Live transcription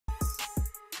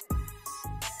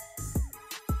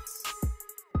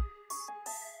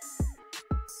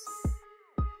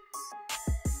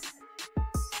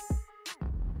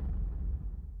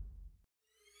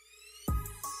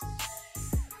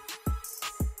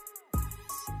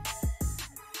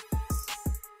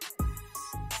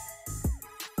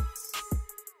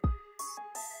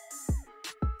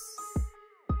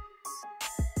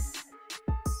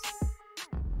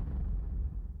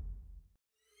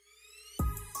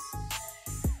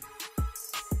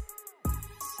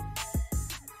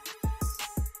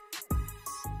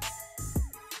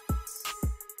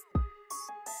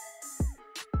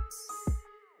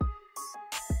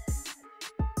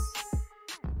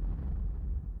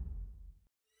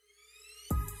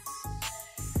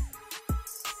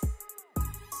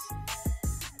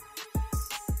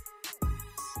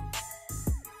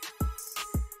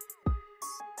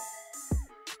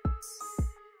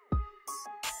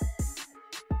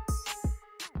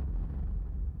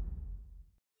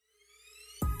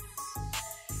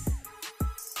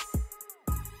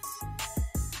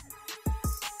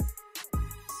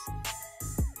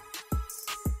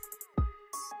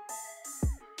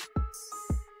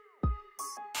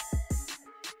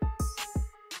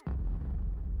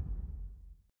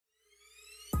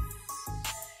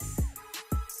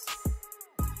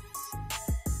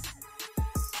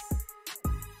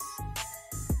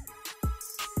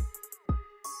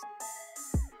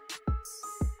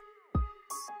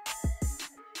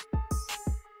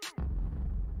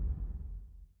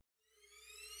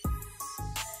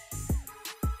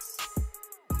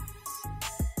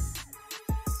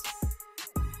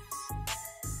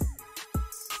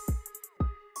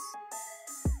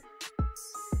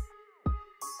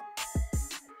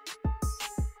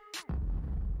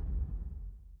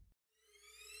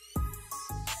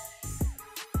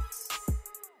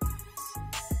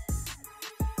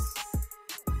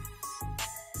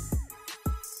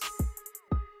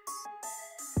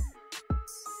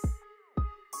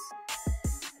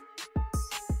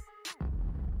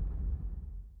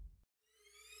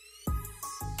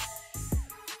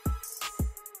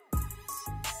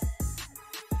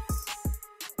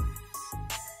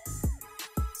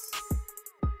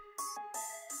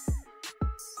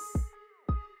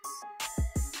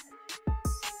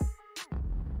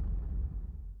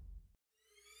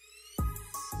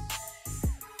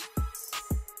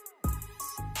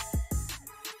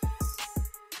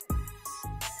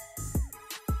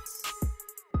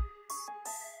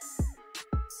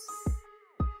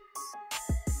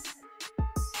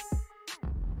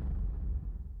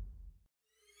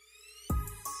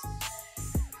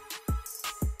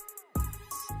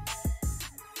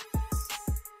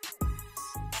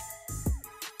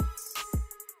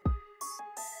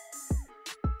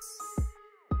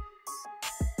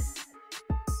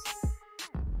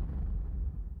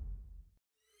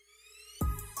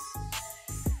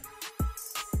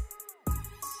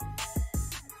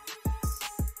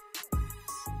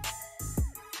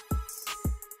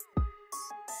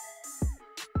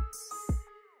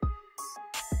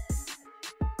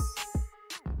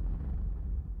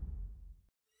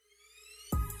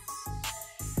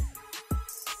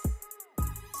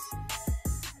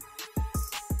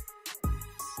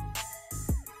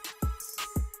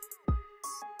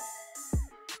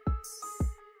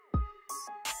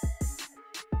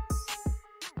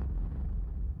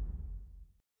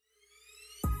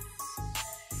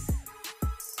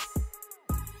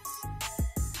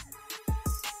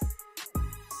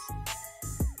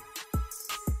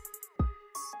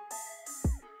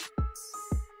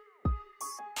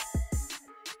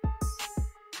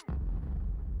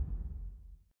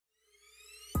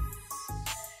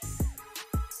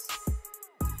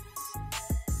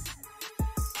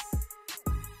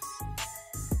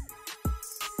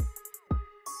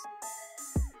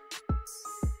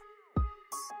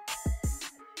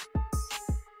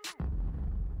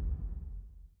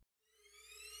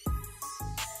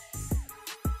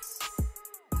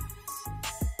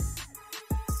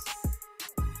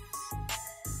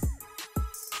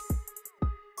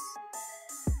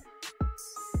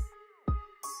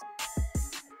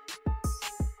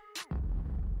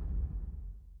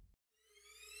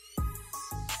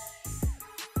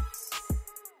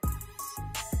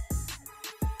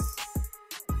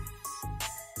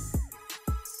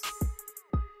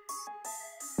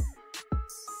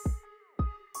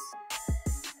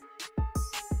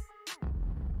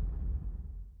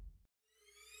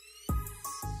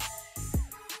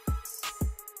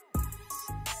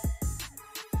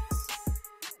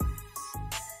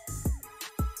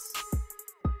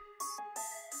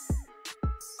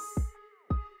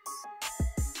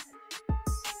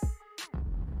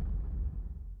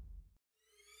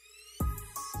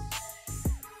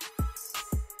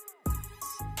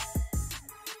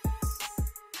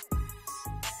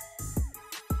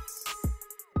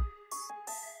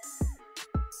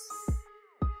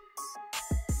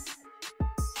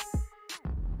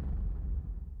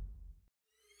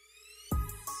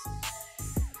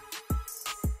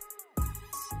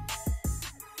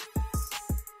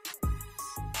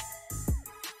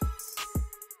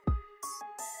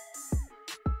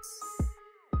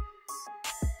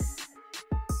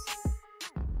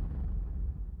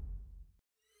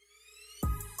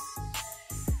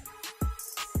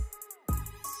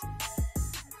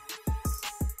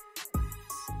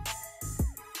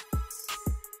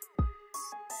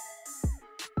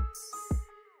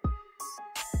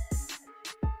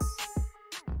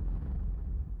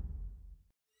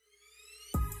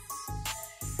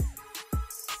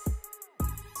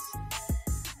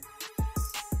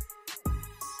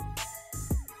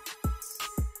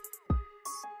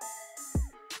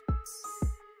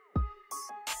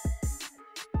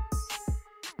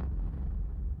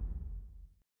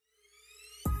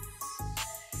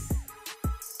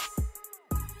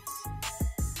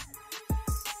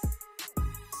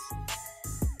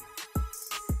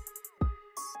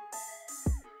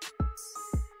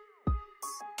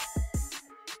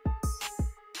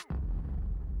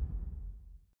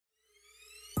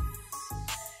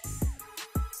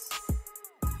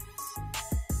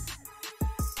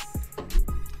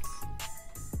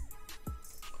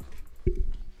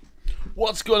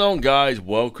What's going on, guys?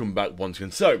 Welcome back once again.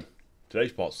 So,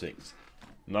 today's part 6.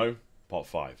 No, part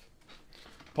 5.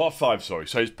 Part 5, sorry.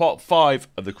 So, it's part 5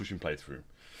 of the Cushion playthrough.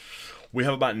 We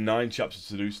have about 9 chapters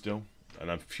to do still, and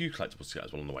a few collectibles to get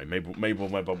as well on the way. Maybe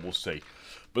we'll see.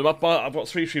 But I've got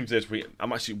 3 streams this week.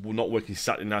 I'm actually not working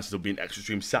Saturday night, so there'll be an extra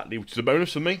stream Saturday, which is a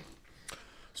bonus for me.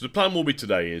 So, the plan will be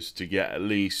today is to get at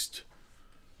least...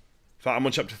 In fact, I'm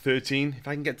on chapter 13. If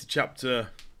I can get to chapter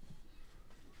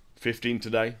 15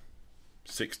 today,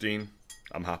 16,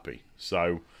 I'm happy.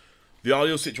 So, the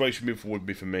ideal situation moving forward would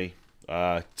be for me.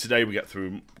 Today we get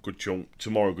through a good chunk,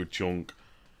 tomorrow a good chunk,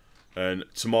 and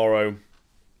tomorrow,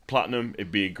 platinum.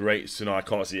 It'd be a great scenario. I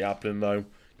can't see it happening though.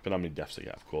 Depending on how many deaths I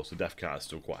get, of course. The death count is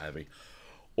still quite heavy.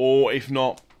 Or if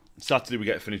not, Saturday we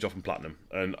get finished off in platinum.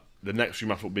 And the next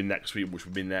stream after will be next week, which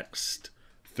will be next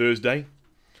Thursday.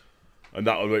 And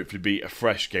that will hopefully be a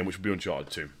fresh game, which will be Uncharted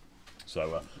 2.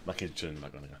 So, my kids are chilling in the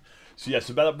background again. So, yeah,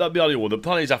 so that'll be ideal. The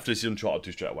plan is after this is Uncharted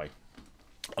 2 straight away.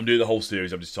 I'm doing the whole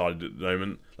series, I've decided at the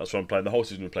moment. That's what I'm playing. The whole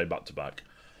season we play back to back.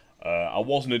 I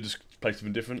was going to just play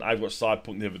something different. I've got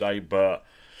Cyberpunk the other day, but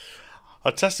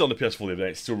I tested it on the PS4 the other day.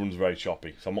 It still runs very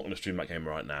choppy, so I'm not going to stream that game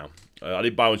right now. I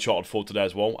did buy Uncharted 4 today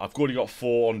as well. I've already got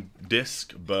 4 on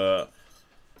disc, but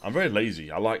I'm very lazy.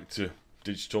 I like to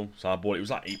digital, so I bought it. It was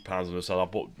like £8 on the sale. I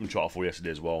bought Uncharted 4 yesterday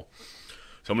as well.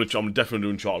 So I'm definitely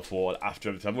doing Uncharted 4 after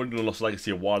everything. I've already done Lost Legacy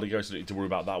a while ago, so I don't need to worry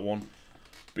about that one.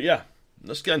 But yeah,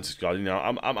 let's get into this, guys. You know,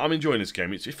 I'm enjoying this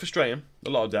game. It's frustrating, a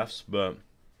lot of deaths, but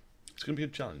it's going to be a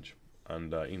challenge.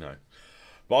 And you know,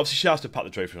 but obviously, shouts to Pat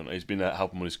the Trophy Hunter. He's been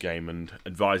helping me on this game and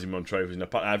advising me on trophies. And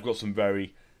I've got some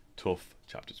very tough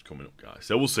chapters coming up, guys.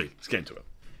 So we'll see. Let's get into it.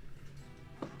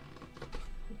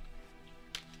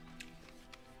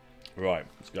 Right,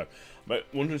 let's go.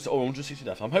 160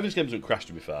 deaths. I'm hoping this game doesn't crash,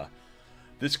 to be fair.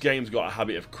 This game's got a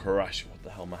habit of crashing. What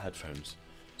the hell, my headphones?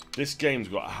 This game's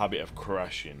got a habit of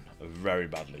crashing very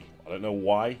badly. I don't know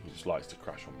why, it just likes to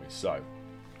crash on me. So,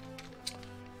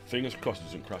 fingers crossed it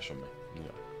doesn't crash on me.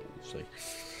 Yeah, we'll see.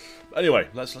 Anyway,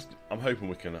 let's. I'm hoping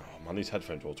we can. Oh man, these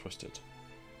headphones are all twisted.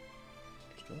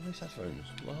 What's going on with these headphones?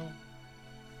 Well,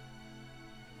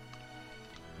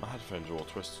 my headphones are all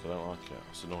twisted. I don't like it.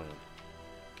 It's annoying.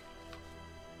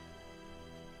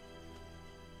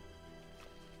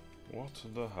 What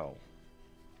the hell?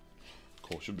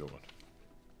 Cool, should be all good.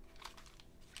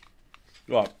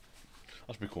 Right,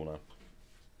 that's pretty cool now.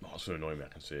 Oh, that's so annoying me, I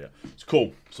can see it. It's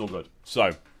cool, it's all good.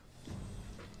 So,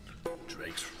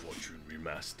 Drake's Fortune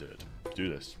Remastered. Let's do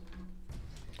this.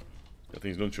 Get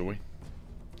things done, shall we?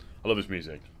 I love this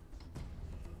music.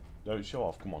 Don't show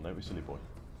off, come on, don't be silly boy.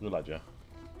 Good lad, yeah?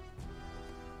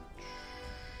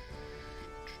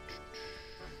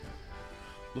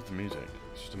 Love the music,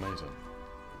 it's just amazing.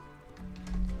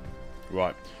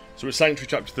 Right, so we're Sanctuary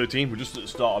chapter 13. We're just at the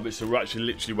start of it, so we're actually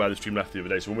literally where the stream left the other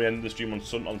day. So when we ended the stream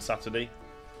on Saturday,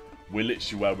 we're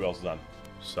literally where we was then.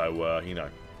 So, you know.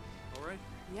 Alright?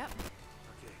 Yep.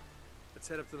 Okay, let's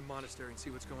head up to the monastery and see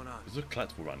what's going on. There's a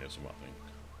collectible around here somewhere, I think.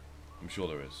 I'm sure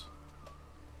there is.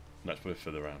 Let's put it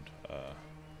further around.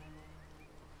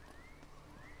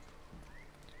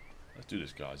 Let's do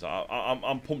this, guys.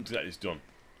 I'm pumped to get this done.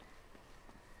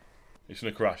 It's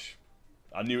going to crash.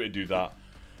 I knew it'd do that.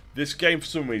 This game, for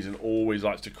some reason, always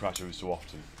likes to crash every so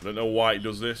often. I don't know why it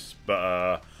does this,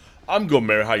 but I'm good,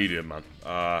 Mary. How you doing, man?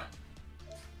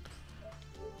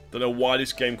 Don't know why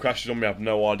this game crashes on me. I have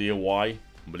no idea why,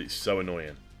 but it's so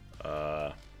annoying.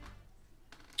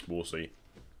 We'll see.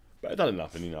 But it doesn't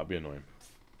happen, you know. It'd be annoying.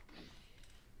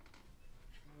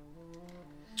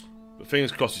 But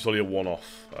fingers crossed, it's only a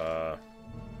one-off. I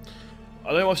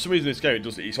don't know why for some reason this game it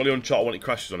does. It's only Uncharted when it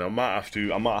crashes on it. I might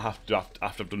have to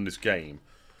after I've done this game.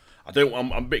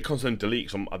 I'm a bit concerned to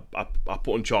delete because I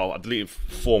put Uncharted. I deleted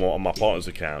 4 on my partner's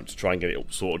account to try and get it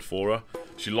up sorted for her.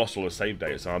 She lost all her save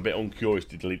data, so I'm a bit uncurious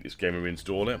to delete this game and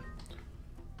reinstall it.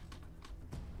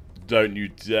 Don't you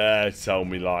dare tell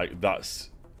me like that's.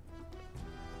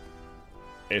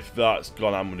 If that's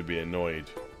gone, I'm gonna be annoyed.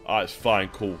 Alright, it's fine.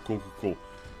 Cool.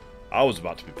 I was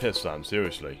about to be pissed, Sam.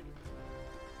 Seriously.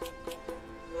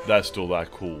 They're still there.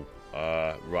 Cool.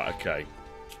 Right. Okay.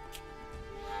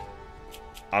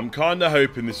 I'm kind of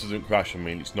hoping this doesn't crash on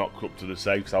me and it's not up to the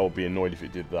save, because I would be annoyed if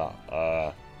it did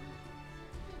that.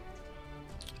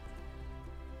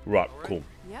 Right, cool.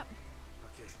 Yep.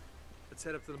 Okay, let's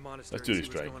head up to the monastery. Let's do this,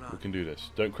 Drake. We can do this.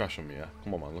 Don't crash on me, yeah?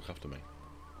 Come on, man. Look after me.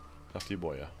 Look after your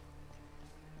boy, yeah?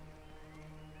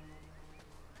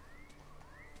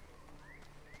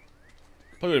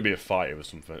 Probably going to be a fight or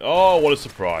something. Oh, what a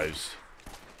surprise.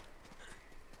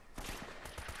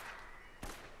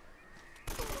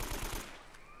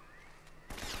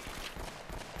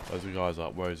 Where's the guys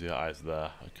at? Where is he at? It's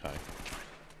there. Okay.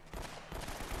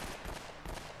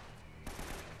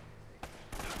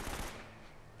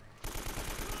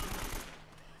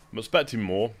 I'm expecting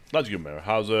more. That's a good mirror.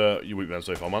 How's your week been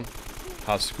so far, man?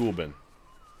 How's school been?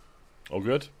 All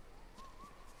good?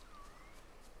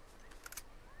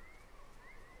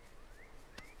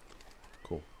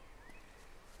 Cool.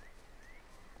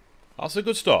 That's a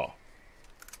good start.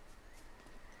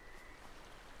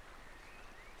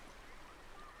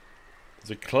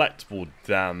 There's a collectible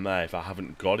down there if I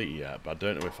haven't got it yet, but I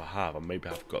don't know if I have. I maybe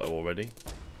have got it already.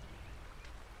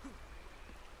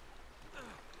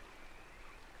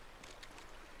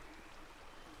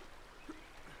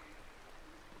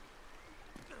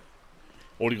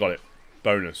 Already got it.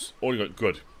 Bonus. Already got it.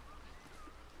 Good.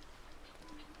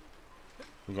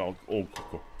 We've got all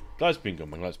cool. Glad it's been good,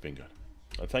 man. Glad it's been good.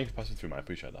 Thank you for passing through, man. I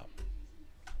appreciate that.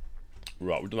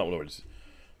 Right, we've done that one already.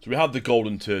 So we have the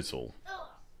golden turtle,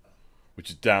 which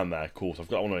is down there. Cool. So I've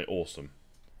got that one already. Awesome.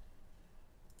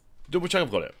 Double check I've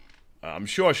got it. I'm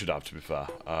sure I should have, to be fair.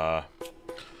 I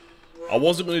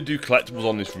wasn't going to do collectibles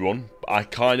on this run, but I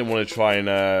kind of want to try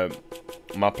and...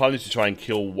 my plan is to try and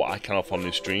kill what I can off on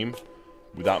this stream.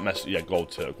 Without messing, yeah, gold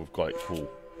turtle, we've got it.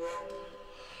 Cool.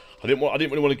 I didn't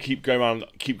really want to keep going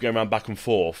around back and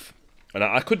forth, and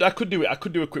I could do it. I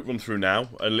could do a quick run through now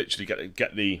and literally get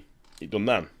it done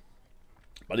then.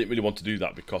 But I didn't really want to do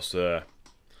that because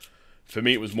for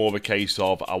me it was more of a case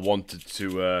of I want to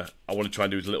try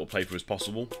and do as little playthrough as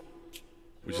possible,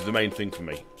 which is the main thing for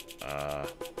me.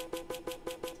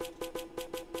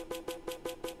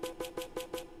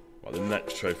 The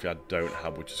next trophy I don't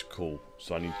have, which is cool.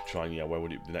 So I need to try and, yeah, where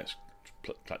would it be? The next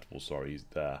collectible, sorry, is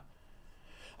there.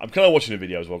 I'm kind of watching a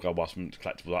video as well, go watch some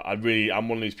collectibles. I'm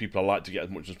one of these people I like to get as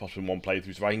much as possible in one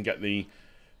playthrough. So if I can get the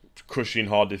crushing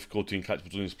hard difficulty in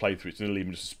collectibles in this playthrough, it's going to leave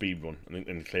me just a speed run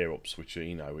and clear ups, which,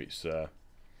 you know, it's,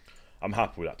 I'm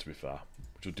happy with that, to be fair,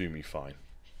 which will do me fine.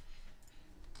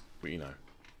 But, you know,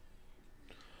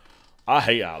 I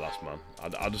hate Outlast, man.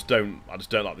 I just don't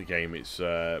like the game. It's,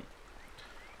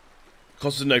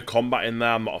 because there's no combat in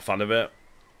there, I'm not a fan of it,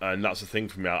 and that's the thing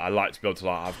for me. I like to be able to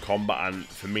like have combat, and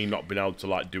for me not being able to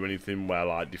like do anything where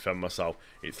like defend myself,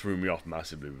 it threw me off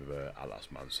massively with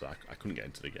Outlast, man. So I couldn't get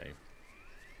into the game.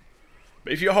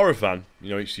 But if you're a horror fan, you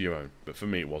know, each to your own. But for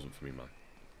me, it wasn't for me, man.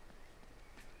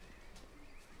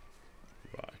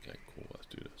 Right, okay, cool. Let's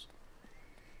do this.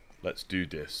 Let's do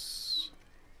this.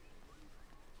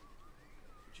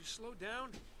 Would you slow down?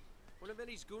 One of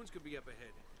Eddie's goons could be up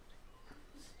ahead.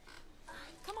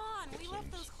 Come on, we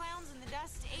left those clowns in the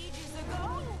dust ages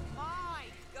ago. My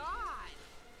God.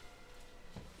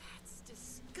 That's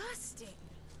disgusting.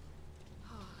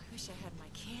 Oh, I wish I had my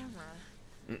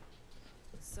camera.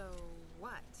 So,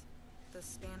 what? The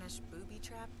Spanish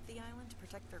booby-trapped the island to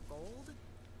protect their gold?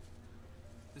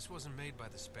 This wasn't made by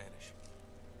the Spanish.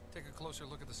 Take a closer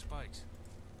look at the spikes.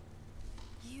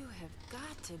 You have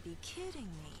got to be kidding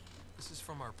me. This is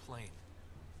from our plane.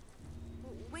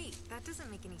 Wait, that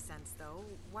doesn't make any sense, though.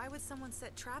 Why would someone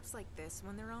set traps like this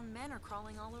when their own men are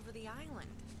crawling all over the island?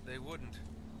 They wouldn't.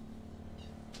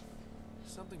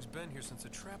 Something's been here since a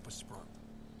trap was sprung.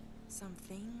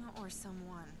 Something or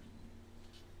someone?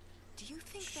 Do you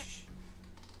think that...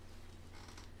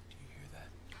 Do you hear that?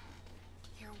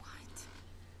 Hear what?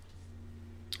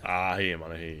 I hear you,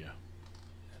 man, I hear you.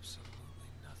 Absolutely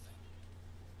nothing.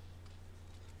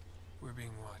 We're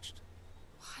being watched.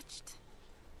 Watched?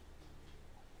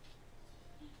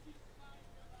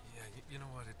 Yeah, you know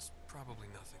what? It's probably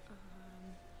nothing.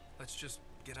 Let's just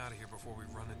get out of here before we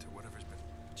run into whatever's been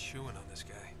chewing on this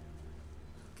guy.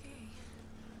 Okay.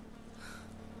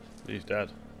 He's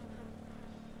dead.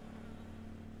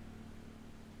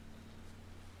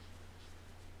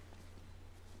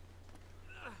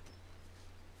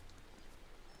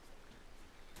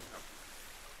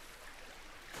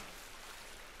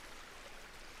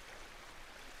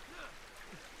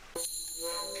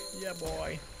 Yeah,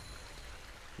 boy.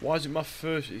 Why is it my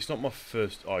first? It's not my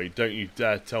first. Oh, don't you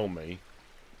dare tell me.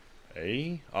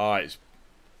 Eh? Ah, it's...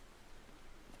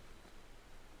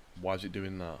 Why is it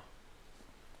doing that?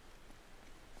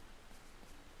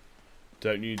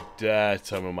 Don't you dare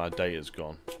tell me my data's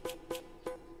gone.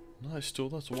 No, it's still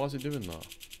there, so why is it doing that?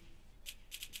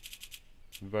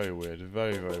 Very weird,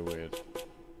 very, very weird.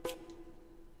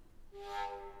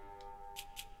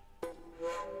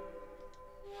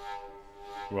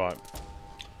 Right.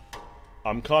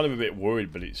 I'm kind of a bit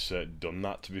worried, but it's done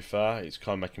that, to be fair. It's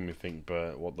kind of making me think,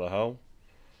 but what the hell?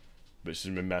 But it's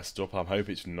just been messed up. I hope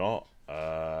it's not.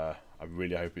 I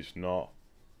really hope it's not.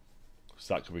 Because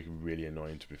that could be really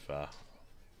annoying, to be fair.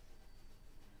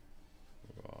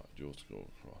 Right, just go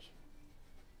across.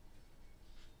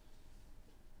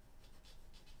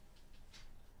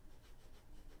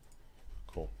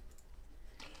 Cool.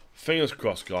 Fingers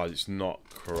crossed, guys, it's not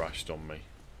crashed on me.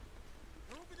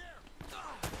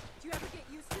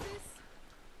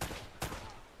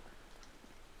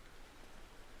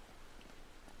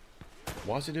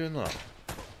 Why is he doing that?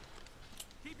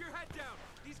 Keep your head down.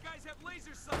 These guys have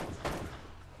laser sights.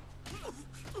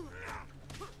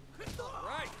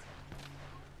 Right.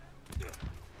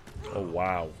 Oh,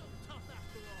 wow.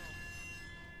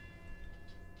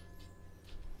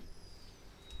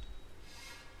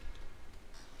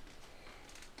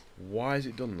 Why has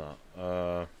it done that?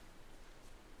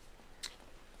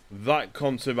 That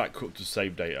content back up to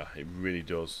save data. It really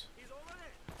does.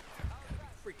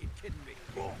 Freaking kidding me.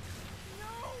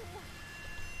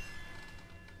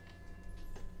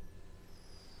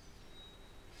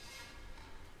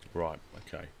 Right,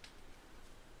 okay.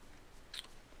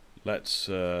 Let's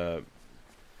He's over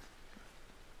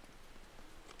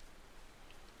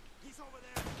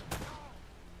there.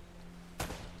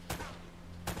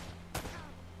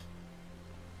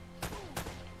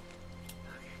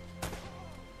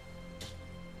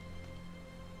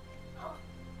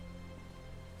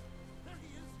 There he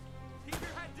is. Keep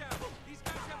your head down. These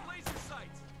guys have laser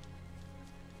sights.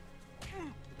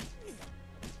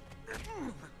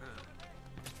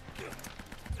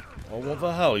 Oh, what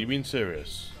the hell? You being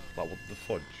serious? Like, what the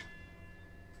fudge?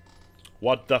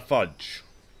 What the fudge?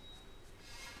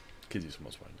 Kids, it's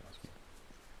someone's right now.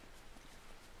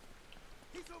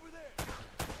 He's over there.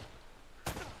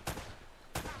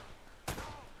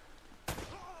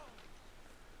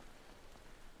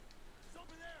 He's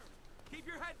over there. Keep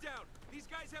your head down. These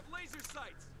guys have laser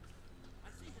sights. I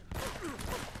see him.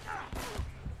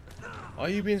 Are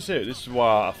you being serious? This is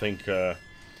why I think I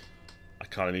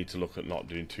kind of need to look at not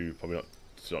doing two, probably not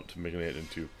to making it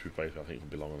into two players. I think it would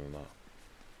be longer than that.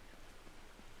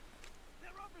 They're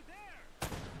over there.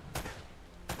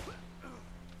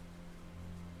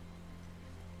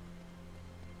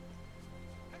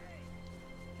 Hey,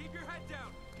 keep your head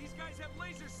down. These guys have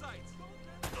laser sights.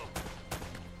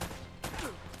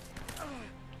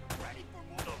 Ready for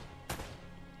more.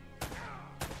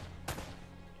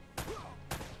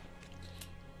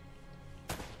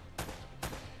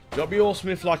 That'd be awesome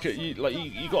if you got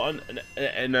an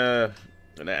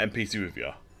NPC with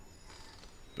you,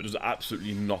 but there's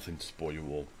absolutely nothing to spoil you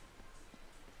all.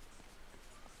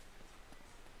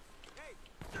 Hey.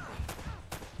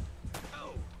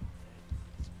 Oh.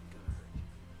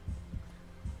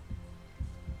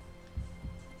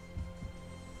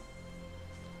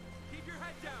 Keep your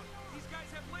head down. These guys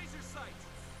have laser sights.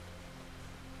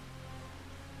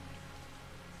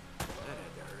 That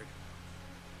had to hurt.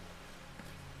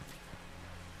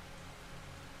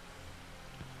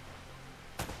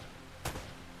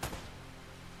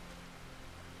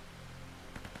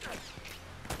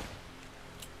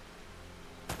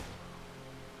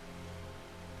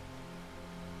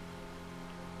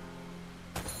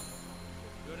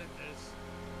 Good at this.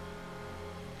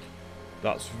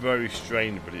 That's very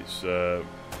strange, but it's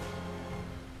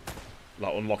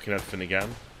like unlocking everything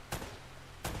again.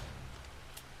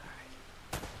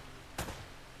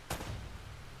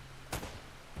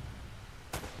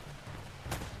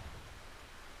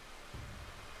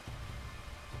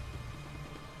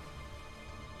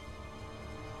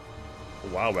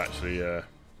 Wow, actually,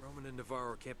 Roman and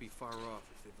Navarro can't be far off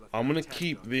if they've left. I'm their gonna attack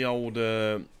keep zone. the old.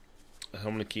 I'm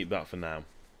gonna keep that for now.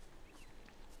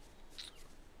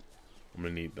 I'm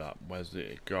gonna need that. Where's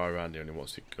the guy around here? And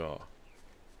what's it got?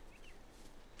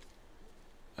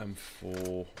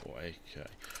 M4 or AK? I'm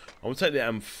gonna take the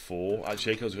M4.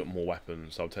 Actually, AK's got more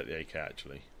weapons, so I'll take the AK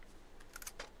actually.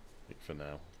 I think for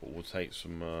now, but we'll take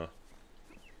some.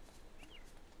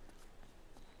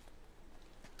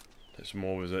 Take some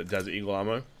more of the Desert Eagle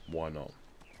ammo. Why not?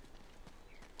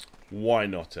 Why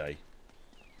not, eh?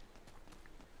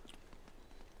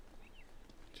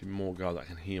 See more guys. I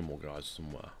can hear more guys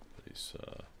somewhere. But it's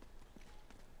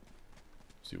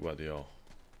see where they are.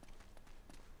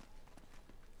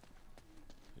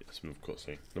 Yes, another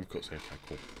cutscene. Another cutscene. Okay,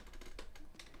 cool.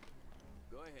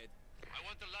 Go ahead. I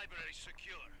want the library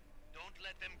secure. Don't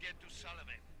let them get to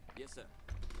Sullivan. Yes, sir.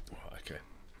 Right, okay.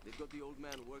 They've got the old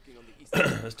man working on the east.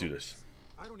 Let's do this.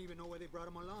 I don't even know why they brought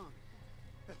him along.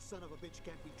 That son of a bitch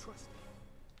can't be trusted.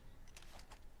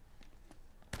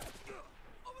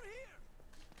 Over here.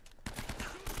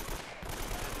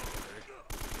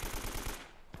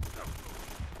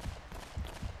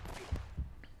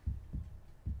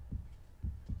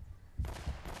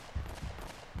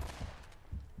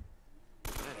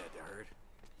 That had to hurt.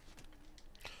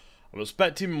 I'm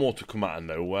expecting more to come out of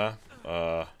nowhere.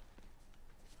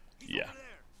 Yeah.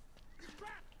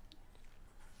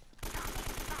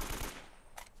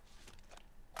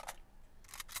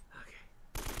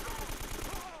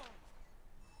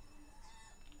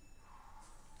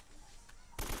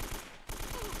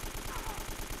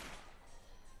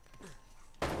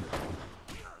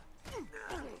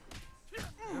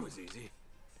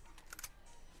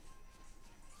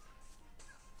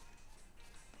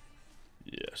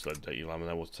 still don't you lamb, and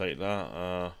I will take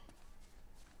that.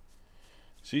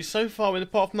 See, so far,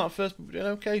 apart from that first, we're doing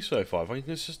okay so far. If I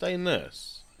can sustain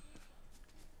this,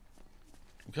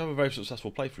 we can have a very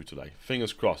successful playthrough today.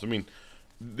 Fingers crossed. I mean,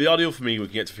 the ideal for me, we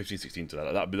can get to 15, 16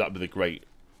 today. That'd be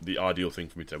the ideal thing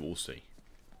for me to. We'll see.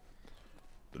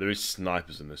 But there is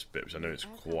snipers in this bit, which I know it's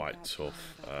quite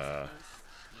tough. I know,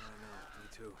 me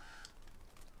too.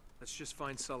 Let's just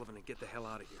find Sullivan and get the hell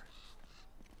out of here.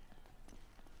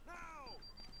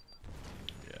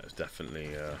 Yeah, it's definitely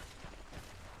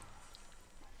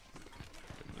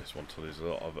this one. So there's a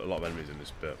lot of enemies in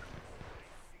this bit.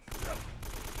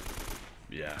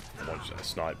 Yeah,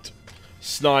 sniped.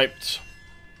 Sniped.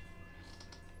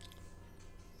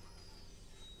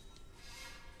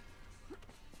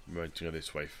 I'm going to go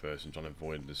this way first and trying to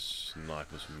avoid the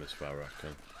snipers from this way, I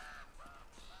reckon.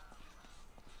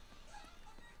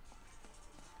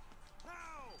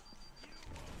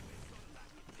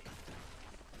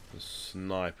 The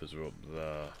snipers are up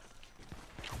there.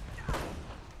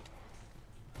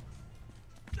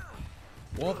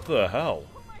 What the hell?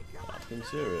 Fucking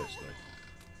seriously.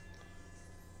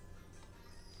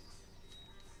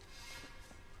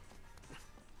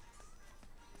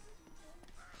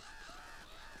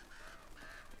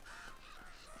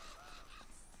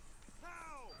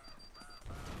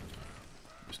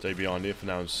 Stay behind here for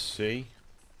now and see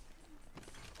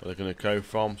where they're going to go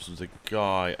from. So there's a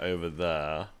guy over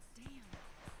there.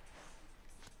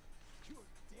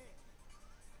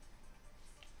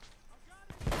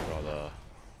 Rather,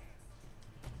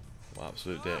 well,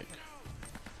 absolute dick.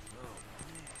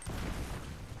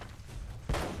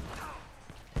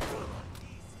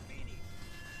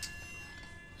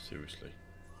 Seriously.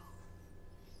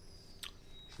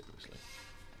 Seriously.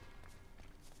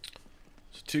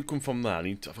 So two come from there.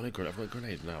 I've got a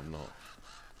grenade. No, I'm not.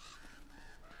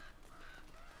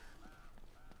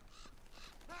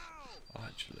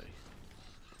 Actually.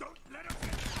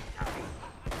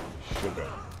 Sugar.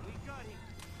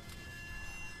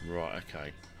 Right,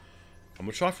 okay. I'm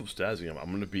gonna try from upstairs again.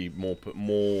 I'm gonna be more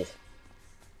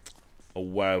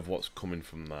aware of what's coming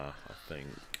from there, I think.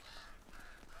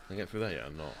 Can I get through there yet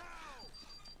or not?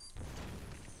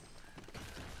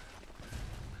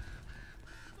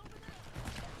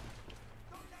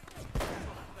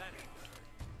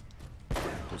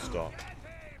 Good start.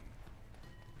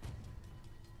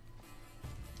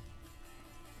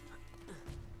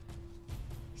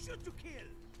 Shoot to kill.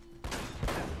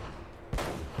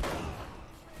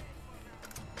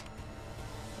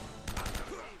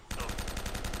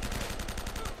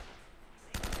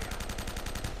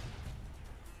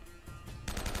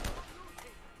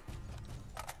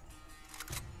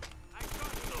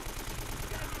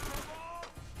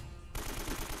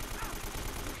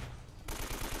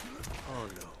 Oh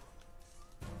no.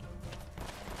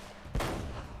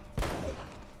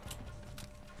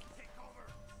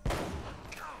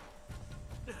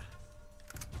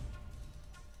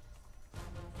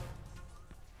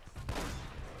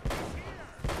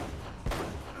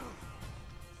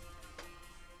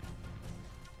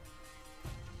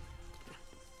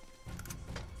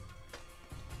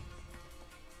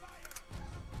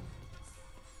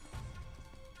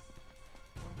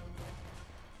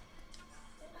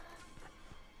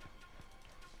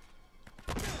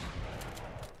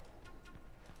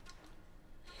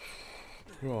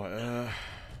 Right,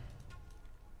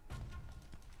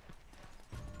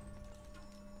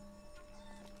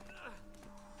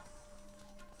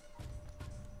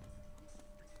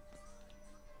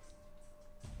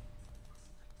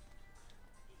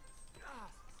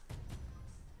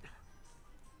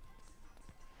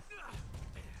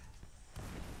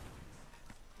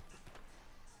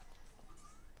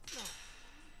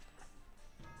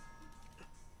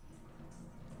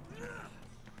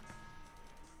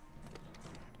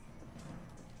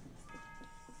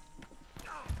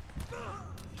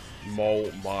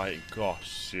 oh my gosh,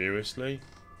 seriously?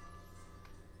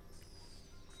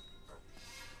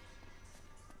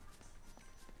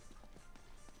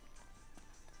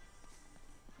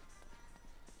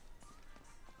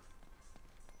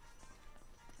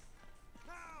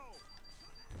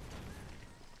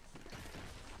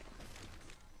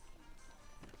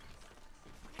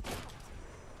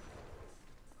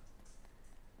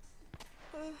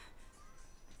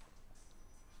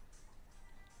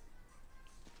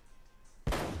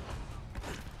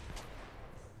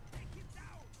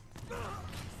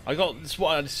 I got this.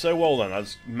 What I did so well then. I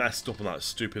just messed up on that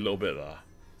stupid little bit there.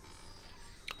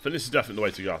 I think this is definitely the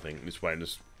way to go. I think this way and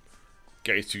just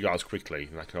get these two guys quickly,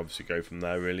 and I can obviously go from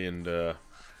there really and get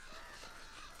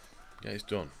it's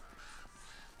done.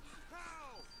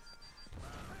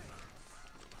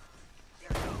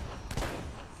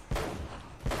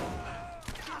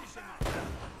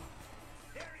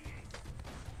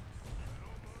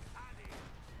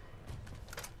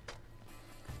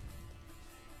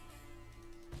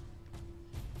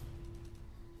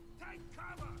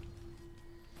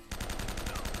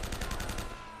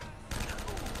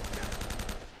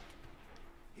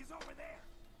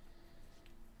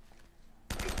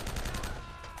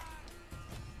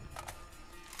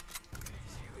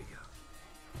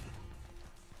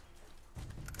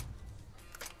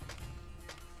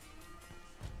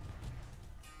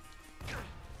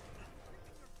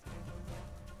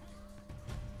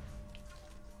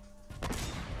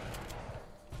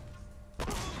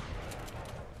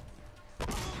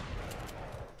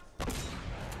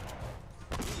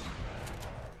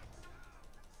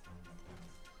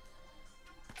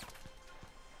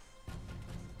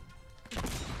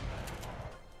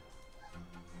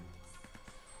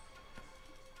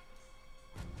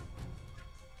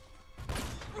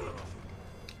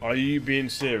 Are you being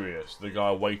serious? The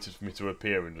guy waited for me to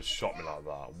appear and just shot me like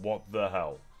that. What the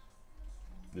hell?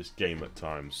 This game at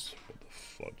times. What the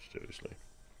fudge, seriously.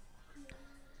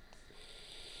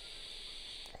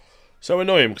 So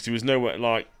annoying because he was nowhere,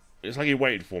 like, it's like he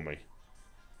waited for me.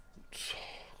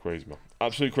 Crazy, man.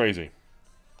 Absolutely crazy.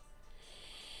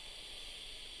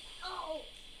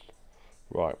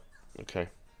 Right. Okay.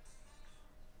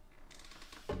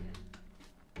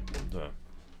 There.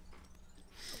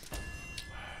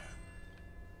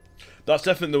 That's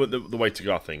definitely the way to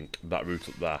go, I think. That route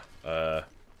up there.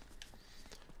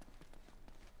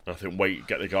 I think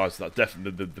get the guys. That's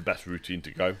definitely the best routine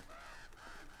to go.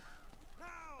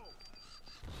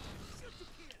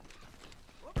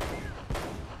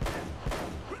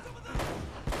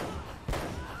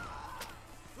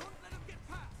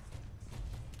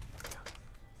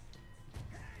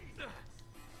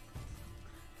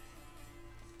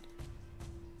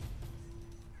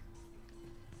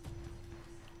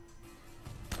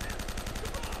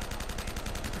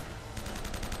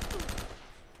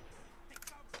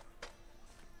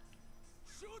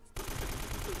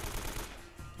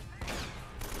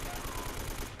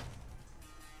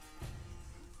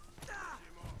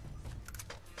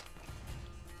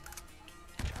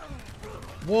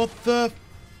 What the?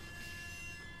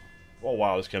 Oh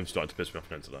wow, this game's starting to piss me off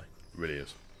again today. It really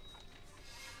is.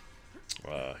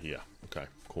 Yeah. Okay.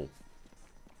 Cool.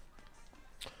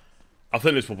 I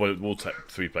think this will take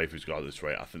 3 playthroughs, guys. At this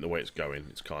rate, I think the way it's going,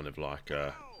 it's kind of like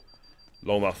longer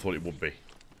than I thought it would be.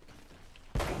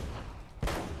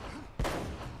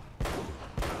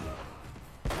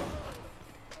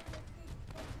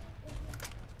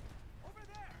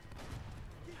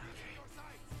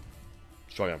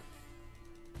 Let's try again.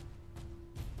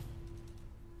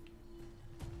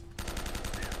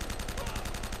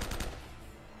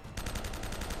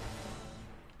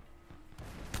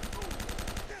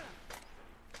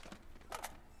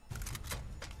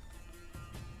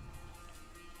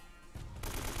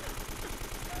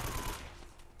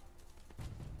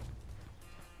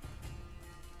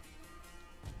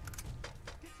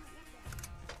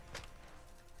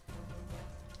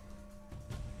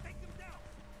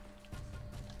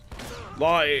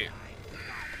 Like,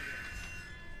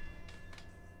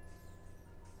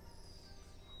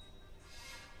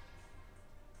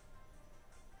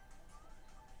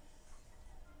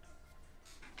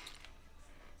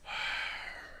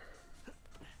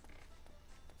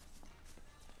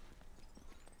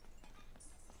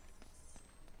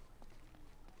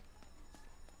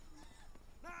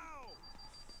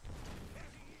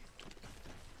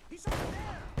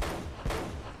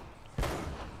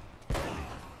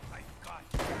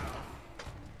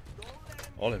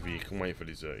 Oliver, you can wait for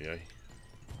dessert, yeah?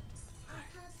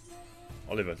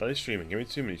 Oliver, that is streaming. Give me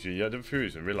 2 minutes. You have the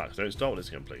fuse and relax. Don't start with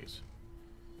this again, please.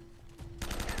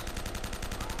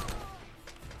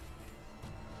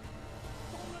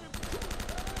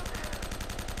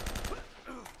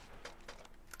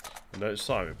 Don't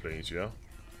start me, please, yeah?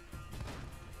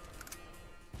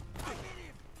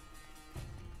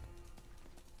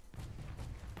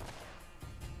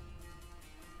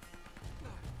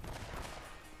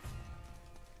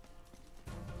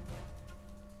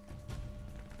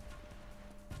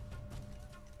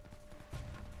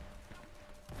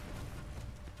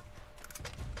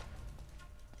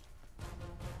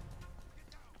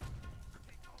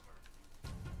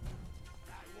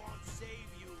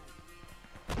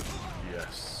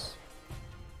 Yes.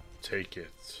 Take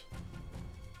it.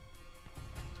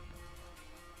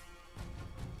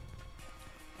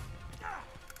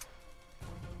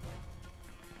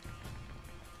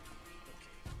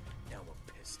 Now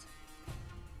I'm pissed.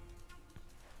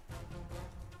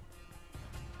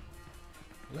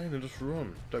 Elena, just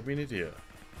run. Don't be an idiot.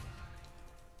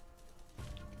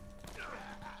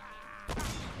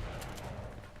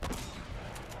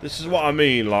 This is what I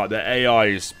mean, like, the AI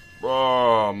is...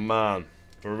 Oh, man.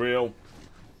 For real?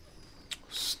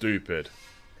 Stupid.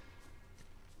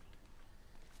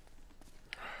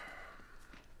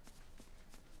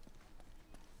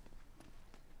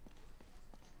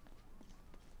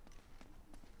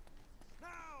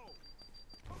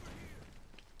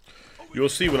 You'll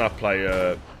see when I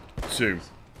play 2.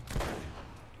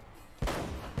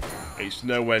 It's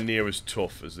nowhere near as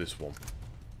tough as this one.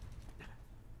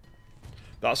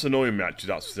 That's annoying me, actually.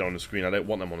 That's on the screen. I don't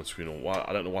want them on the screen. Or why?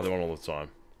 I don't know why they're on all the time.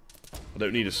 I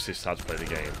don't need assist how to play the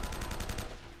game.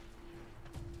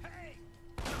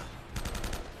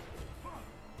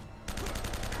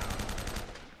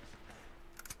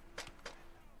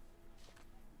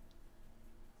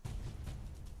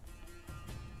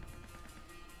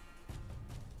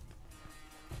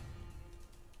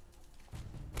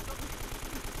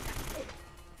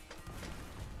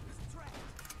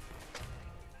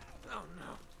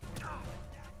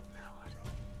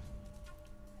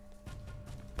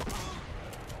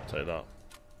 Take that.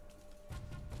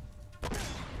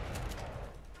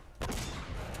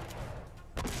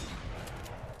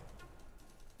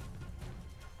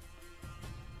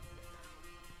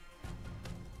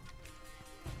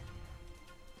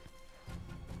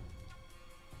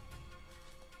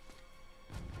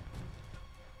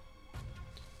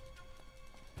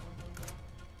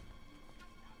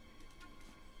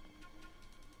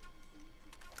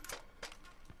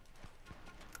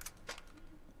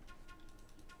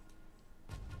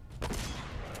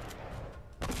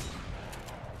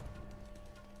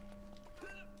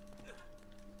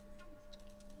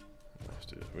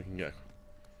 We can get.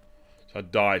 So I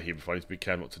died here before. I need to be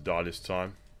careful not to die this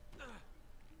time.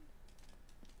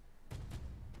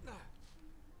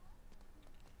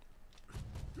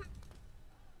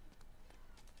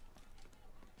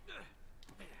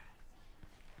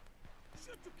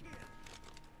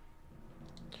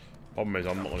 Problem is,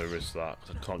 I'm not going to risk that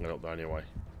because I can't get up there anyway.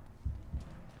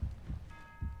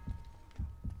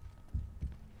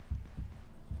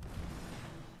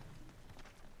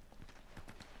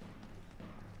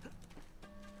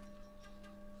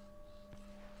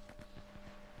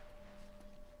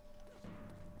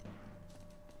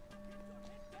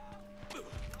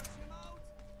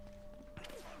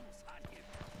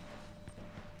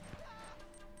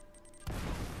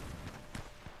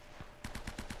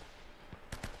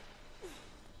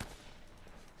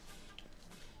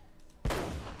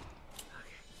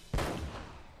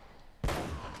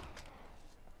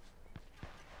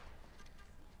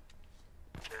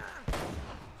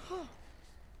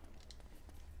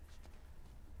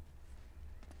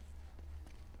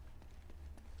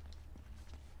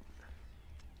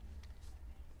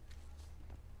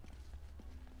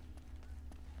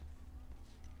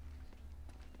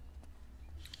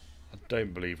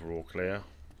 Don't believe we're all clear,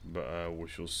 but we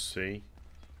shall see.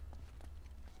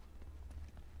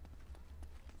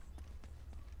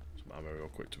 Some ammo real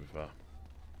quick, to be fair.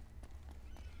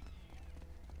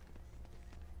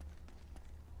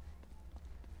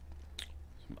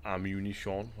 Some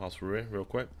ammunition whilst we're here, real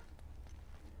quick.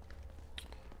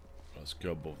 Let's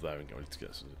go above there and go to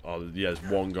get some. Oh, yeah, there's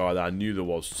one guy that I knew there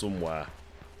was somewhere.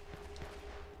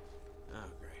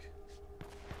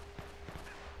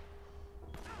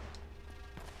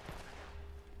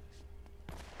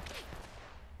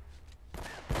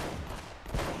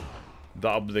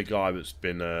 That'll be the guy that's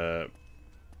been with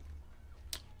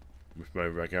me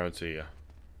over, I guarantee you.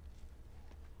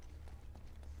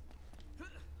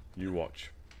 You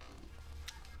watch.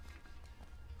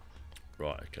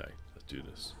 Right, okay, let's do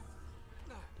this.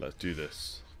 Let's do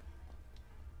this.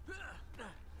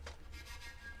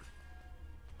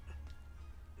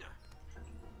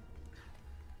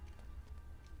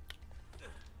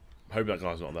 I hope that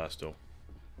guy's not there still.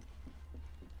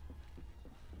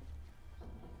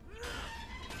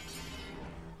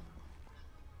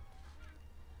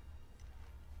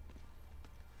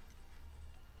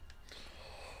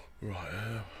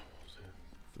 Right,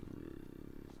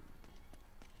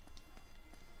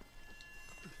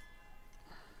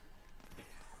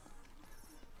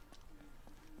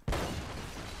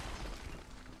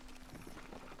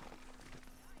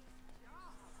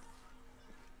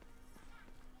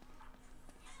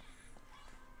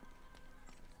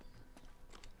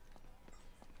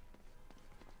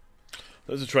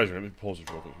 there's a treasure. Let me pause it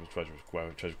real quick. Where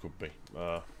the treasure could be.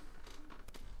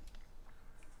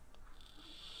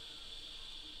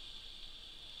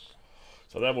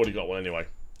 So they've already got one anyway.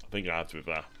 I think I had to with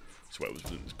that. That's where it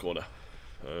was in this corner.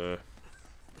 Here.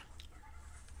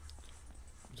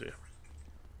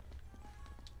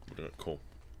 Cool.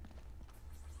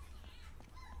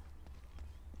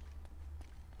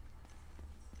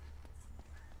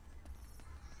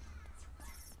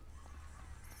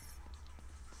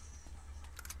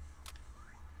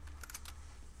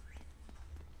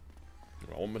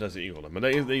 Right, I want my Desert Eagle. My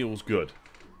Desert Eagle's good.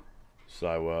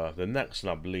 So the next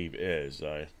one I believe is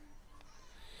a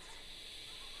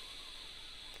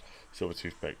silver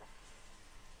toothpick.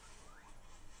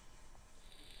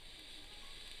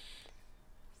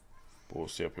 But we'll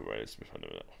see up it ready to be found in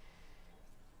a minute.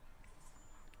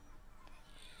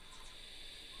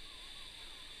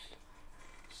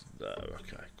 There,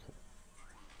 okay, cool.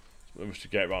 So we should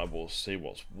get right, we'll see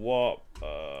what's what.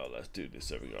 Let's do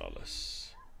this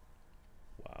regardless.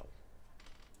 Wow.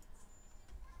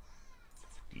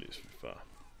 Let's be fair.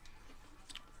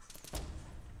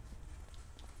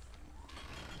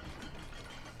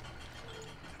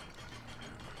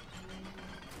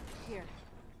 Here,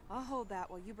 I'll hold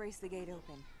that while you brace the gate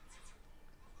open.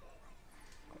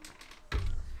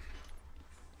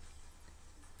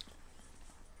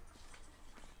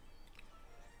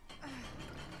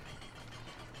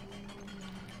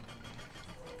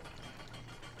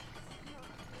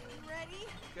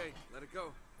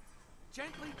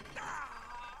 Gently.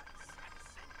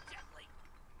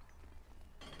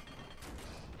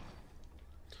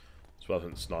 It's well, I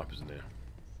think the snipers in here.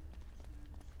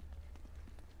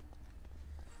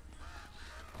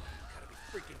 Gotta be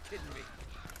freaking kidding me.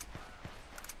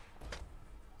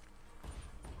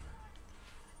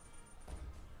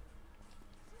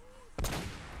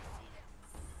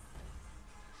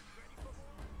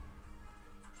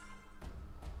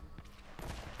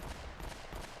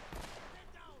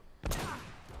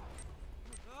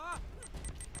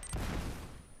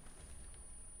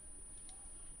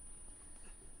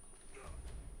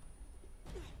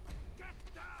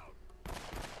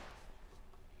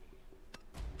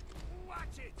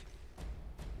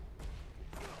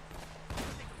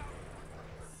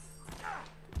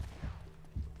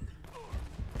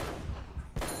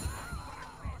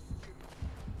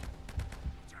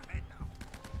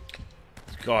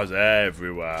 Guys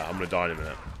everywhere. I'm gonna die in a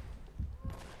minute.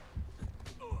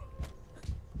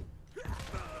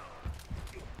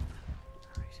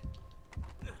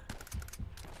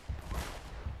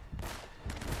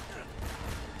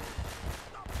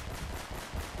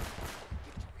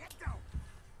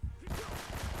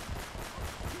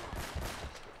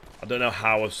 I don't know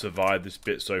how I've survived this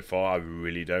bit so far. I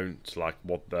really don't. Like,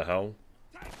 what the hell?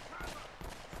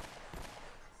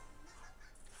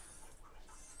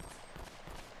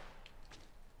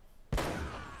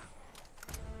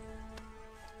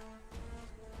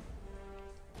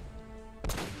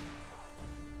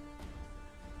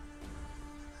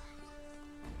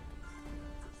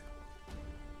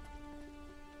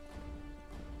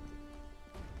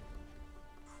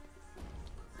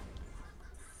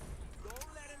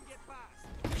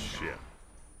 Shit.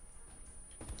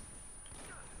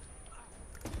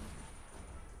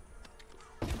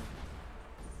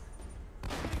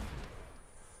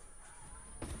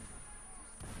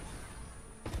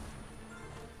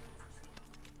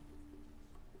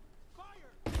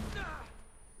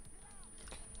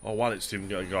 Oh wow, it's even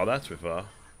gonna go that with her.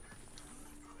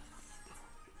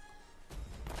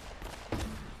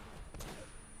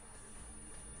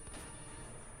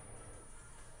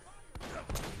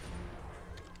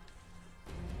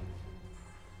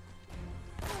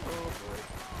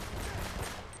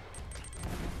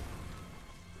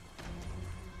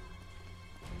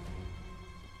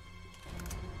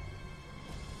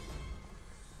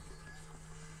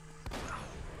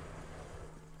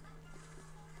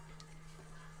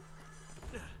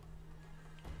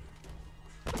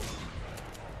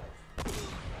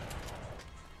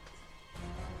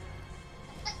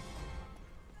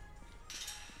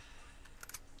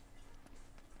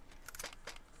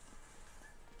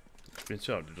 It's been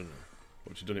solved, doesn't it?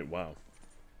 But she's done it well.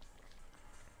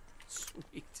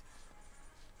 Sweet.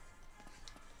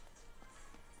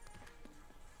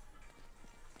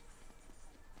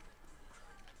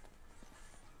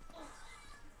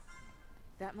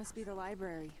 That must be the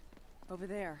library. Over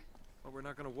there. Well, we're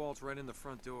not gonna waltz right in the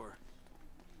front door.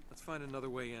 Let's find another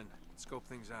way in. Scope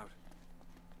things out.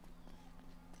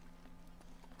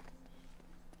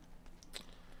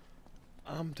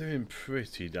 I'm doing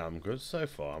pretty damn good so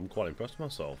far. I'm quite impressed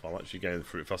with myself. I'm actually getting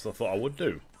through it faster than I thought I would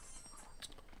do.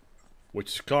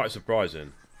 Which is quite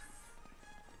surprising.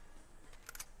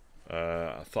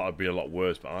 I thought I'd be a lot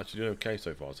worse, but I'm actually doing okay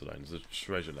so far today. And there's a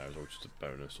treasure there as well, which is a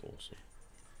bonus. Awesome.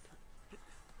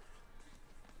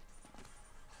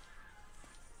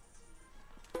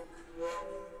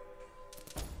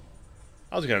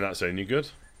 How's it going, that saying? You good?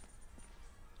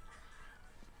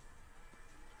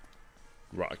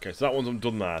 Right, okay, so that one's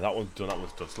done there. That one's done, that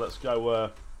one's done. So let's go,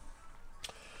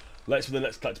 let's see where the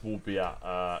next collectible will be at.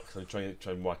 Because I'm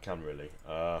trying what I can, really.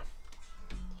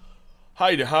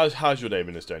 How's your day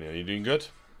been, Estonia? Are you doing good?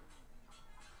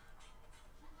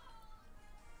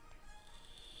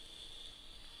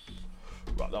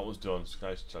 Right, that one's done. So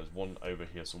there's one over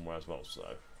here somewhere as well, so.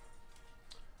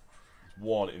 There's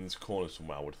one in this corner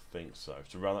somewhere, I would think so.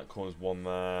 So around that corner, there's one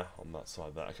there, on that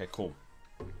side there. Okay, cool.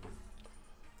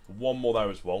 One more there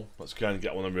as well. Let's go and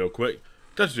get one of them real quick.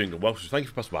 Glad you're doing good. Well, thank you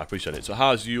for passing by. I appreciate it. So,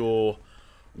 how's your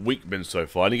week been so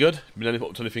far? Any good? Been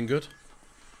up to anything good?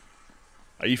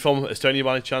 Are you from Estonia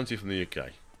by any chance? Are you from the UK?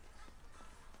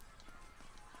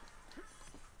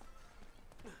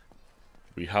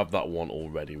 We have that one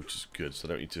already, which is good. So I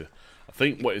don't need to. I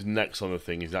think what is next on the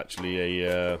thing is actually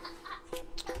a.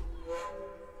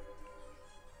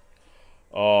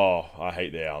 Oh, I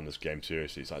hate the AI on this game.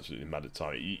 Seriously, it's absolutely mad at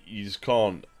time. You just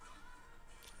can't.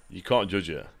 You can't judge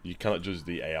it. You cannot judge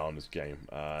the AI on this game.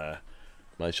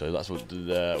 Nice show. That's what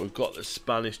we've got. The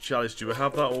Spanish chalice. Do we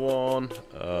have that one?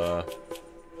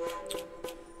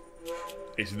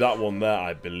 It's that one there,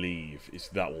 I believe. It's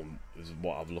that one. Is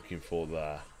what I'm looking for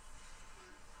there.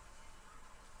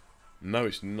 No,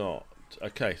 it's not.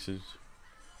 Okay, so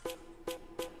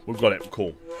we've got it.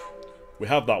 Cool. We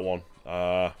have that one.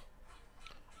 The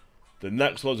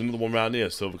next one's another one around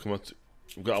here. So we've got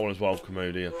that one as well.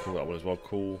 Commodity. Cool. That one as well.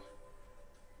 Cool.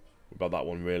 We've got that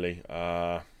one really.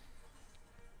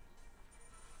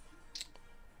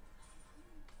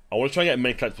 I want to try and get as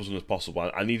many collectibles done as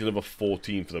possible. I need another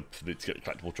 14 for the to get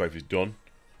the collectible trophies done,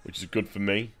 which is good for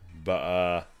me.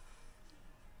 But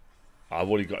I've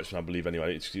already got this one, I believe.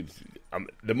 Anyway,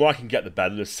 the more I can get, the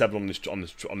better. There's 7 on this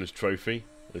trophy,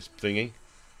 this thingy.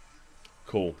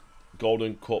 Cool.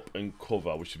 Golden cup and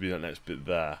cover, which should be that next bit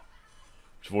there,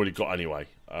 which I've already got anyway.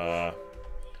 I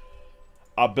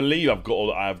believe I've got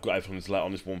everything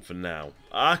on this one for now.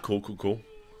 Cool.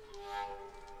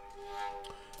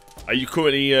 Are you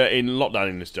currently in lockdown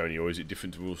in Estonia, or is it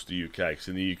different to rules to the UK? Because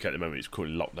in the UK at the moment it's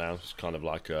currently locked down. It's kind of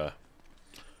like a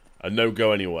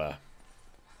no-go anywhere.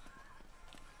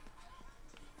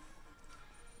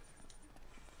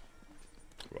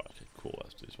 Right, okay, cool.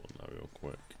 Let's do this one now real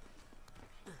quick.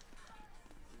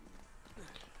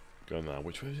 Go now.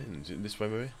 Which way is it? Is it this way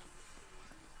maybe?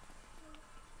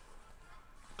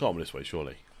 Can't be this way,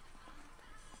 surely.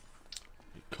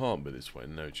 It can't be this way,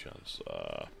 no chance.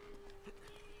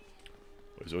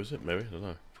 Or is it? Maybe? I don't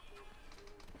know.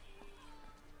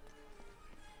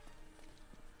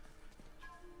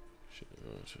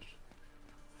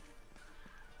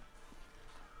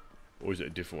 Or is it a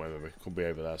different way, maybe? Could be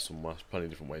over there somewhere. There's plenty of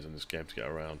different ways in this game to get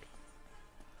around.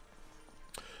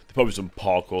 There's probably some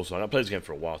parkour, so I've played this game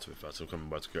for a while, to be fair, so I can't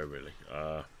remember where to go, really.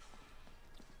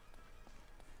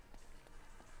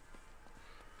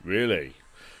 Really?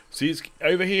 See, it's,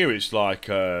 over here it's like,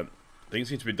 things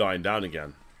seem to be dying down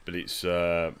again. But it's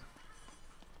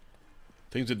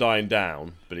things are dying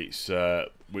down, but it's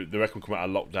the reckon will come out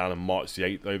of lockdown on March the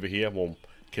 8th over here. Well,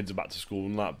 kids are back to school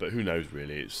and that, but who knows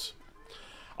really? It's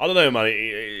I don't know, man.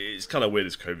 It's kind of weird,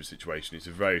 this COVID situation. It's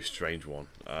a very strange one.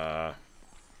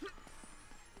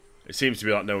 It seems to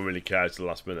be like no one really cares to the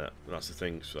last minute, and that's the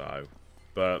thing. So,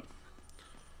 but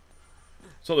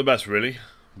it's not the best really.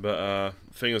 But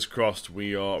fingers crossed,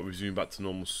 we are resuming back to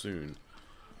normal soon.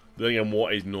 But then again,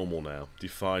 what is normal now?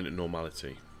 Define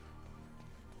normality.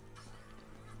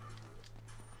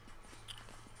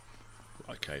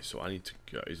 Okay, so I need to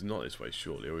go. It's not this way,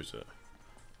 surely, or is it?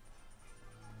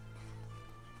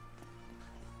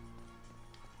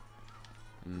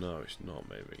 No, it's not,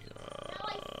 maybe.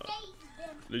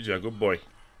 Lydia, good boy.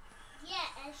 Yeah,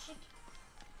 I should.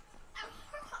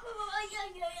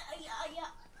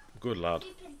 Good lad.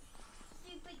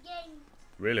 Super game.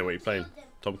 Really, what are you playing?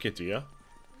 Tom Kitty, yeah?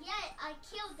 Yeah, I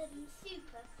killed them in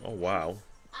Super. Oh, wow.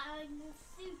 I'm in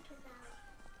Super now.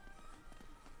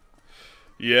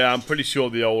 Yeah, I'm pretty sure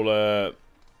the old,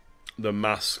 the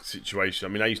mask situation. I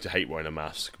mean, I used to hate wearing a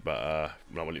mask, but,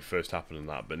 not when it first happened and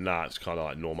that. But now it's kind of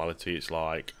like normality. It's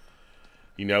like,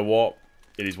 you know what?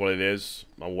 It is what it is.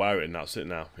 I'll wear it and that's it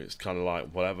now. It's kind of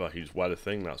like, whatever. You just wear the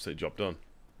thing, that's it, job done.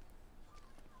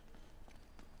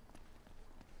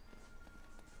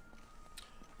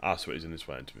 Ah, so it is in this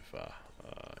way, and to be fair.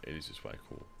 It is this way,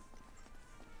 cool.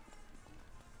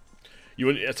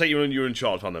 I take you're in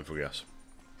Uncharted fan then, for a guess.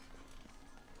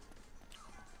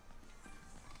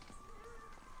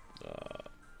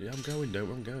 Yeah, I'm going,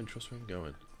 I'm going, trust me, I'm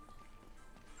going.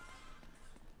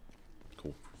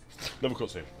 Cool. Another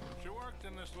cutscene. She worked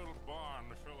in this little bar in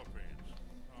the Philippines.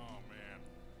 Oh, man.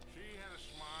 She had a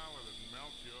smile that'd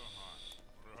melt your heart.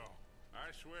 Bro,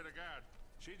 I swear to God,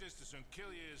 she'd just as soon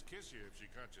kill you as kiss you if she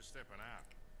caught you stepping out.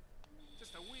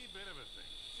 Just a wee bit of a thing.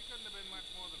 She couldn't have been much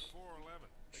more than 4'11".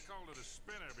 They called it a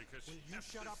spinner because Will you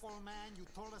shut up, old man? You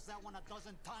told us that one a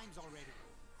dozen times already.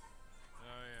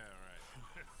 Oh, yeah, right.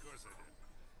 Of course I did.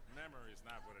 Memory's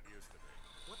not what it used to be.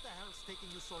 What the hell's taking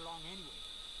you so long anyway?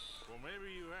 Well, maybe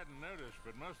you hadn't noticed,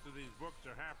 but most of these books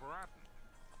are half rotten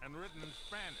and written in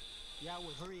Spanish. Yeah,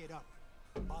 well, hurry it up.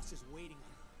 The boss is waiting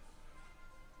on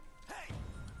you. Hey!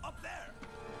 Up there!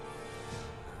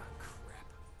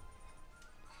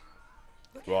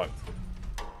 Right.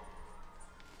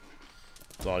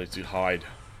 So I need to hide.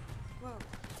 Whoa.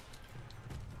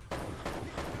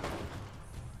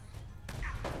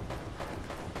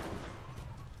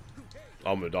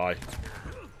 I'm gonna die.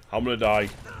 I'm gonna die.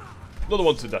 Another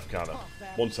one to the death counter.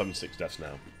 176 deaths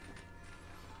now.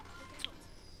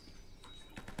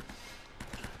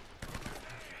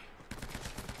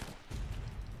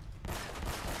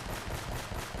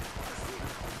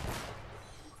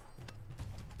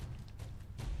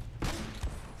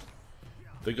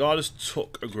 The guy just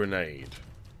took a grenade.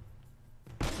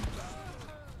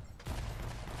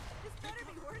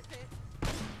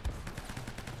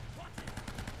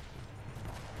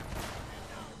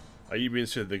 Are you being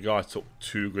serious? The guy took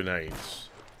 2 grenades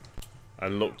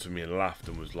and looked at me and laughed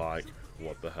and was like,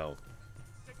 what the hell?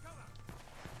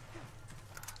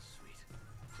 Sweet.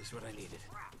 This is what I needed.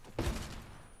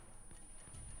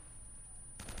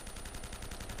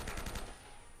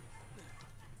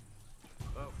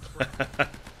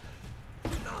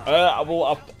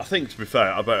 Well, I think to be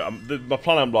fair, my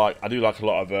plan. I do like a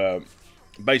lot of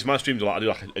base. My streams are like I do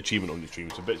like an achievement on the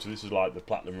streams a bit. So this is like the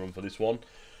platinum run for this one.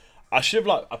 I should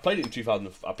have I played it in 2000.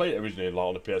 I played it originally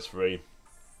on the PS3.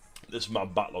 This is my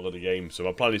backlog of the game. So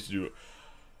my plan is to do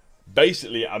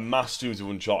basically a mass series of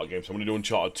Uncharted games. So I'm going to do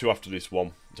Uncharted 2 after this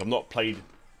one. So I've not played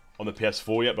on the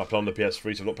PS4 yet, but I played on the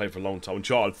PS3. So I've not played for a long time.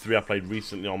 Uncharted 3 I played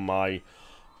recently on my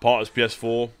partner's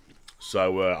PS4.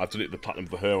 So I've done it the platinum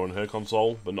for her on her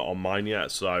console, but not on mine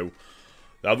yet. So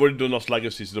I've already done Lost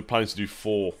Legacy, so the plan is to do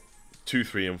 4, 2,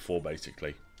 3, and 4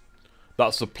 basically.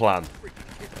 That's the plan.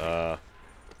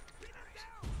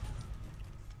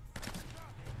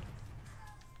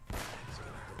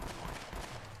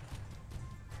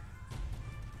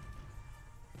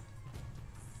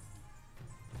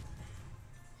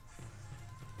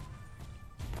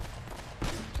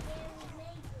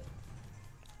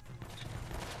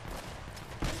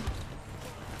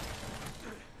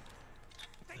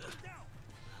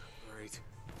 Right.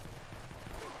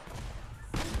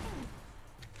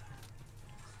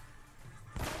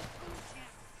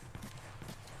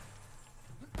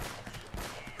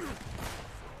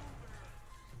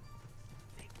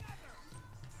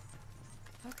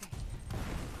 Okay.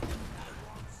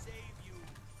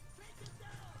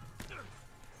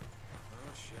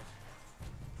 Oh shit.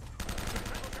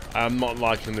 I'm not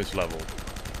liking this level.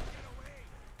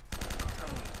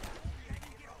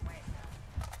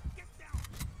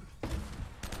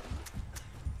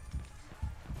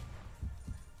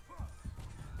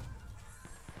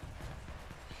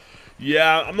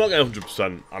 Yeah, I'm not getting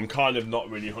 100%. I'm kind of not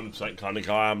really 100% kind of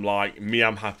guy. I'm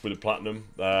happy with the platinum.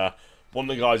 One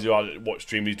of the guys who I watch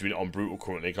stream, he's doing it on Brutal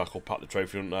currently, a guy called Pat the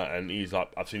Trophy Hunter, and he's like,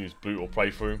 I've seen his Brutal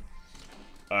playthrough.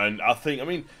 And I think, I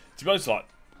mean, to be honest, like,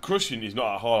 Crushing is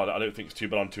not that hard. I don't think it's too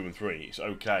bad on 2 and 3. It's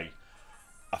okay.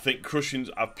 I think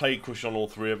I've played Crushing on all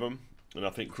 3 of them, and I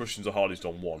think Crushing's the hardest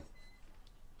on 1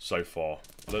 so far.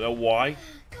 I don't know why.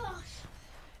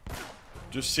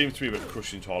 Just seems to me that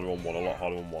Crushing's harder on 1, a lot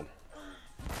harder on 1.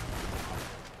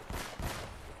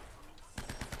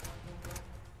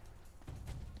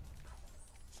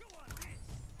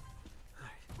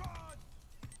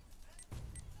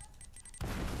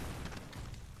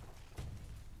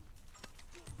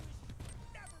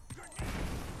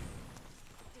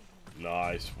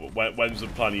 Nice. When's the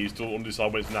plan? You still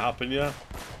undecided when it's going to happen, yeah?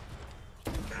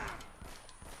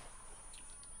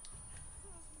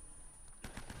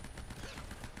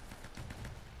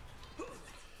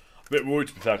 A bit worried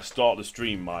to be fair. I start the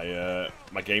stream, my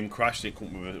game crashed. It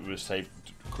couldn't with a saved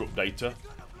corrupt data.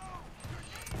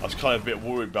 I was kind of a bit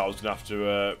worried, but I was going to have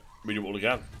to redo it all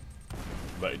again.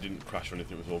 But it didn't crash or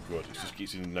anything. It was all good. It just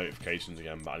keeps in notifications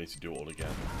again, but I need to do it all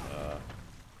again.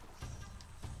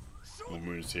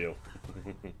 Moon's Heel.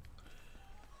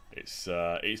 It's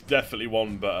definitely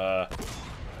one, but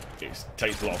it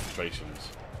takes a lot of frustrations.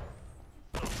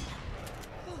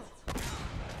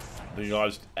 The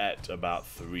guys ate about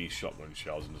 3 shotgun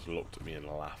shells and just looked at me and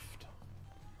laughed.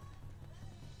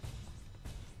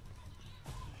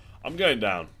 I'm going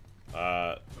down.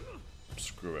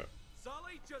 Screw it.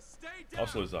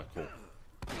 Also, is that cool?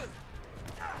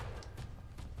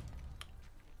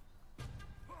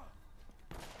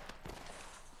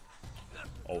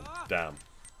 Oh, damn.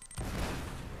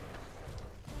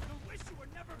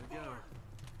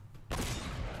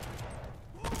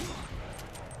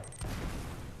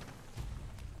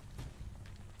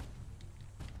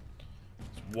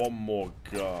 There's one more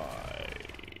guy.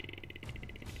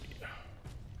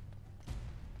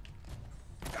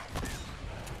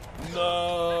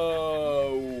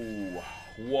 No!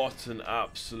 What an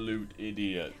absolute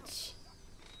idiot.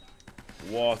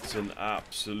 What an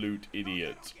absolute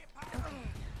idiot.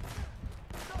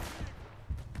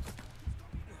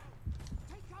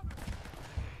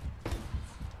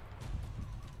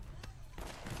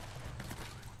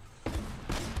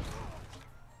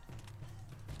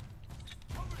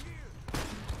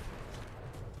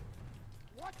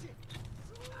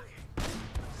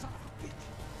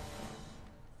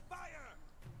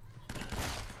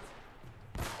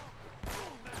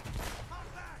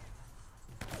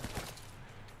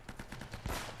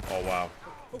 Oh wow.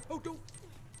 Oh, don't.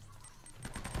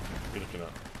 What are you looking at?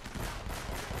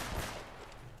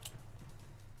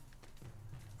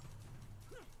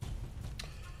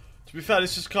 To To be fair,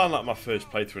 this is kind of like my first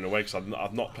playthrough in a way, because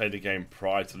I've not played a game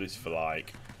prior to this for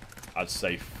like, I'd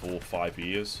say 4 or 5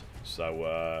 years.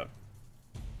 So,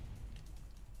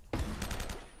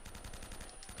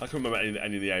 I couldn't remember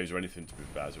any of the areas or anything, to be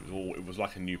fair. So it was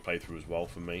like a new playthrough as well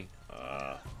for me.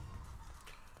 I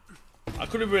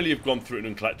could have really have gone through it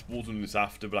in collectibles and this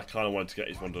after, but I kind of wanted to get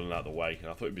this one done and out of the way,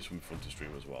 and I thought it'd be something fun to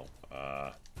stream as well.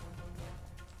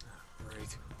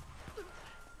 Great.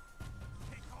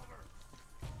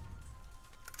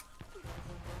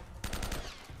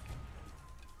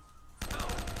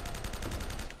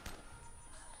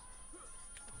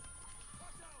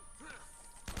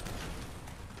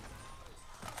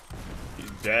 He's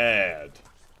dead.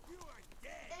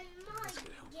 And my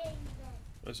game then.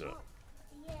 What's it?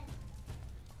 Yeah.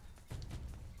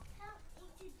 Help me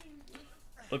to do this.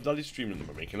 Look, Daddy's streaming at the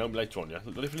moment. Can help me later on, yeah?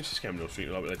 Let me finish this game and I'll stream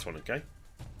it later on, okay?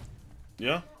 Yeah?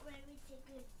 Not where it's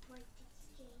a good point to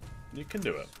escape. You can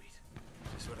do it. Sweet.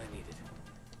 Just what I needed.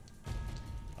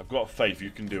 I've got faith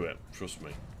you can do it. Trust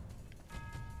me.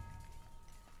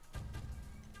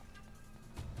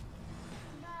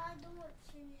 But I don't want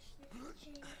to finish this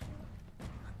chain.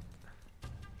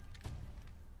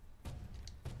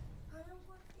 I don't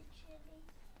want the chili.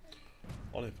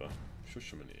 Oliver,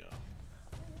 shush him in here.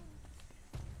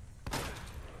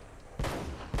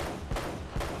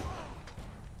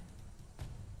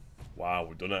 Wow,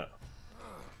 we've done it.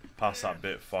 Past that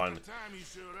bit, fine. Time you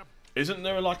showed up. Isn't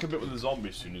there like a bit with the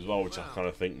zombies soon as well, which I kind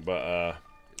of think, but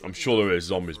I'm sure there is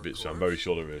zombies bits, so I'm very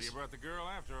sure there is. You brought the girl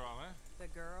after all, huh? The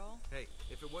girl? Hey,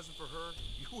 if it wasn't for her,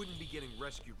 you wouldn't be getting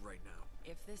rescued right now.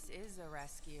 If this is a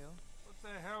rescue. What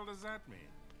the hell does that mean?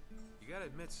 You gotta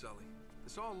admit, Sully,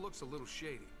 this all looks a little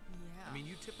shady. Yeah. I mean,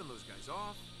 you tipping those guys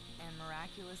off? And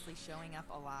miraculously showing up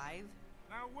alive?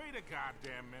 Now wait a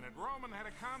goddamn minute. Roman had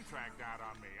a contract out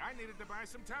on me. I needed to buy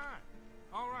some time.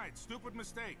 All right, stupid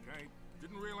mistake. I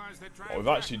didn't realize they'd try. Well, we've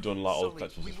actually done like all the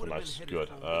collectibles we this one, would have that's been good.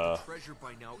 headed for the treasure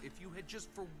by now if you had just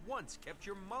for once kept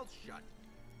your mouth shut.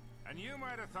 And you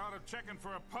might have thought of checking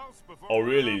for a pulse before. Oh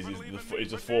really? Is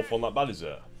Is the fourth one that bad, is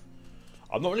it?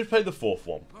 I've not really played the fourth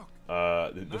one.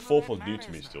 The fourth one's new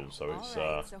to me still, so it's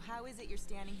Alright, so how is it you're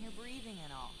standing here breathing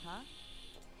and all, huh?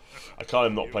 I can't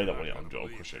even not play that one yet, I'm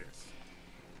crushing.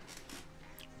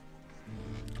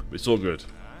 But it's all good.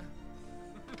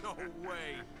 No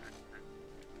way.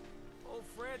 Old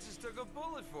Francis took a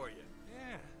bullet for you.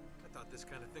 Yeah. I thought this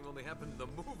kind of thing only happened in the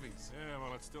movies. Yeah,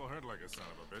 well, it still hurt like a son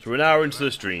of a bitch. So we're an hour into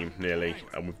the stream, nearly,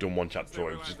 and we've done one chapter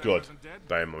already, which is good.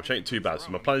 Very much. Which ain't too bad. So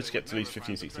my plan is to get to at least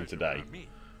 15, 16 today.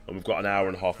 And we've got an hour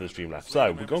and a half of the stream left.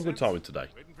 So, we've got a good time with today.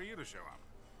 Waiting for you to show up.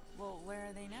 Well, where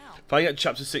are they now? If I get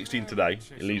chapter 16 today,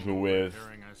 it leaves me with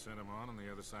Hearing I sent him on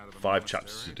the other side of the 5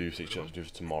 chapters to monastery. do, 6 chapters to do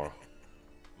for tomorrow.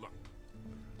 Look.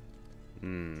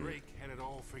 Drake had it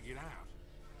all figured out.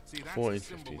 See, that's 14, the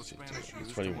symbol 15, the 16, Spanish used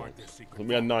to 21. mark their secret I think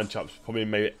we had 9 vaults. chapters, probably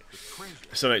maybe Crazy.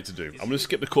 7, 8 to do. I'm going to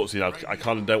skip the cutscene. I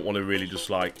kind of don't want to really just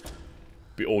like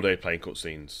be all day playing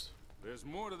cutscenes. There's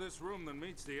more to this room than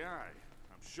meets the eye.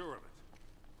 I'm sure of it.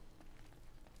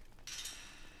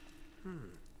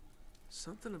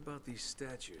 Something about these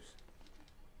statues.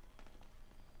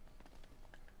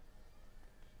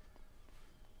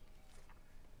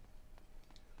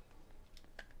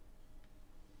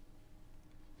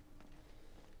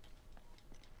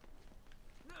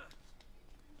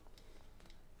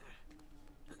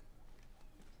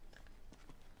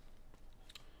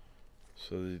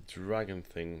 So the dragon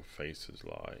thing faces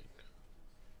like.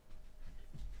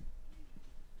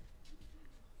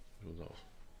 Who's that?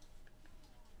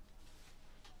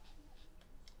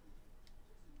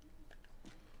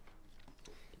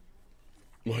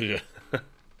 Well, yeah.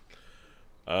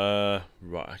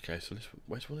 Right. Okay. So this,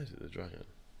 which one is it? The dragon.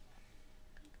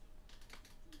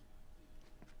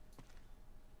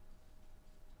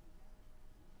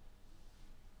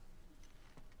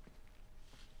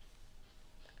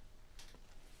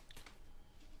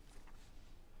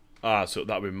 Ah, so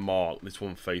that would be marked. This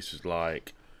one faces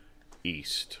like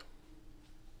east.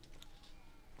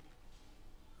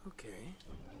 Okay.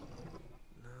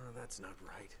 No, that's not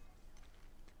right.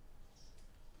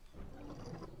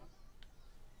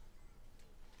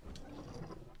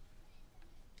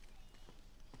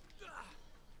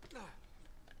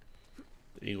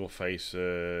 The eagle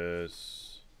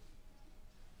faces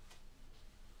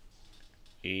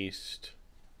east.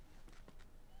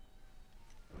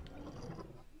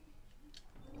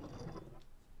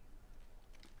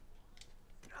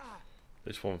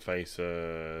 This one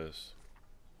faces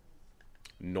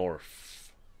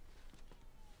north.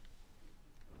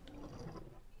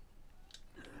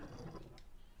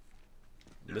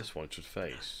 This one should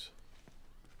face.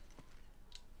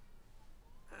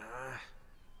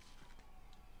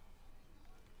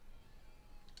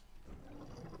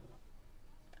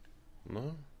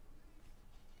 No?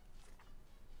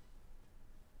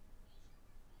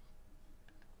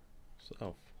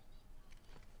 South.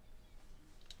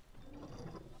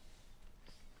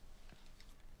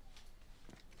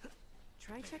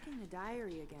 Try checking the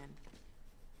diary again.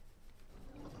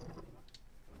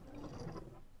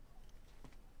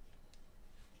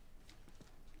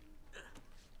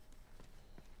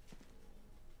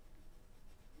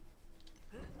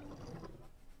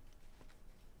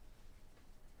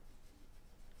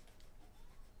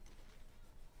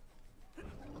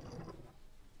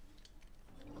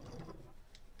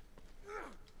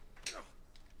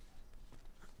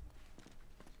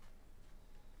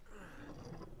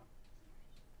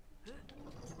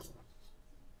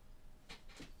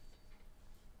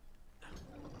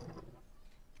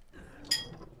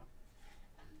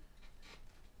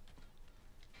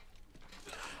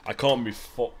 I can't be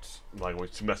fucked like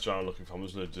to mess around looking for. I'm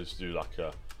just gonna just do like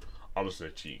a. I'm just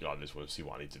gonna cheat guide this one and see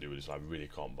what I need to do with this. I really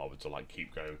can't bother to like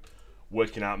keep going,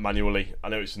 working out manually. I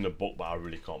know it's in the book, but I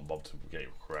really can't bother to get it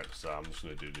correct. So I'm just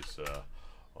gonna do this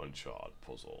Uncharted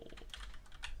puzzle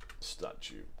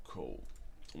statue. Cool.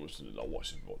 I'm just gonna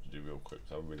watch what to do real quick.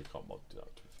 I really can't bother to do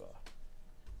that. To be fair,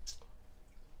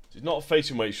 it's not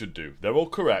facing where it should do. They're all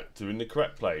correct. They're in the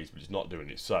correct place, but it's not doing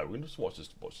it. So we're gonna just watch this.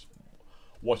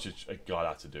 Watch a guide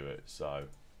how to do it. So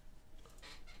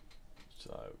which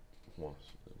one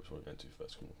are we going to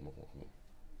first? Come on.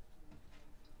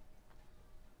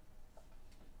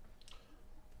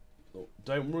 Oh,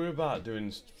 don't worry about doing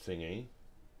this thingy.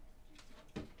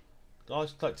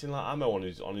 Guy's collecting like ammo on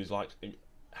his like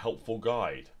helpful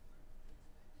guide.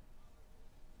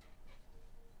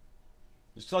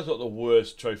 This guy's got the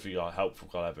worst trophy guide, helpful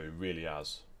guide ever. He really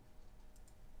has.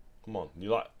 Come on, you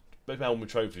like maybe help with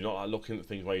trophy, not like looking at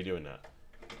things while you're doing that.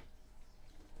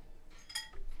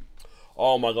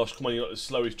 Oh my gosh, come on, you got the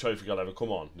slowest trophy guide ever. Come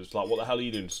on, just like what the hell are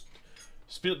you doing?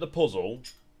 Speed up the puzzle.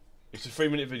 It's a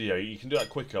 3-minute video. You can do that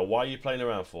quicker. Why are you playing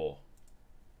around for?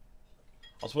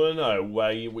 I just want to know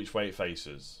which way it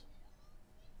faces.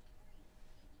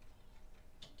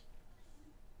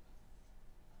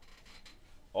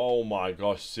 Oh my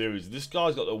gosh, seriously. This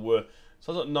guy's got the worst.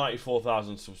 So I've got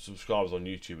 94,000 subscribers on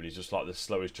YouTube and he's just like the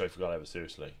slowest trophy guy ever,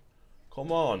 seriously.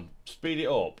 Come on, speed it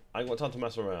up. I ain't got time to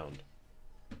mess around.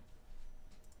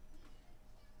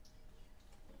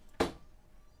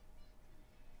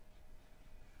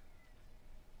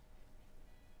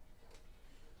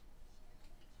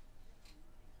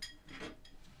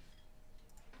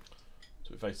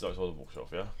 So it faces outside the bookshelf,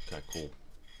 yeah? Okay, cool.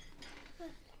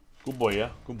 Good boy, yeah?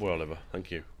 Good boy, Oliver.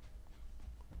 Thank you.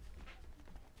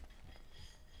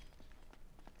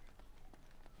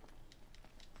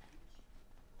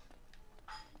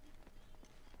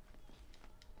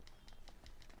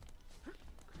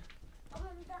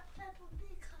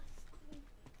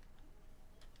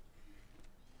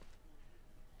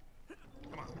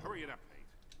 Come on, hurry it up, Nate.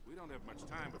 We don't have much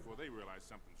time before they realize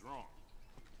something's wrong.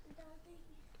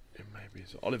 It may be.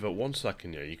 Oliver, 1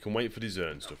 second, yeah? You can wait for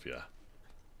dessert and stuff, yeah?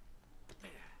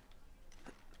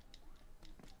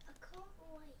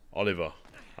 Oliver,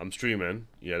 I'm streaming.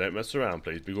 Yeah, don't mess around,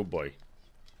 please. Be a good boy.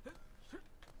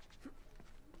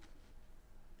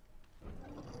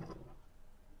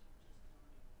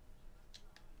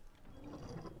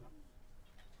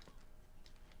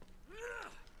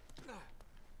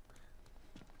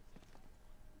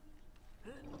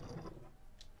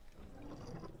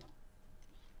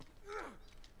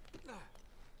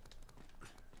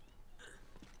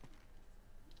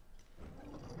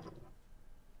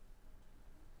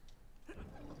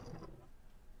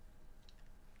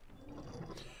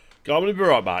 I'm going to be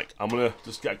right back. I'm going to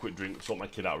just get a quick drink, sort my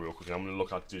kid out real quick, and I'm going to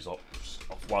look how to do this off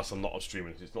whilst I'm not on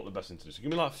streaming, because it's not the best thing to do. So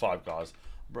give me like 5, guys.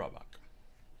 I'll be right back.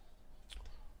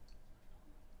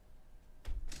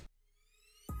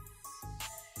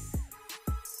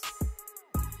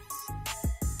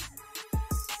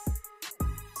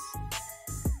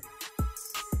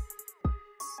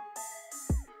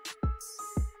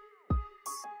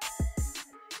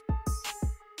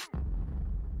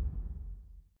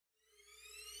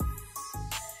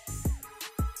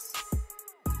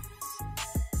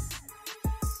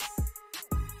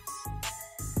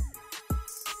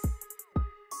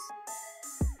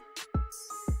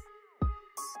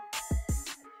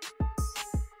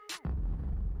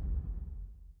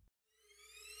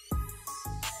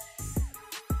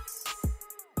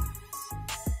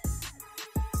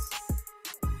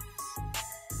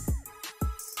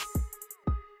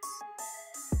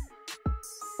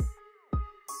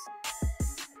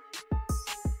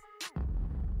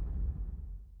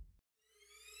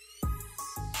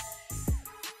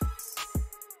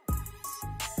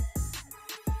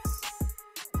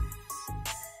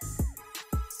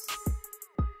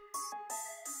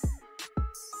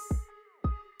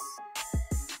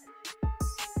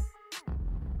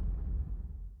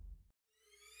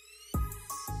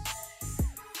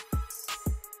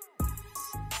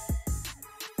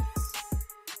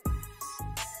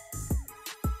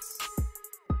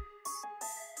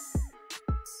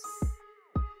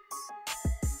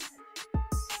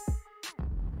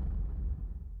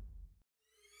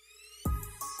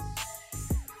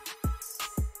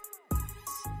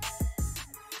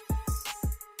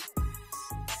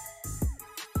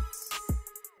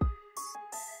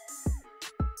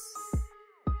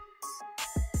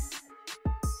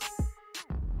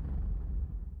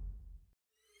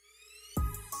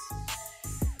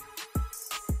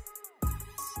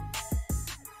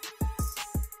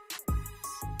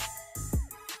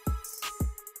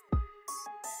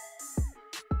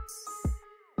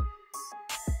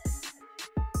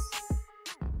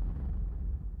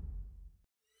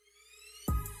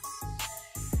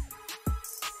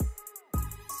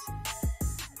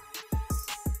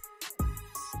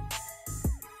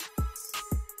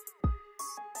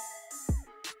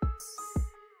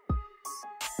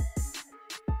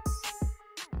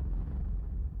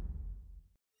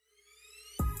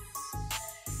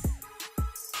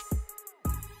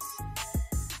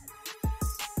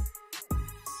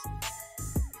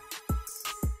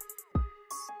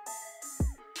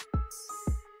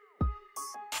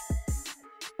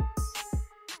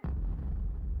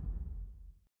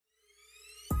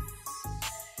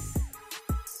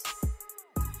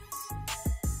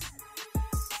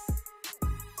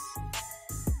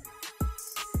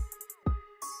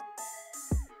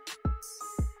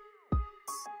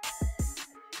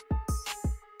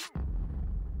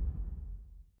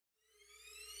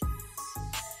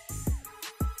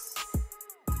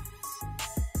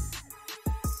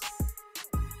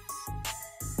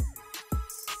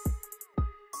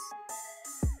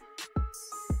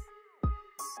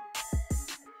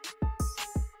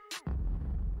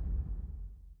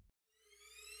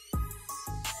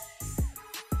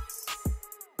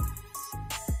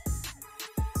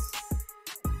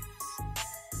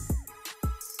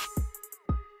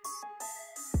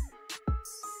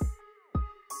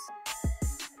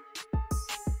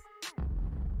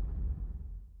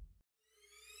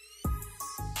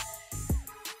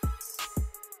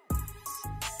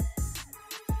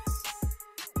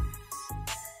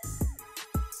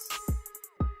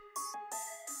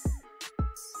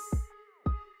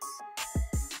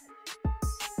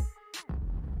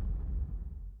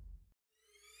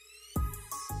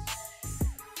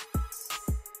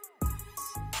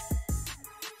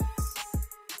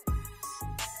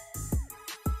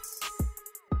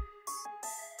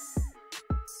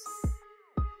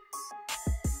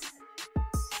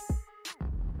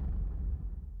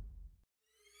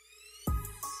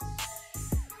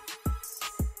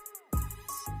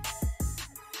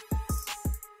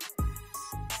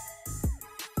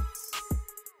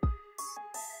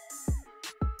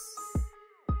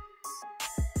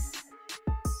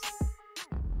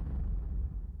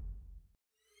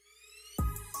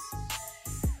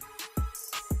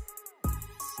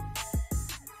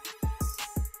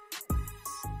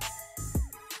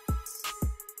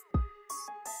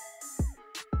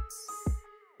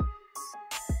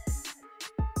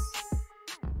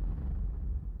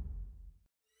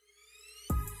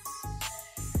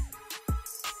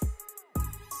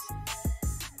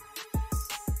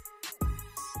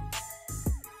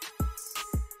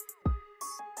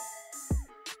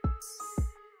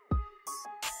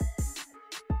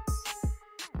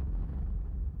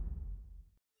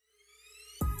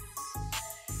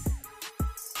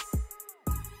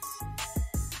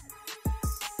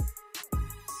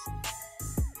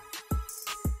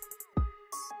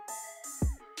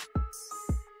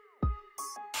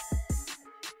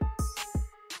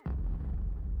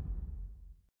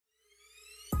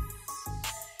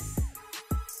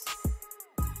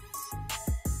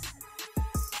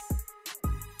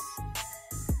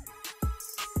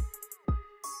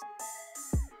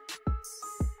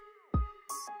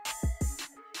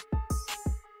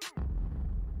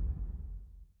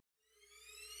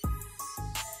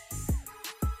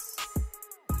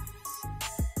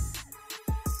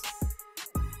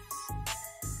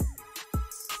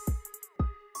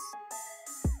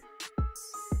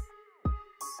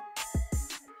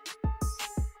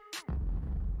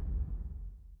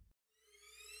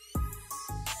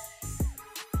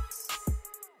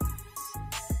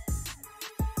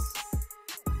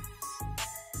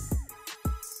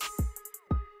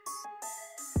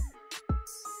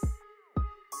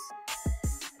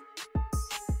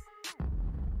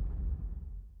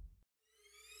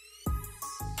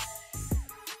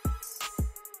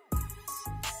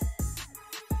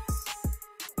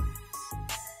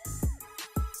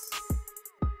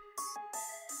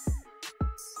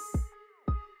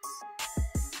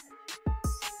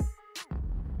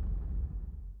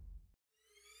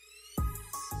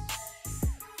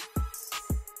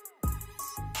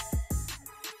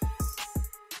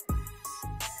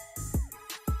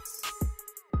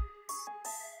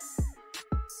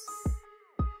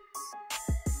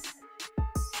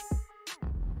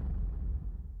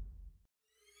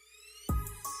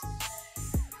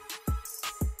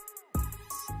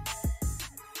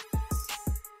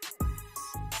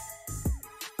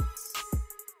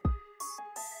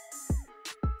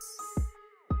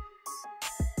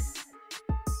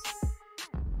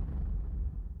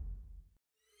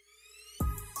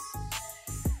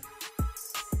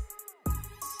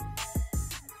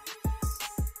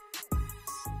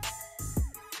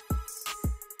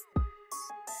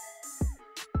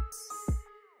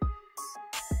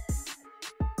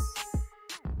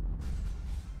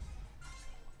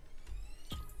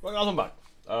 Right, guys, I'm back.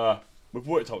 We've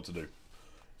worked out what to do.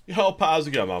 Yo, Pat, how's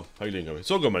it going, man? How you doing,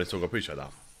 It's all good, man. It's all good. Appreciate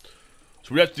that.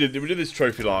 So we did this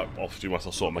trophy like obviously whilst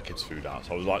I sorted my kids' food out.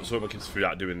 So I was like sorting my kids' food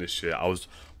out doing this shit. I was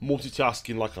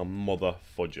multitasking like a mother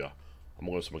fudger. I'm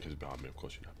not gonna sort my kids behind me, of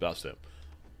course you know. But that's it.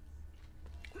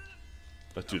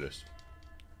 Let's do this.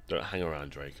 Don't hang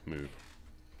around, Drake. Move.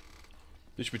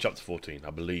 This should be chapter 14, I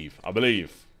believe.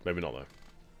 Maybe not though.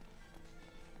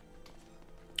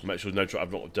 Make sure there's no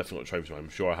I've not definitely got trophies, man. I'm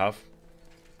sure I have.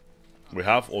 We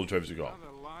have all the trophies we got.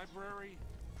 Another library?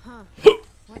 Huh.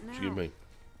 What now? Excuse me.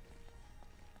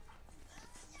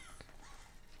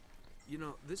 You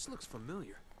know, this looks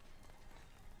familiar.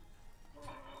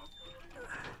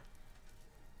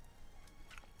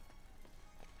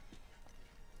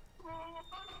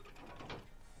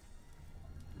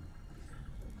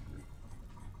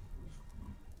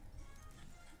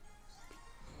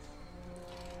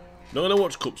 Not gonna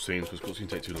watch cutscenes because cutscenes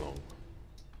take too long.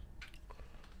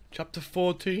 Chapter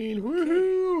 14,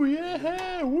 woohoo,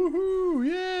 yeah, woohoo,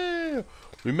 yeah.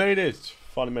 We made it.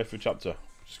 Finally made it through a chapter,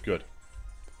 which is good.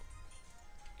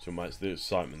 So it's the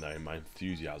excitement there, my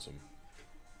enthusiasm.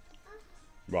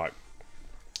 Right.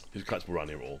 There's collectible around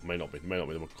here at all. May not be,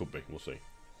 there could be, we'll see.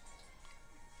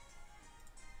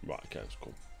 Right, okay, that's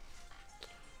cool.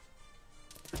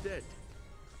 Dead.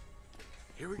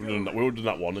 Here we We've go. already done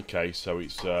that one, okay, so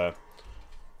it's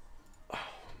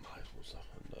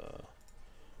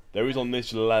there is on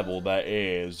this level, there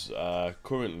is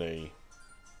currently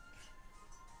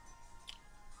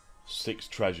 6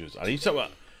 treasures. I need to I'm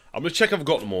gonna check if I've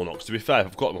got them or not, because to be fair, if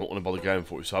I've got them I don't want to bother going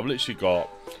for it. So I've literally got,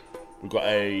 we've got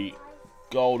a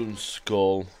golden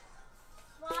skull.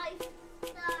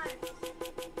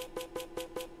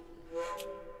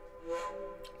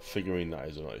 Figurine, that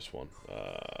is a nice one.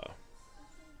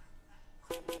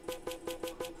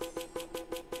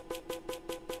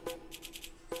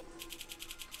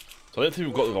 So I don't think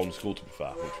we've got the golden skull, to be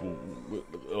fair, which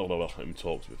we'll let him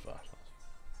talk, to be fair.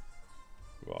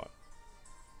 Right.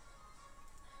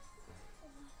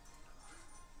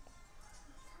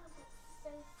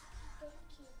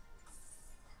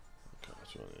 Okay,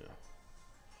 that's right, yeah.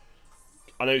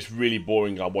 I know it's really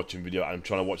boring. I'm watching video and I'm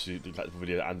trying to watch the collectible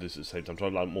video and this at the same time. I'm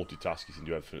trying to like multitask and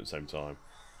do everything at the same time.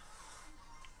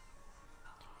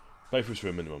 Play through to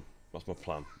a minimum. That's my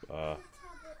plan.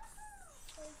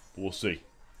 We'll see.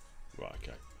 Right,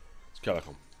 okay. Let's go back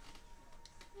on.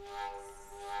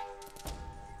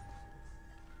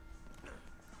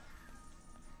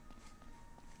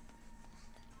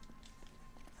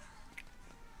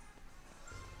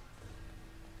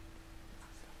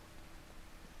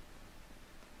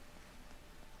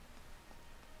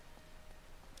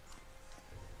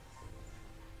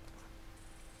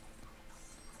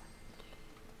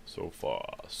 So far,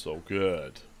 so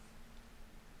good.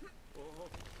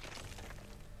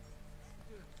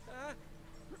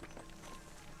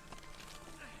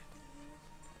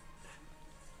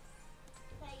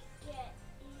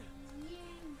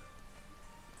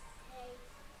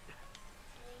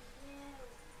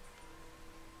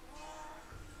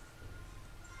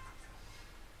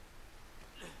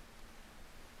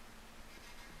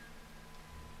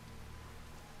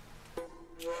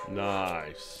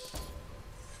 Nice.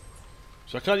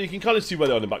 So you can kind of see where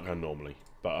they are in the background normally,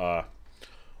 but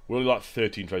we're only like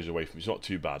 13 treasures away from it. It's not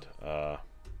too bad.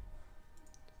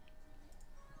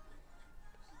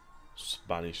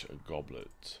 Spanish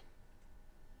goblet.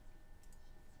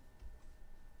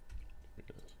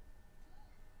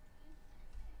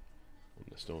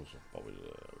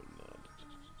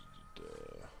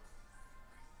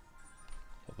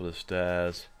 Up of the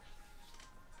stairs.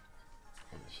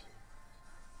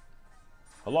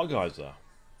 A lot of guys there.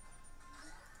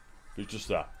 It's just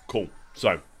there. Cool.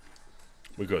 So,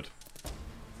 we're good.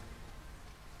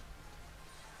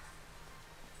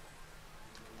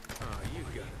 Oh, you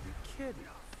gotta be kidding.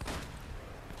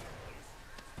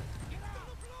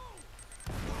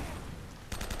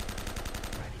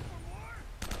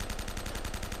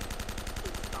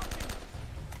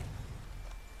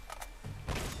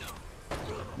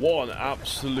 What an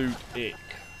absolute ick.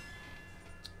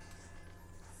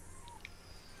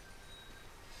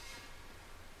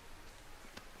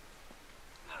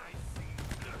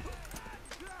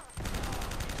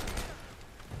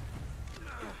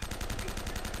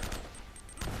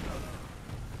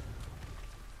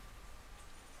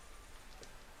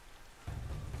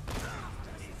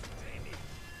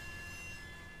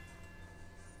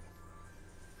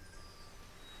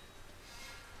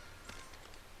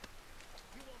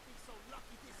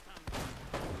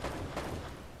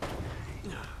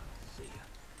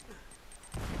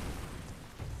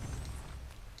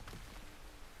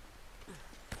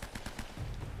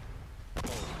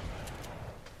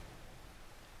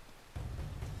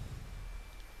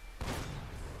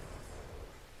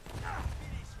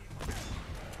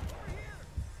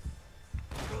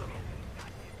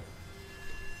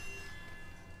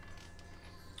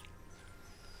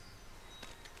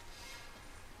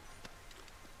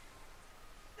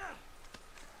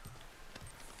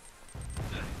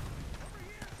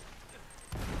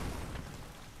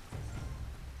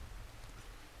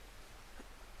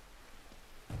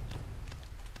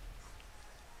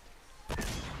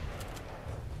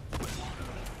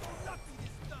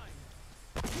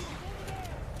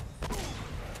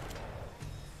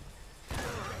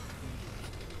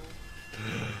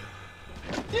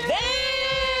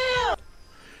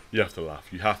 You have to laugh.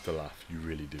 You have to laugh. You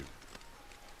really do.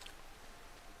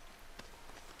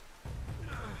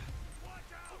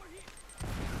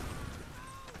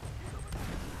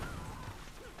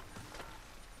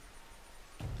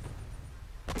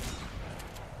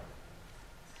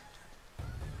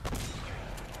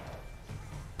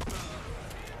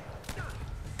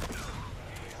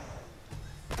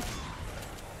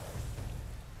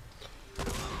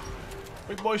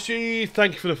 Big Boysy,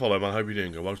 thank you for the follow, man. I hope you're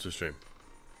doing good. Welcome to the stream.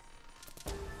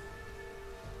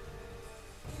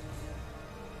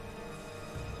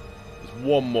 There's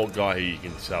one more guy here you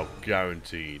can sell,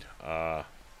 guaranteed.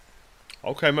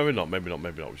 Okay, maybe not,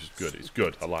 which is good. It's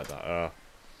good. I like that.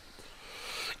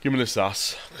 Give me the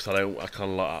sass, because I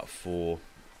kind of like that for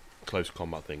close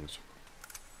combat things.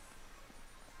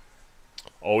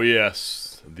 Oh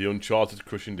yes, the Uncharted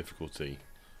crushing difficulty.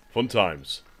 Fun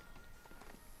times.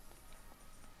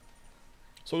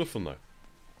 Sort of fun though.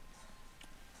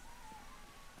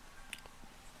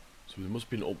 So there must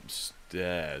be an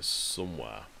upstairs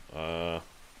somewhere. We're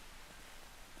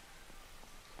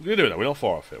gonna do it now. We're not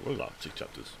far off it. We're like 6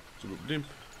 chapters.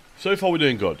 So far we're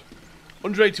doing good.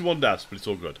 181 deaths, but it's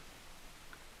all good.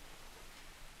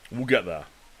 We'll get there.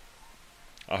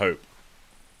 I hope.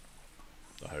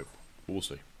 We'll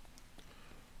see.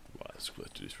 Right, let's do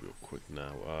this real quick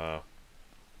now.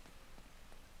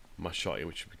 My shot here,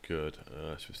 which would be good.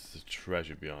 So there's a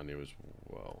treasure behind here as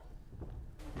well.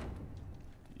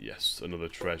 Yes, another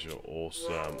treasure.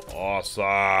 Awesome.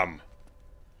 Awesome.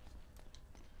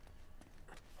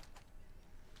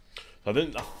 I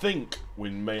think we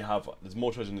may have. There's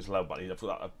more treasure in this level, but I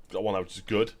forgot that one, which is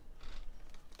good.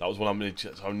 That was one I'm going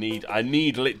to. I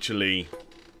need literally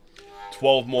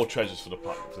 12 more treasures for the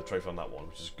trophy on that one,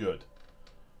 which is good.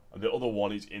 And the other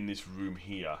one is in this room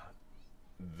here.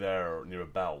 There near a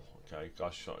bell. Okay,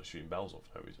 guys shooting bells off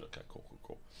for no reason. Okay,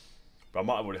 cool. But I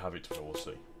might already have it, so we'll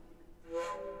see.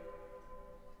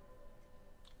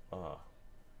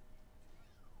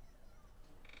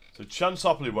 So chance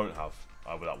I probably won't have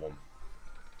with that one.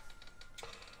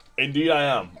 Indeed, I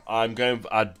am. I've played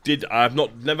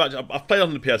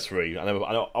on the PS3.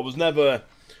 I was never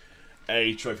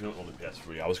a trophy hunter on the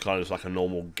PS3. I was kind of just like a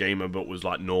normal gamer, but was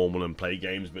like normal and play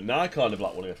games. But now I kind of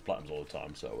like want to go for platinums all the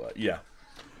time. So yeah.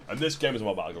 And this game is on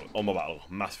my backlog,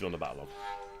 massively on the backlog,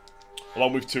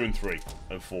 along with 2 and 3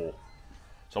 and 4.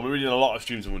 So I'm reading a lot of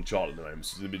streams of Uncharted at the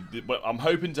moment. But I'm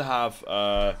hoping to have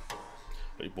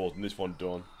this one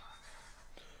done.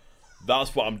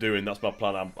 That's what I'm doing. That's my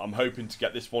plan. I'm hoping to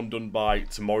get this one done by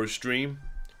tomorrow's stream.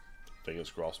 Fingers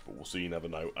crossed, but we'll see. You never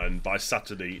know. And by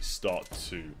Saturday, start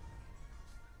 2.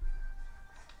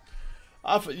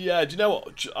 Yeah, do you know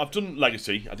what? I've done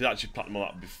Legacy. I did actually platinum on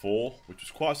that before, which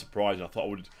was quite surprising. I thought I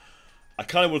would. I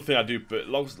kind of would think I'd do, but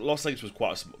Lost Legacy was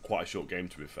quite a short game,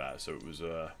 to be fair. So it was.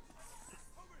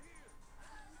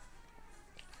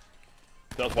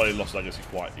 That's why I lost Legacy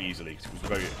quite easily, because it was a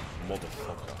very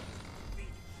motherfucker.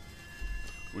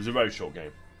 It was a very short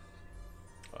game.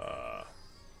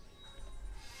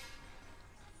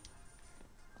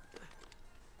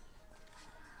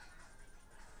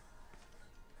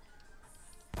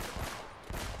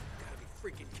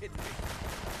 Freaking kidding me.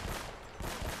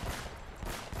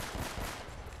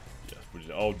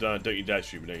 Yeah, oh, don't you dare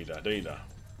shoot me, don't you dare.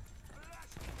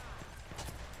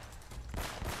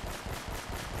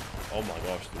 Oh my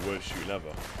gosh, the worst shooting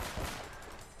ever.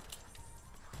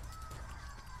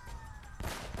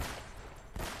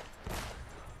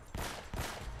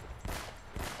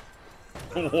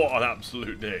 What an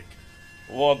absolute dick.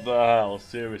 What the hell,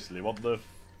 seriously, what the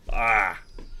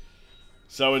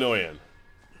so annoying.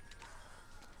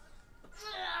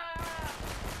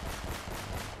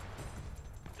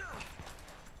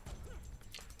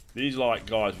 These like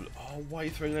guys with, oh, why are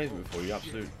you throwing lasers before, you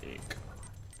absolute dick.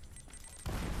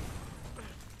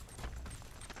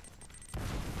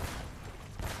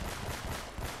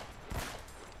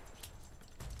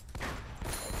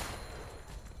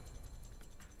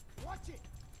 Watch it.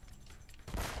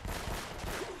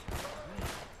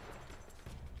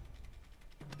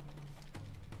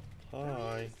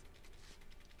 Hi.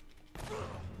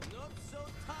 Not so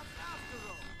tough after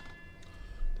all.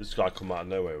 This guy come out of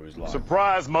nowhere, he was like,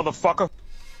 surprise, motherfucker!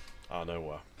 out of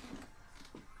nowhere.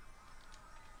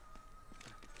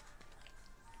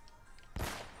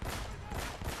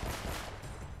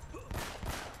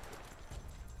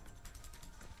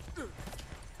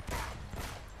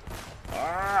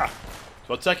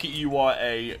 So I take it you are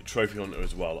a trophy hunter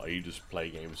as well, or you just play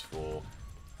games for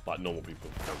like normal people?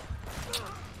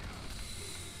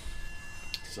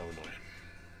 So annoying.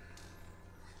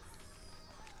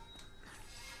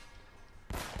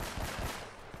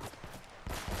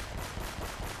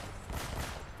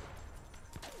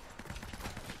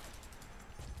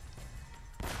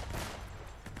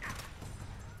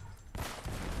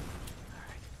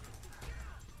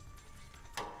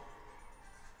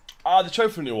 Ah, the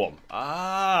trophy new one.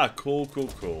 Ah, cool, cool,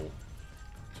 cool.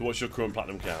 So what's your current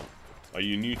platinum count? Are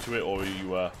you new to it, or are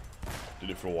you did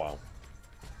it for a while?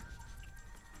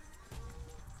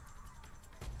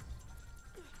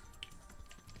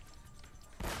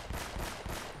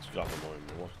 This guy's annoying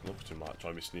me. Look at him like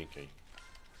trying to be sneaky.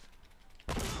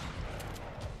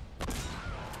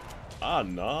 Ah,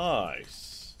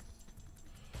 nice.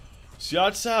 See,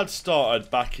 I'd say I'd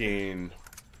started back in...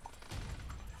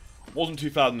 It wasn't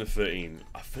 2013.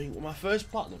 I think my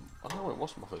first platinum. I don't know when it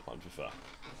was my first platinum, to be fair.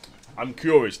 I'm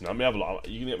curious now. Let me have a look.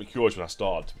 You can get me curious when I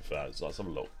started, to be fair. So let's have a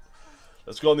look.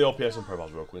 Let's go on the OPS and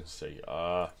profiles real quick and see.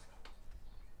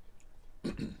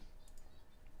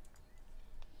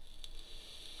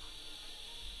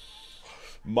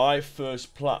 My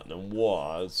first platinum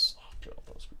was...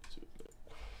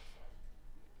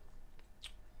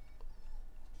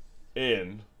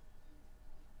 in...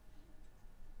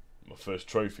 My first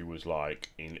trophy was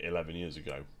like in 11 years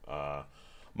ago.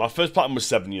 My first platinum was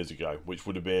 7 years ago, which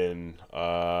would have been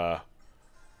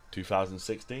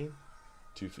 2016?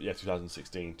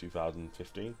 2016,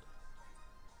 2015,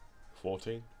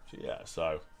 14. Yeah,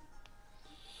 so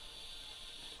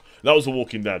that was The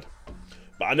Walking Dead.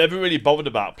 But I never really bothered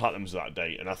about platinums that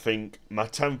date, and I think my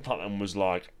 10th platinum was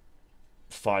like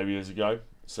 5 years ago.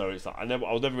 So it's like I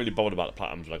was never really bothered about the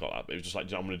platinums when I got that. But it was just like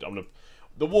I'm gonna.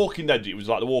 The Walking Dead. It was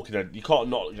like The Walking Dead. You can't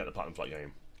not get the platinum for that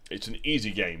game. It's an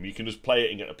easy game. You can just play it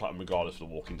and get the platinum regardless of The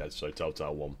Walking Dead. So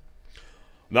Telltale one.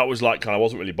 And that was like I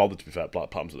wasn't really bothered, to be fair,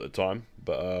 about platinums at the time.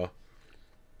 But I'm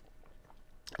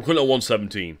currently at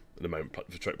 117 at the moment for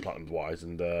platinums wise,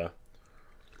 and I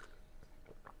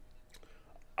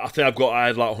think I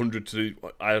had like 100 to do.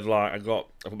 I've got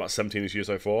about 17 this year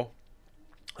so far.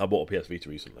 I bought a PS Vita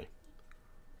recently,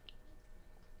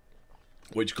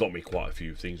 which got me quite a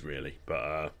few things really.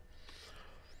 But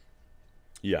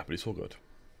yeah, but it's all good.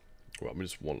 Right, let me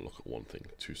just want to look at one thing.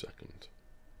 2 seconds.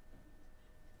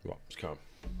 Right, let's go.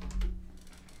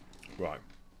 Right.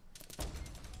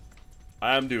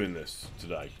 I am doing this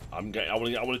today. I want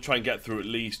to try and get through at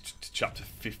least to chapter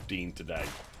 15 today.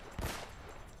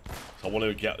 So I want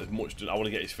to get as much done. I want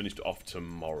to get this finished off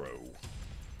tomorrow.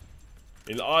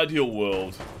 In the ideal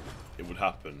world, it would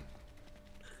happen.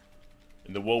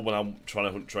 In the world when I'm trying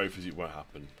to hunt trophies, it won't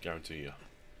happen. Guarantee you.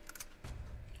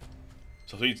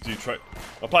 So I need to do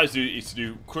my plan is to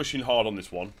do crushing hard on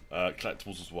this one.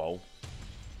 Collectibles as well.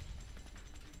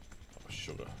 Oh,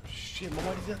 sugar. Shit,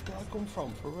 where did that guy come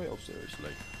from? For real,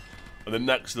 seriously. And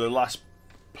the last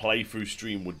playthrough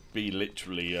stream would be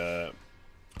literally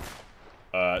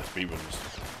speedruns.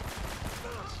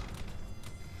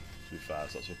 To be fair,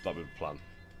 so that'd be the plan.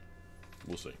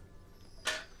 We'll see.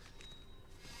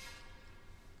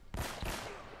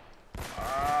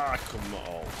 Ah, come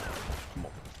on. Come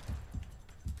on.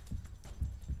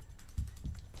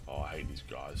 Oh, I hate these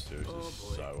guys, dude. This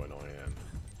is so annoying.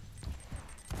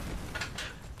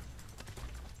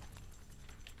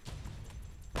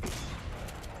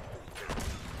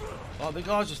 Oh, the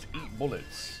guys just eat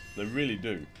bullets. They really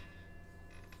do.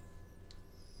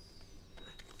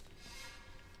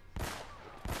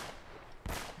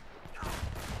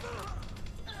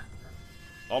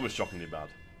 Almost shockingly bad.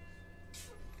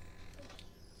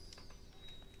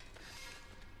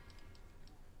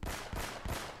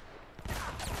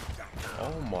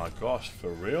 Oh my gosh, for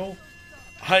real?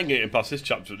 I ain't getting past this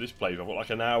chapter at this place. I've got like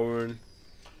an hour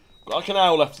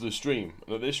left of the stream.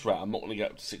 And at this rate, I'm not going to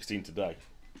get up to 16 today.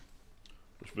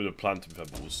 Which would have planned to be fair,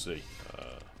 but we'll see.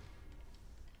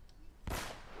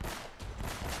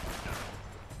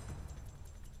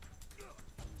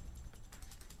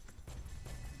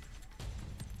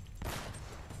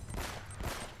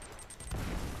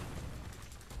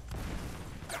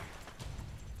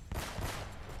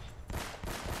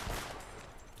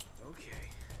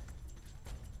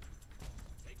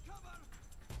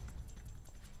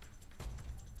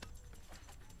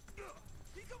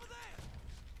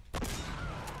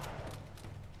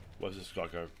 Where's this guy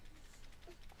go?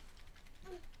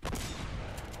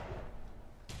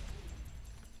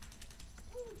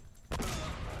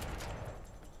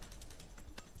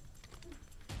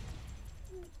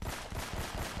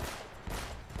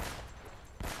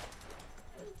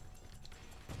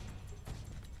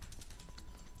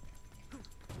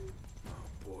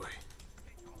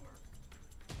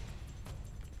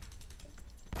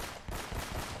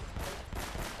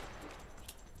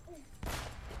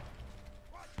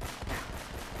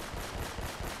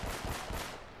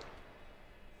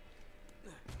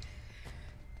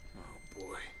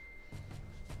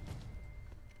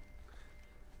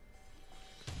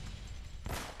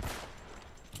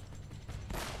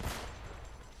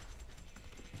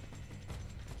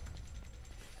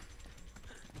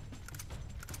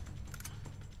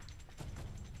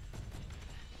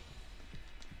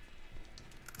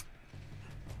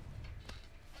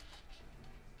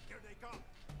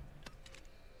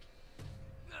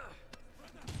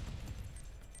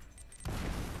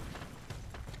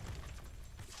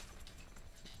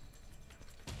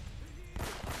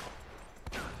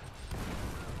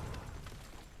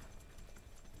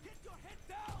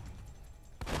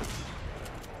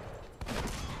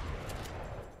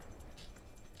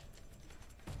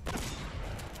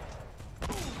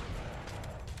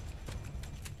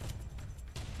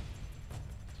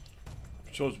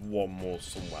 I'm sure there's one more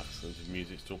somewhere since the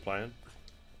music's still playing.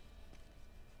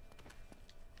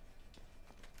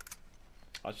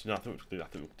 Actually, no, I think we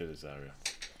could do this area.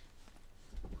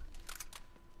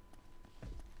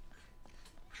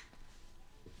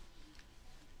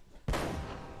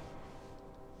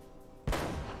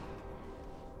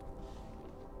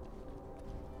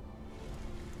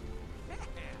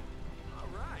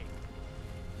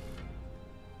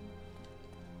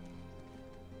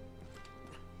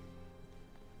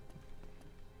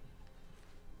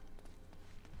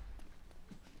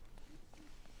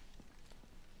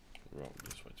 Right,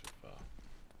 this way too far.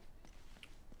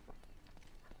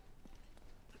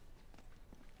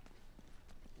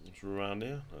 It's around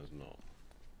here? No, it's not.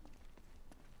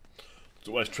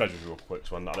 So where's treasure real quick,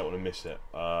 so I don't want to miss it.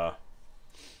 Not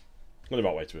the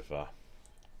right way too far.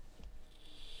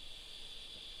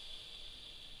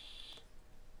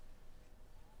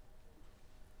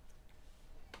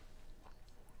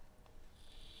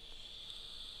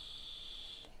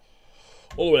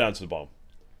 All the way down to the bottom.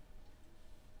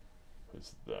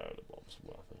 It's there at the bottom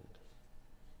somewhere, I think.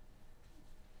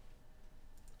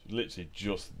 It's literally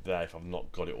just there if I've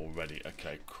not got it already.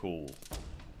 Okay, cool.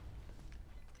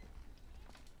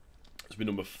 It's been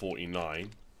number 49.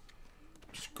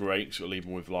 Which is great, so it'll leave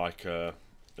me with like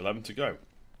 11 to go.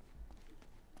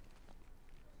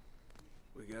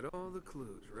 We got all the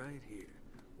clues right here.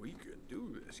 We can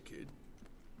do this, kid.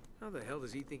 How the hell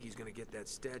does he think he's gonna get that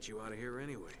statue out of here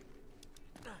anyway?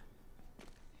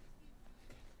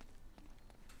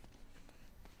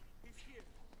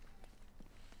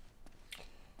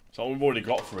 So we've already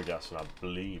got for a guess, and I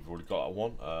believe we've already got that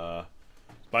one.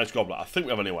 Spanish Gobbler. I think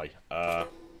we have anyway. I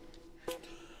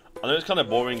know it's kind of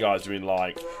boring, guys, doing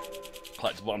like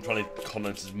collectible. I'm trying to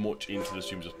condense as much into the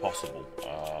streams as possible.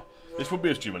 This would be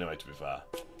a stream anyway, to be fair.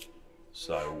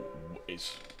 So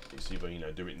it's either, you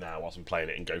know, do it now whilst I'm playing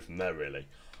it and go from there, really.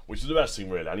 Which is the best thing,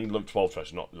 really. I need 12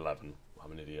 treasure, not 11.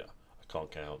 I'm an idiot. I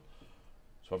can't count.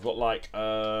 So I've got like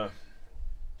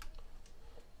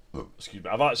excuse me,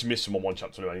 I've actually missed some on one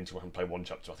chapter anyway. I need to go and play one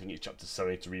chapter. I think it's chapter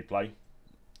 70 to replay.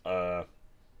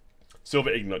 Silver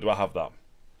Ignite, do I have that?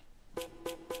 Do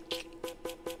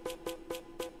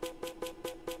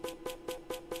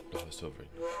I have the Silver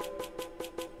Ignite?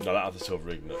 No, I don't have the Silver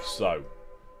Ignite. So,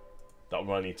 that's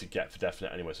what I need to get for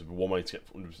definite anyway. So, one way to get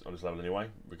on this level anyway,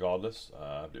 regardless.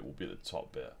 But it will be at the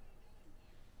top bit.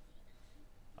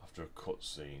 After a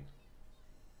cutscene.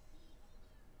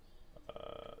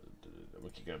 We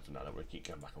keep going for now, we keep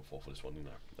going back and forth for this one, you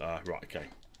know. Right, okay.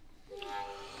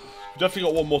 We've definitely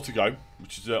got one more to go,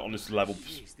 which is on this level.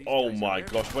 Oh my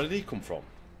gosh, where did he come from?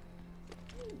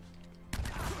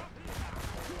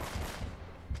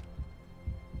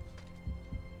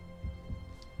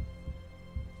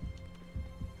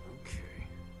 Okay.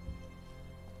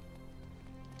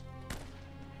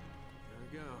 There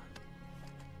we go.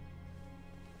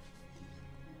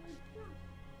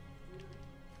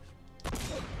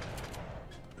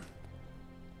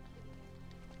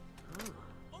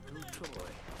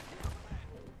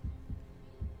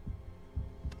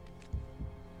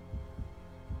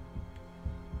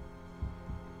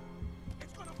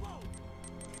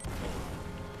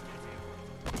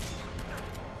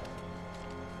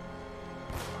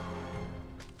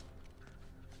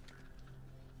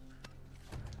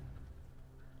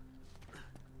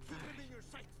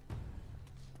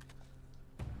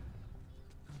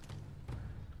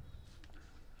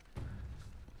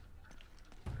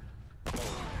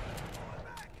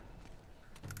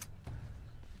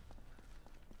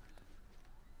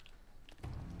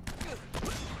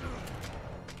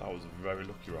 That was very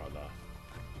lucky right there.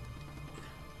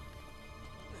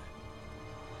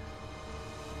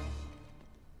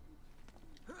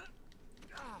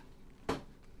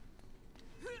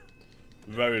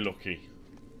 Very lucky.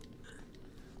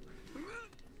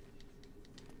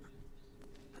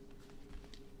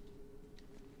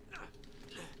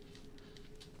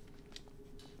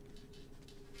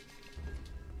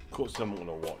 Cutscene I'm not going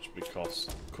to watch because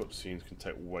cutscenes can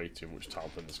take way too much time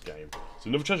in this game. So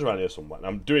another treasure around here somewhere. And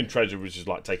I'm doing treasure which is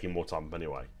like taking more time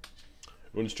anyway.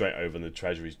 Run straight over and the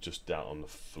treasure is just down on the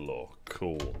floor.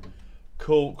 Cool.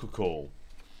 Cool, cool, cool.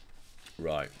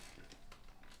 Right.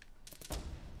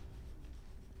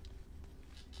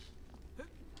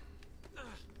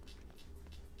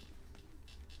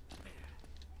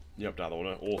 Yep, down the one.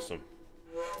 Awesome.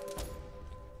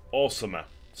 Awesome.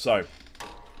 So,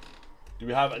 do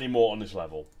we have any more on this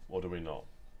level, or do we not?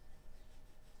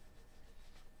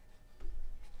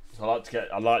 So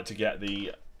I'd like to get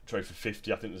the trophy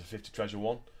 50. I think there's a 50 treasure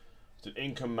one. It's an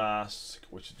Inca mask,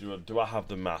 which do I have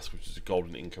the mask, which is a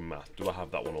golden Inca mask? Do I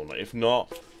have that one or not? If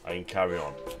not, I can carry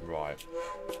on. Right.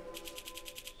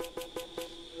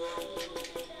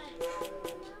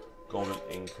 Golden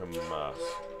Inca mask.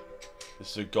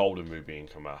 This is a golden ruby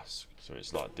Inca mask, so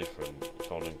it's like different.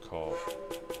 Golden core.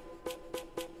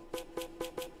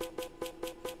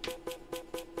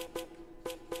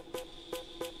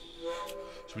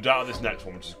 So we're down to this next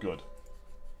one, which is good.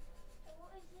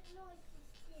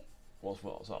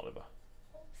 What's that, Oliver?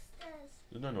 Upstairs.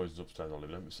 There's no noises upstairs,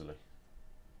 Oliver. Don't be silly.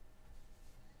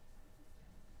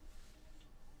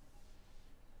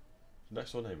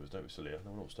 Next door neighbours, don't be silly.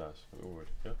 No one upstairs. Don't be worried.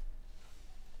 Yeah.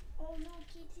 Oh no,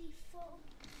 Kitty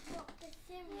got the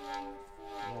cereal on the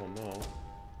floor. Oh no.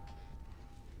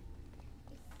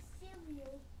 It's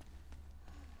cereal.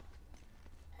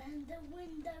 And the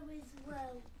window as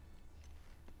well.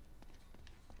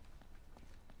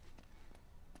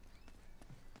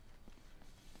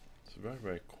 It's very,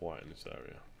 very quiet in this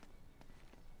area.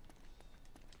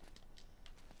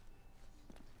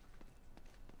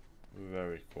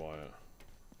 Very quiet.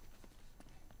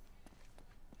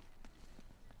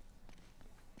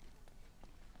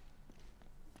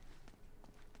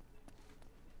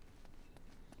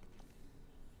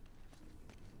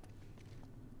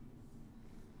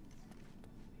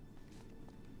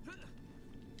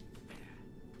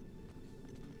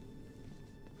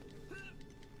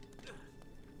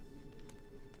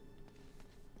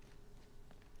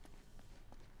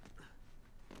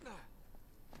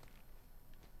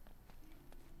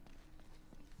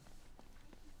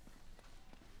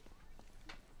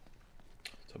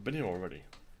 So I've been here already.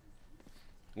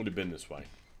 Would have been this way.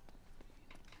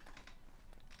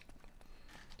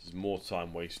 There's more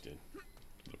time wasted.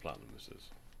 The platinum this is.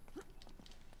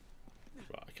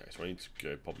 Right, okay, so I need to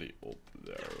go probably up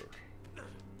there.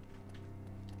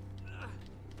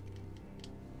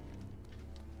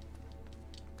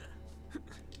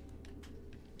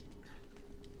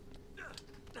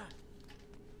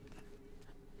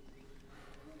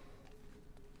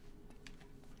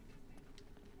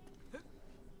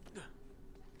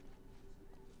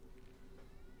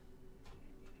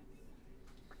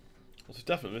 Well, it's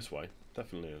definitely this way.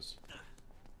 Definitely is.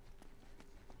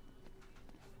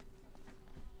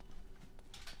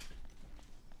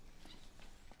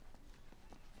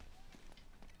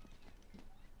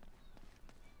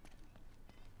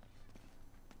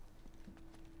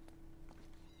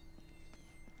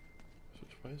 So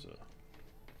which way is it?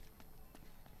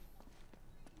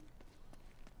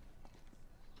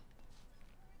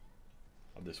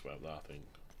 Oh, this way up there, I think.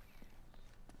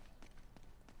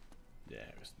 Yeah,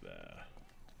 it's there.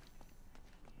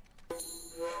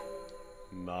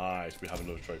 Nice, we have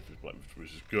another trophy,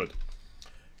 which is good.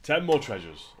 10 more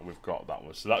treasures, and we've got that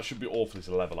one. So that should be all for this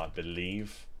level, I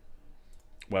believe.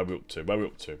 Where are we up to? Where are we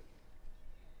up to?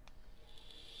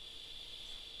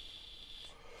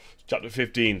 Chapter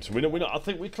 15. So we're not, I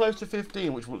think we're close to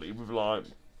 15, which will leave with like...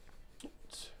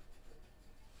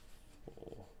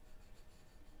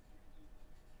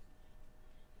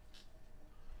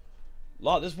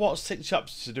 Like, there's what, 6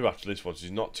 chapters to do after this one, so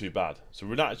it's not too bad. So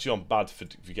we're not actually on bad for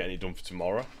getting it done for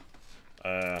tomorrow.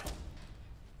 We've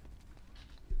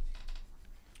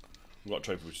got a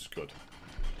trophy, which is good.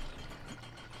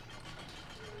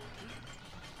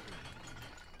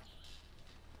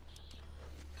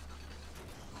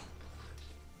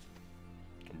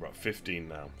 We're at 15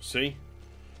 now. See?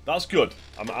 That's good.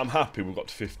 I'm happy we've got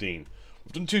to 15.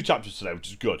 We've done 2 chapters today, which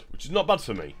is good. Which is not bad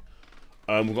for me.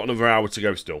 We've got another hour to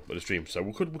go still at the stream, so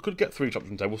we could get 3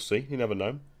 chapters today. We'll see. You never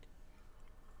know.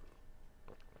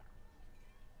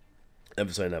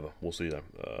 Never say never. We'll see though.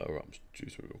 Right, I'm just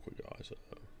juice real quick, guys.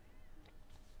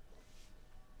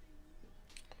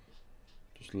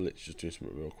 Let's just do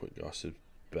something real quick, guys. So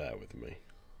bear with me.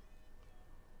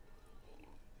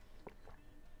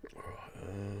 Alright,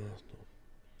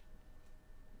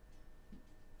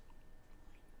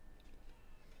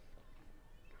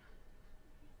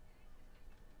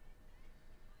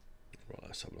 right,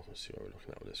 let's have a look and see what we're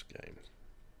looking at with this game.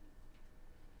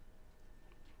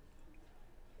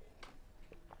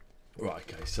 Right,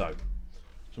 okay, so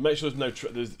make sure there's no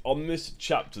there's on this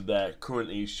chapter there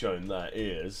currently shown there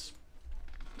is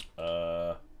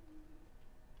 5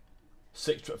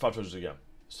 treasures again.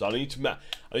 So I need to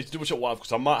double check what I have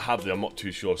because I might have them. I'm not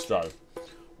too sure. So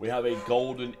we have a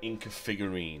golden Inca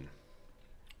figurine,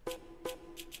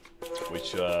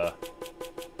 which have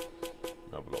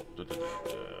a look.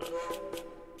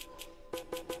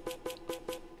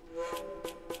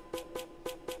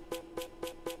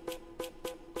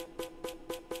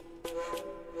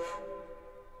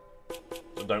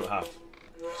 I don't have.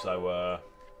 So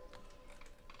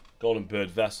Golden Bird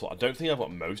Vessel. I don't think I've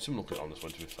got most of them looking on this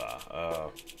one, to be fair.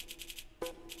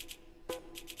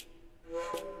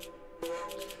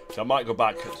 So I might go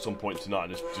back at some point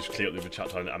tonight and just clear up the other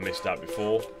chapter that I missed out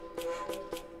before.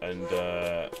 And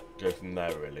go from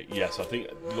there, really. Yes, I think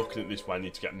looking at this way, I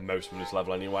need to get most of them this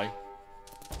level anyway.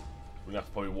 We're going to have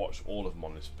to probably watch all of them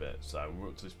on this bit. So we're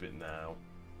up to this bit now.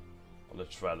 On the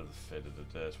trail of the fit of the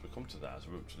dirt. So we come to that. So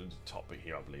we're up to the top bit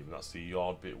here, I believe. And that's the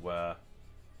yard bit where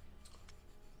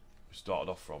we started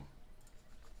off from.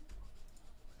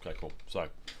 Okay, cool. So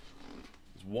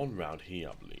there's one round here,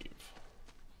 I believe.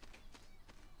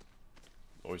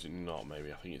 Or is it not,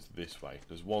 maybe? I think it's this way.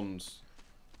 There's one's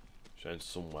shown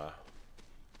somewhere.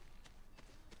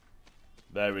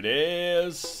 There it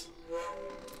is!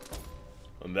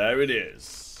 And there it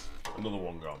is. Another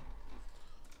one gone.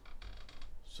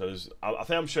 So there's, I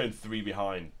think I'm showing 3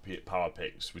 behind power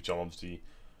picks, which I'm obviously,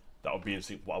 that would be in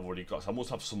sync with what I've already got. So I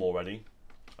must have some already.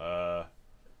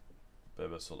 Bit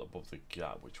of a sort of above the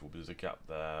gap, which will be, there's a gap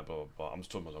there, blah, blah, blah. I'm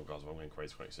just talking about guys, I'm going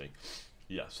crazy, crazy.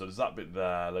 Yeah, so there's that bit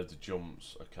there, loads of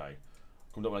jumps. Okay,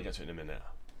 come down when I get to it in a minute.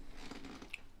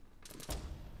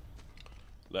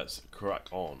 Let's crack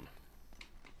on.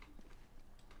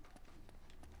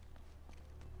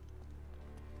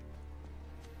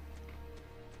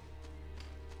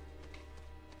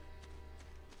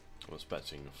 I'm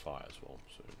expecting a fight as well,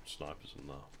 so snipers and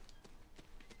that.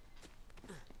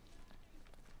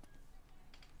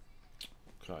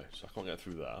 Okay, so I can't get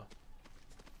through there.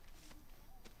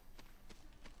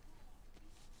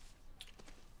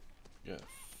 Get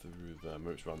through there,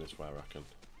 moves around this way, I reckon.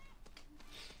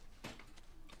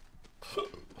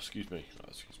 Excuse me, oh,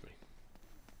 excuse me.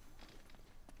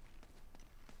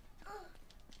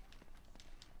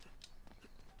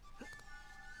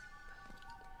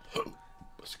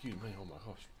 Excuse me, oh my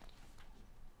gosh.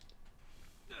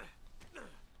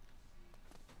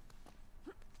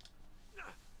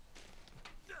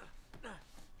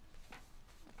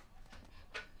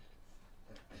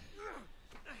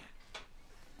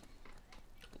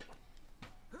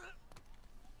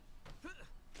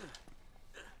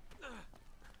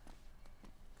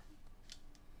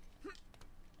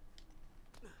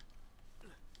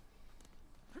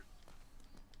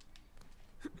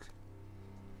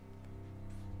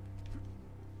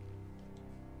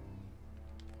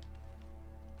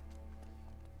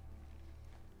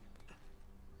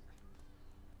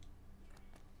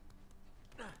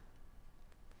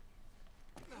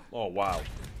 Oh wow.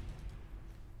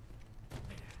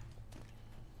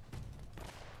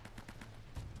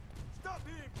 Stop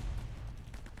him!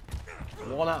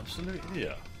 What an absolute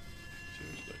idiot.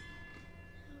 Seriously.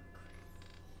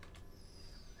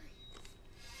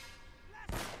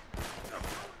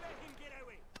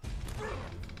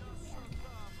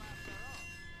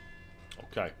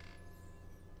 Okay.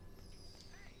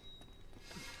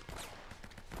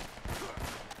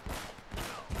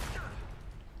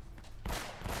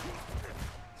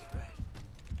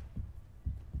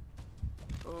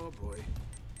 Oh boy.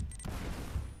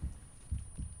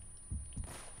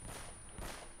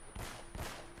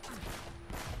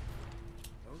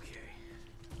 Okay.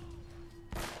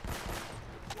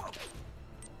 Whoa.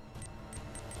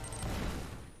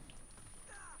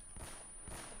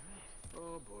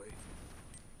 Oh boy.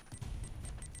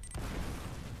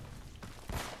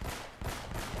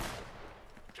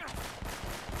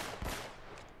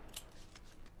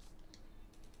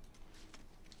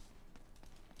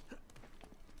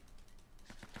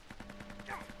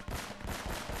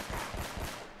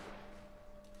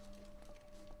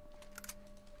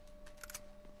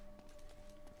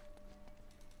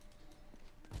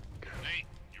 Nate,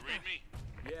 you read me?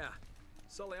 Yeah.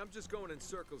 Sully, I'm just going in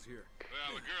circles here.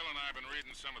 Well, the girl and I have been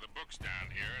reading some of the books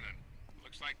down here, and it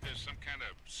looks like there's some kind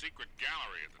of secret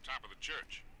gallery at the top of the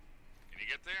church. Can you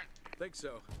get there? Think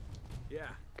so. Yeah.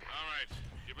 All right.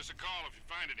 Give us a call if you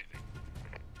find anything.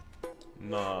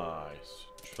 Nice.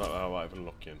 Try how I'm even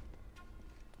looking.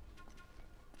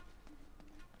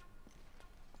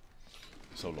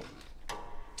 So look.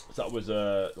 So that was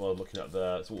what I was looking at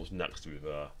there. So what was next with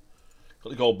got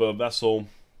the gold bird vessel.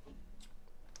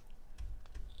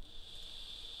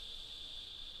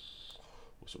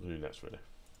 What's what we do next really?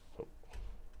 Oh.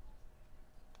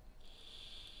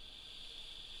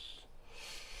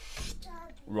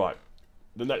 Right.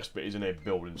 The next bit is in a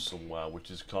building somewhere, which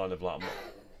is kind of like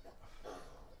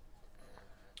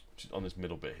on this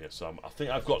middle bit here. So I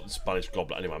think I've got the Spanish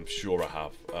goblet anyway. I'm sure I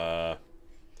have.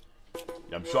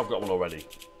 Yeah, I'm sure I've got one already.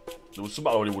 There was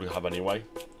something I already would have anyway.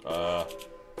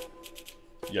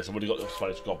 Yes, I've already got the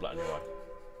Spanish goblet anyway.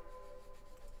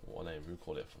 What a name? Who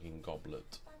called it a fucking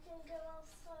goblet? I can go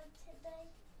outside today.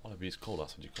 Oh, it's cold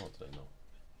outside. You can't today,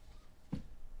 no.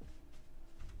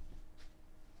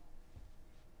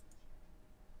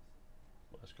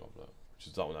 Let's go over that. Which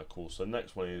is that one? That cool. So the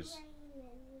next one is.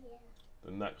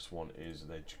 The next one is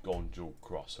they go on dual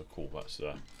cross. So cool. That's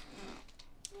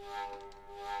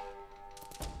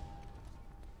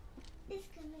It's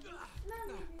gonna be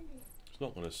snowing, isn't it? It's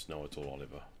not going to snow at all,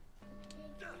 Oliver.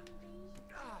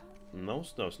 No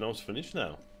snow. Snow's finished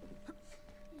now.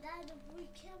 Dad, we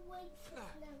can't wait for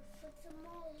snow for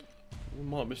tomorrow. It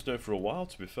might be snow for a while,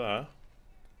 to be fair.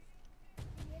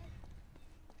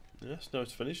 Yeah. Yeah,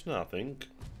 snow's finished now, I think.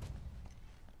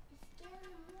 It's getting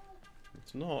warm.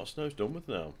 It's not. Snow's done with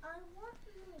now. I want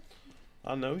more.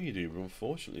 I know you do, but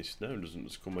unfortunately, snow doesn't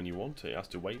just come when you want it. It has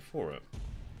to wait for it.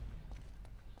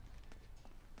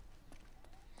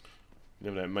 You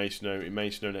never know. It may snow. It may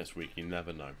snow next week. You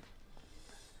never know.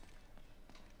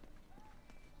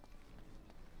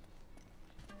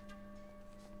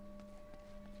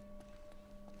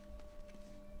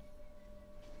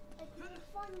 I can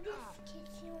find this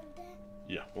kitty on there.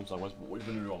 Yeah, one second. What are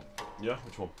you going to do on? Yeah,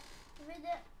 which one? With it.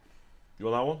 You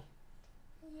want that one?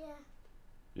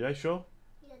 Yeah. Yeah, sure?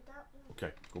 Yeah, that one.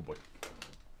 Okay, good boy.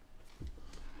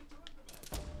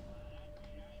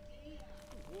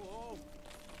 Whoa!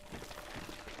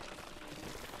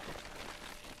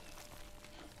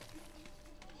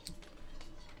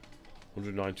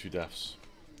 192 deaths.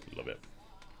 Love it.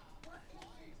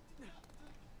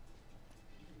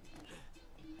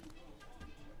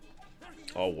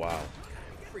 Oh wow.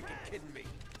 Freaking kidding me.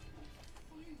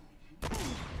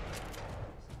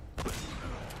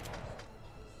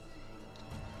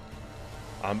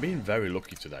 I'm being very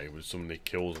lucky today with some of the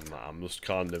kills and that. I'm just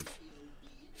kind of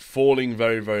falling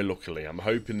very, very luckily. I'm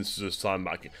hoping this is a sign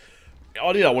back. I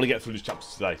want to get through this chapter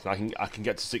today. I can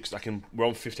get to 6. We're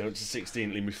on 15. I went to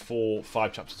 16. Leave me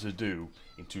 5 chapters to do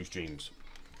in 2 streams.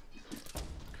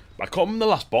 But I can't remember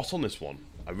the last boss on this one.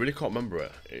 I really can't remember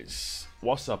it. It's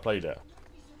whilst I played it.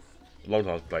 A long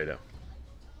time I've played it.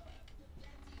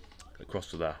 Across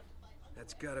to there.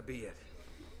 That's gotta be it.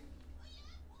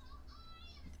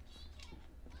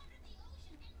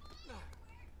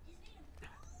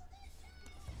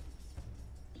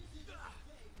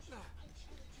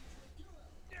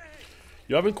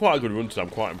 You're having quite a good run today. I'm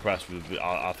quite impressed with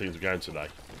how things are going today.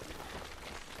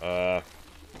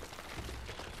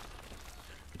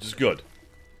 Which is good.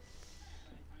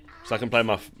 So I can play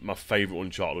my favourite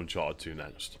Uncharted 2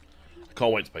 next. I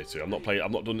can't wait to play 2. I've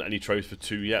not done any trophies for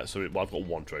 2 yet, so I've got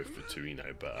 1 trophy for 2, you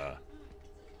know, but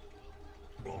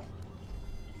you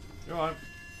alright?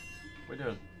 What are you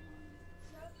doing?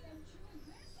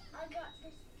 I got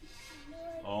this.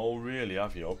 Oh really,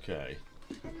 have you? Okay.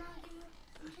 And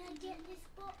can I get this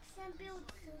box and build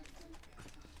something?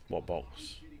 What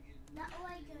box? That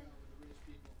Lego.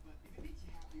 Wait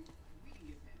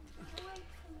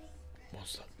for me.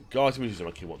 What's that? Guys, I'm using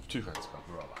my kid wants 2 hands back,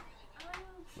 right back. I will.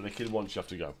 When the kid wants, you have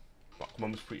to go. Right, come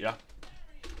on, let's put yeah.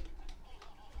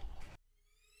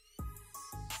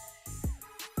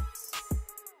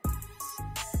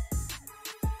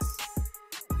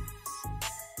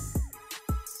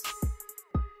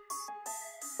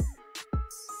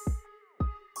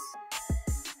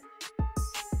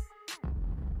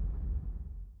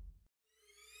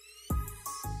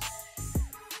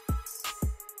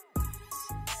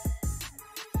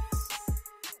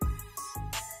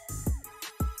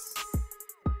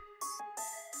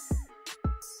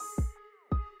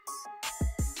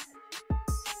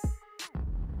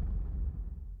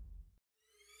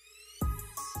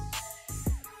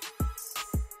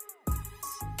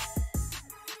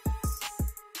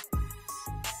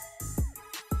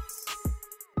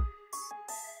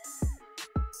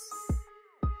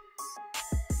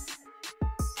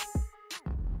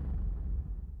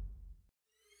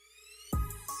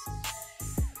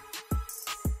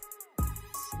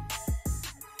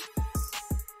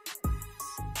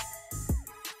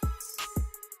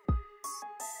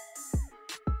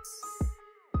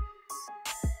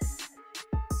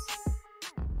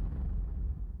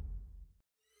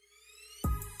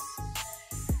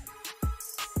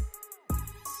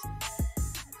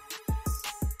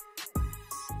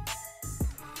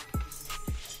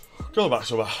 Go back,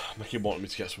 so my kid wanted me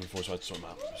to get something before, so I had to sort them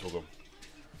out. It's all good.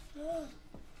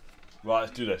 Right,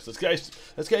 let's do this. Let's get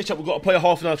a chapter. We've got to play a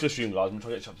half an hour to the stream, guys. I'm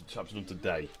trying to get a chapter done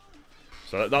today.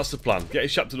 So that's the plan. Get a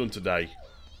chapter done today.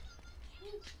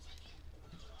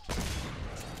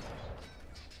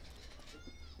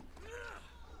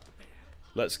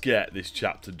 Let's get this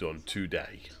chapter done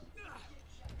today.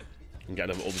 And get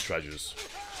them all the treasures.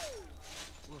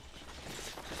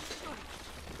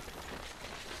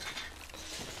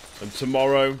 And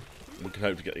tomorrow, We can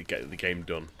hope to get the game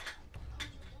done.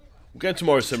 We'll get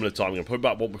tomorrow similar time. I'm gonna put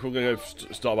we're gonna go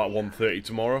start about 1:30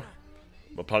 tomorrow.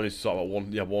 My plan is to start about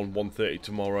 1:30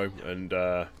 tomorrow, and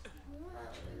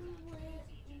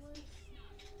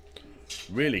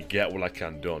really get what I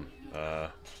can done.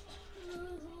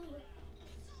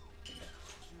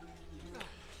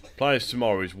 Plan is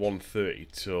tomorrow is 1:30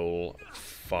 till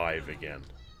 5 again.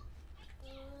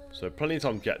 So plenty of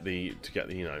time to get the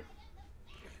you know.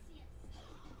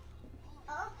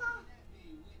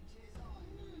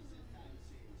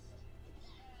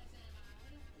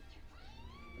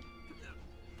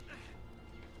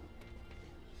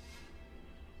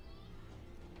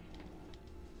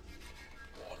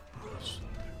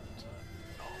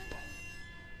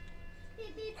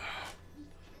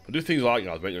 I do things like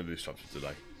that. I was making do stuff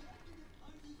today.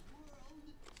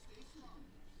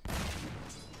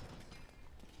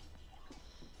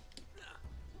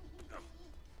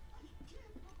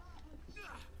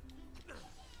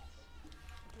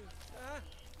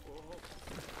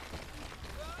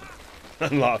 A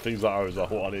lot of things like I was like,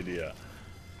 what an idiot.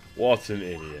 What an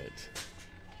idiot.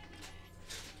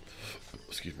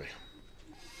 Excuse me.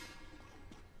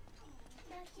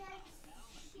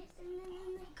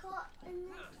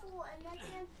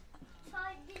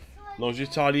 No,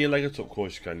 just tidy your leg up, of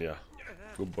course you can, yeah.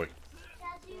 Good boy.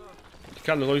 You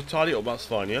can, as long as you tidy it up, that's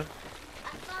fine, yeah?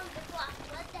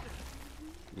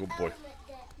 Good boy.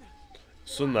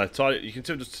 Son there, tidy, you can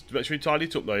just make sure you tidy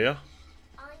it up there, yeah?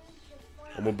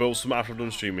 And we'll build some after I'm done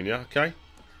streaming, yeah? Okay?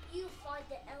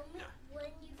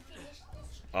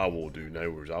 I will do,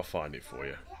 no worries, I'll find it for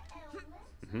you.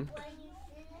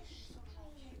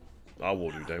 I will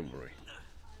do, don't worry.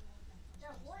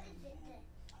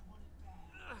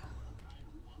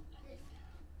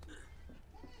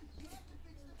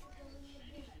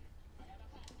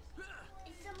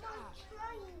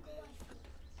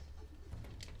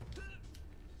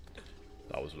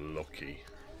 That was lucky.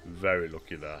 Very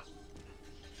lucky there.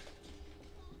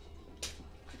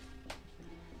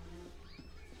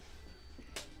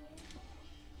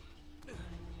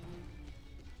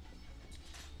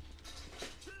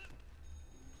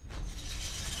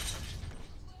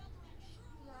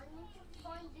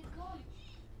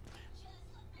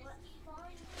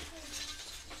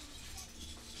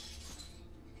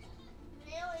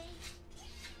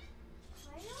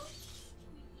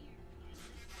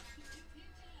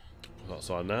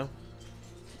 Outside now.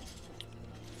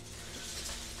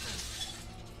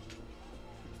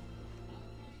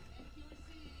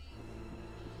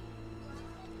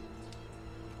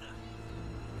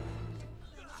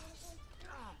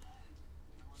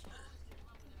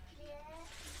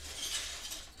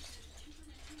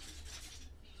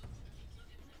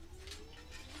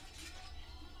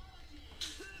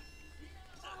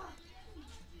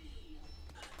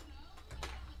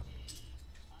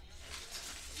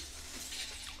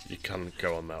 You can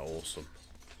go on that, awesome.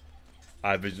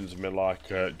 I have visions of me like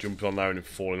jumping on there and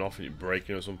falling off and it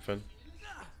breaking or something.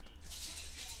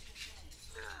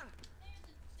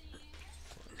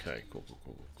 Okay, cool.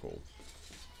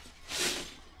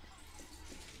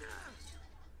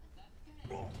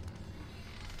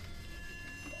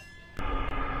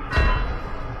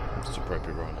 It's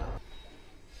appropriate right now.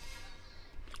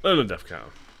 Another death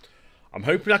count. I'm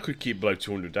hoping I could keep below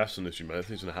 200 deaths on this stream. I don't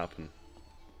think it's going to happen.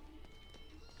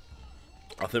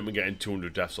 I think we're getting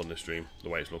 200 deaths on this stream, the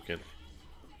way it's looking.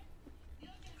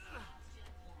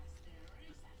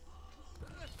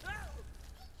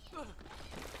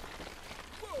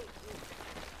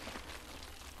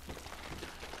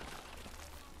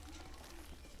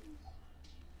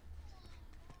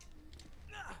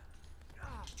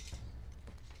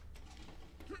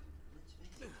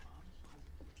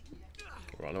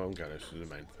 Right, I know I'm going. This is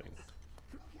the main thing.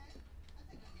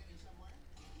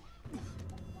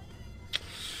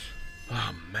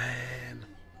 Oh man.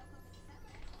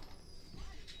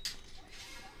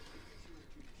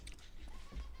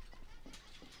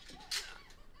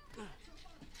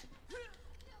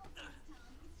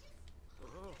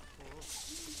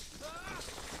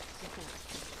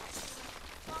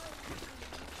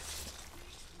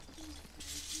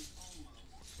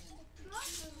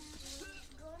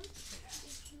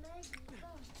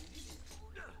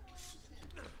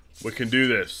 We can do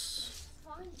this.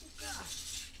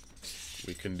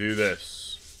 We can do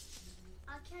this.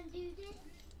 I can do this.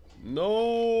 No.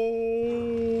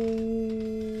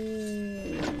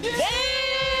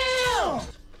 Damn!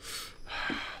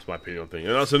 That's my opinion on thing.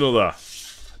 And that's another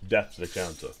death to the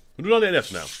counter. We're doing 98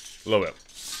 deaths now. Love it.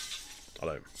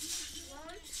 Hello.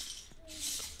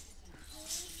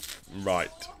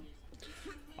 Right.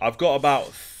 I've got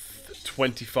about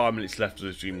 25 minutes left of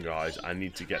the stream, guys. I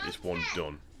need to get this one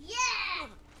done. Yeah!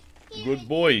 Good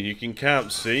boy. You can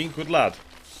count, see? Good lad.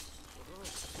 No,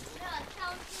 I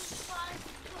counted 5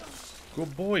 guns.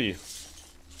 Good boy.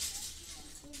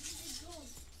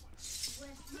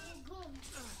 Where's the gun?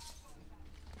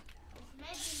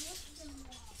 Maybe missing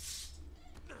one.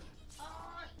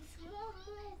 Oh, it's more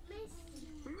missing.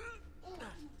 Oh,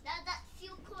 that's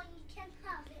your coin, you can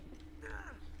have it.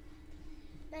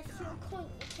 That's your coin,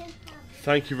 you can have it.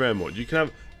 Thank you very much. You can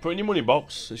have... Put it in your money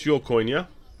box. It's your coin, yeah?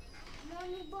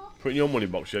 Money box. Put it in your money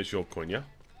box. Yeah, it's your coin, yeah?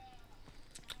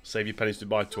 Save your pennies to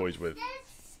buy toys with.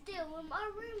 That's still in my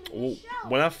room in Well, the shelf.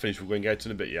 when I've finished, we're going to get it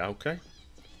in a bit, yeah? Okay?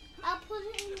 I'll put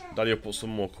it in there. Daddy will put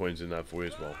some more coins in there for you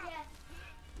as well.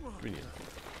 Yeah. Brilliant.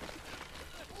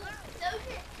 Oh, those are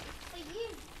for you.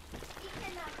 You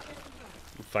can have them.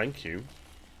 Thank you.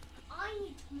 I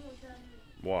need more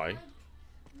donuts. Why?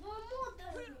 One more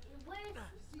donut. Where's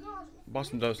it gone? Buy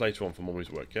some donuts later on for Mummy's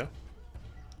work, yeah?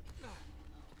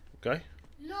 Okay?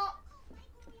 Not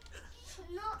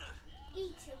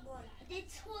eating one. The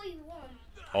toy one.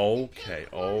 Okay, The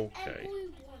pink one okay. and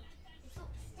blue one. It's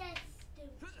upstairs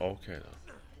still. Okay, then.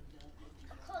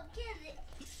 I can't get it.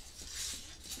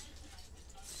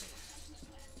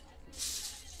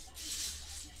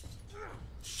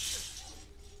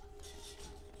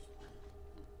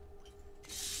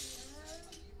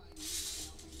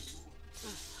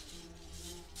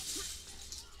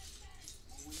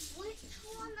 Which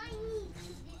one I need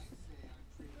for this?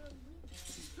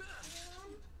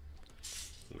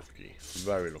 Lucky.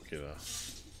 Very lucky there.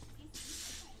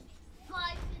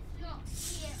 5 is not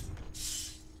here.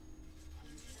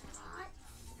 What?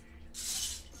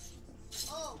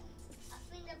 Oh, I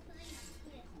think the police is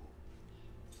here.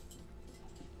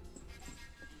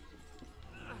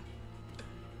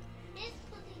 This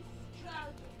police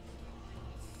crowded.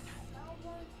 I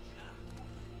want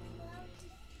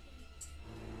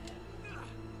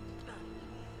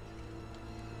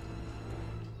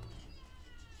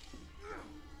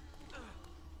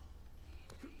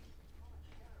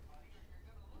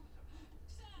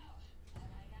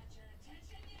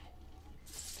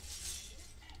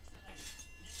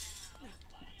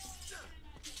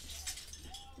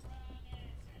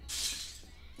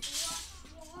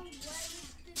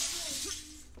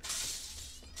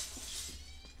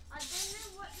I don't know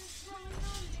what is going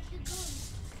on with the gun.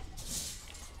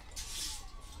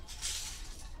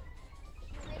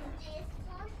 With this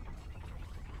one.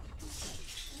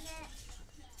 Next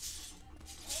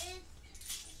is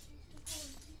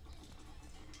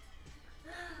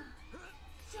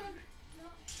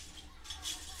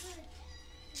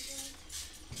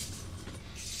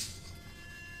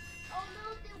oh no,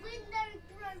 the window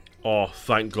broke. Oh,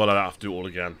 thank God I don't have to do it all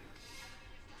again.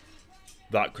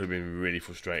 That could have been really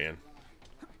frustrating.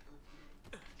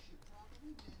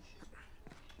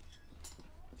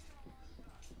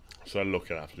 So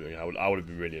lucky I don't have to do it again. I would have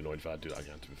been really annoyed if I had to do that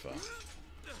again, to be fair.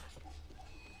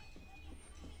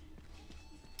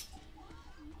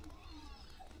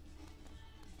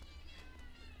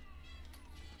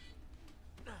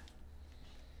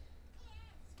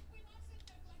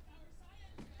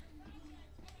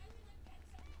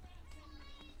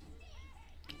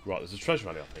 Right, there's a treasure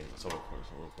alley, I think. Let's have a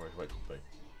look where it could be.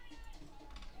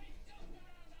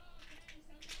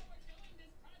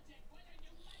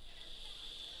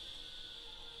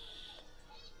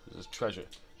 There's a treasure.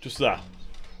 Just there.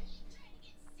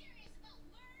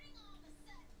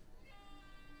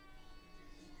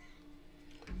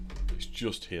 It's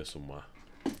just here somewhere.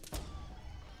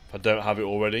 If I don't have it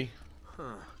already,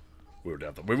 we already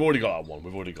have that. We've already got that one.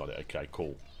 We've already got it. Okay,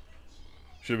 cool.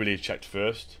 Should have really checked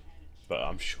first. But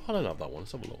I'm sure I don't have that one.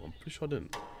 Let's have a look. I'm pretty sure I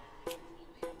didn't.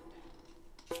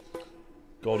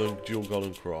 Dual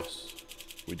golden cross.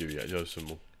 We do, yeah. Yellow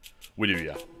symbol. We do,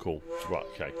 yeah. Cool. Right,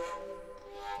 okay.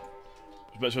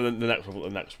 Let's go to the next one. The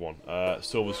next one.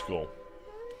 Silver skull.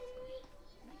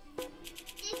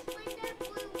 This window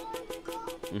blue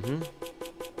one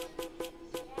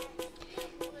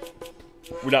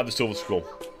got. We'd have the silver skull.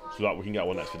 So that we can get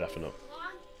one next for definite.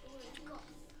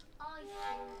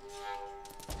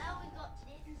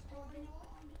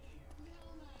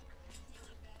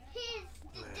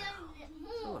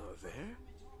 Hello there.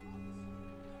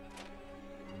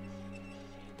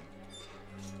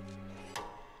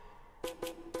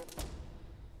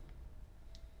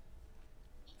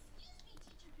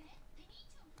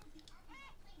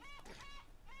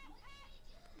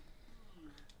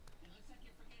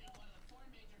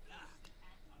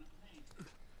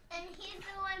 And here's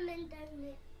the lemon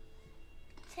donut.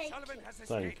 Take Sullivan it. has escaped.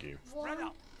 Thank you. Spread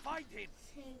out. Find him.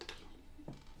 Two.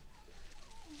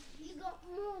 You got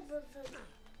more of them.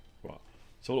 Right.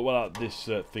 So look what this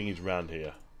thing is round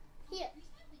here. Here.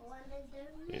 One of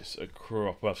them. It's a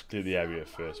crop. We'll have to clear the area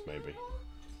first, maybe.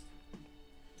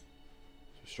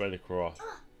 So straight across.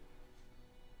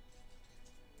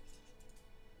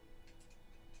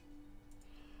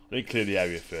 I need to clear the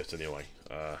area first, anyway.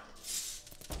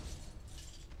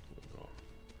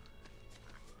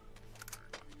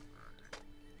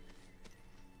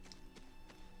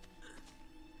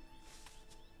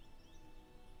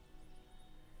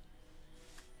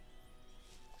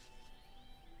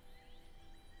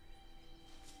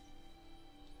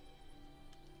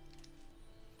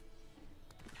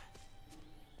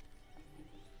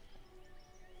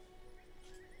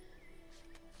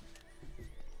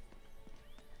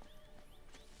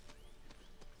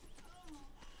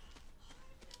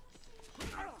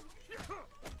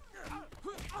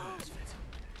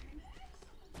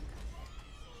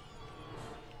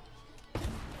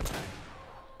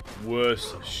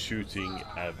 Worst shooting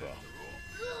ever.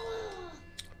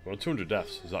 We're on 200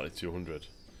 deaths, exactly 200.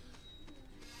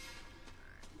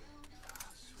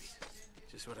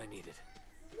 Just what I needed.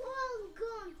 One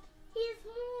gone. Here's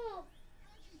more.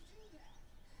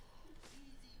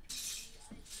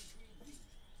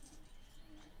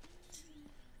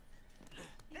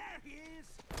 There he is!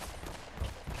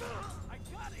 I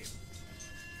got him!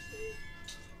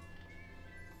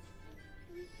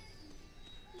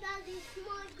 Daddy's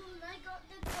my gun. I got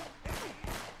the gun.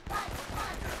 Fight,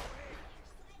 fight.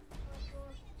 Oh my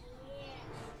God.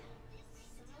 Yes.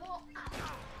 More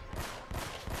ammo.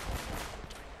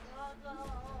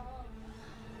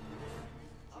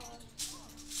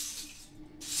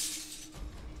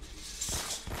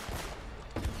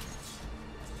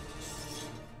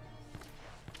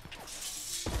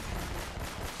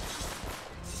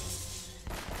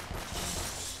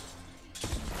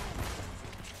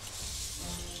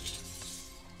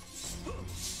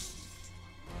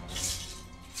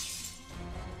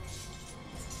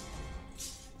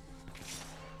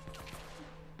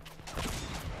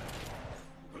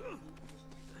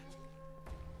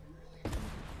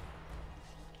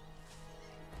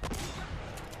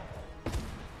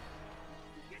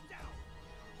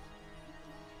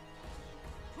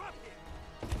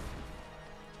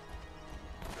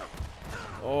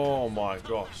 Oh my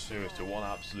gosh, seriously, what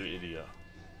an absolute idiot.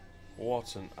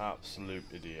 What an absolute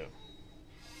idiot.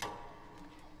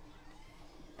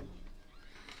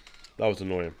 That was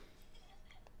annoying.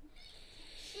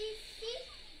 See,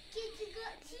 kids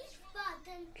got teeth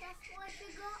bad, and that's what she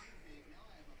got.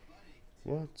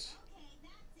 What?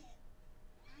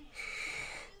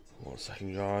 1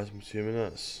 second, guys, I'm 2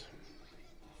 minutes.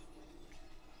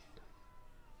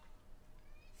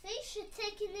 See, she's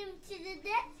taking him to the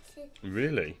dentist.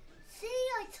 Really? See,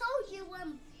 I told you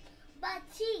bad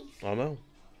teeth. I know.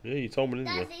 Yeah, you told me,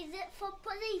 didn't you? That is it for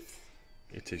police.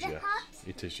 It is, The yeah. hat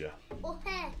It is, yeah. or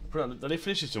hair? Let me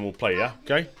finish this and we'll play, yeah?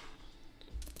 Okay?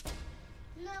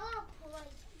 No, I'll play.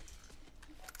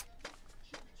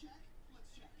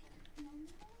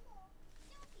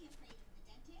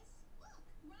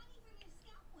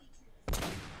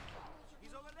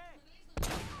 He's over there!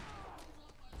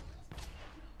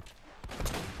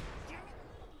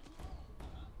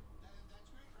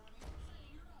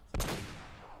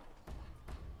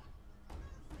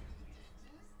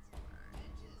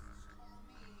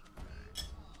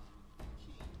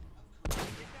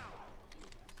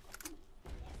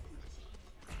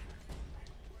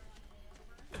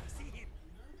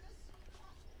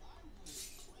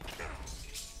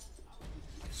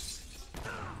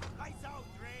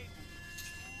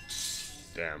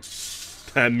 Damn.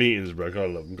 10 meetings, bro. Gotta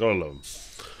love them. Gotta love them.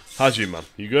 How's you, man?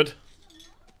 You good?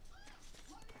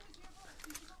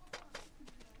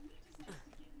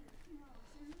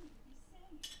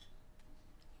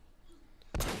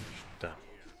 Damn.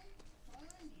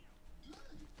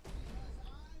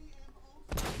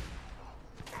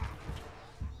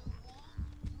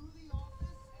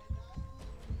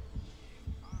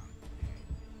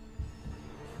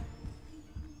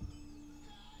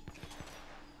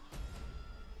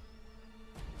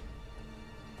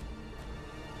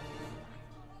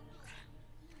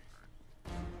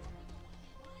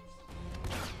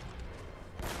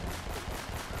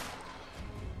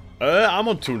 I'm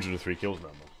on 203 kills now,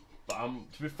 man.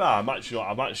 But to be fair, I'm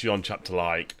actually on chapter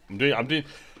like I'm doing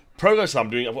progress. I've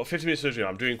got 50 minutes surgery.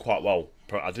 I'm doing quite well.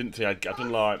 I didn't think I've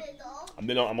done like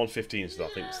I'm on 15 still. I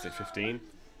think it's 15.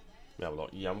 Yeah, I'm on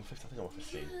 15. I think I'm on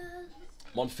 15.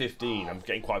 I'm on 15. I'm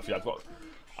getting quite a few.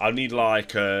 I need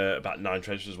like about 9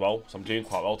 treasures as well. So I'm doing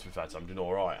quite well, to be fair. So I'm doing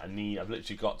all right. I've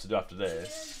literally got to do after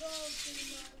this.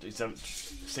 it's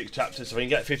 6 chapters, so if I can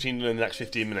get 15 in the next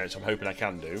 15 minutes, I'm hoping I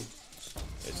can do.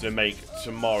 It's going to make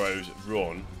tomorrow's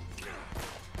run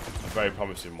a very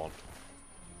promising one.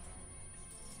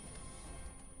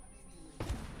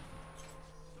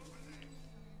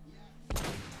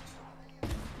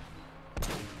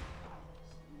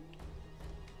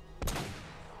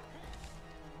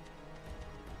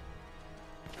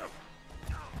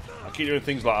 I keep doing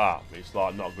things like that, it's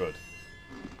like not good.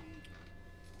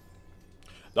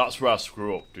 That's where I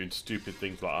screw up, doing stupid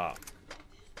things like that.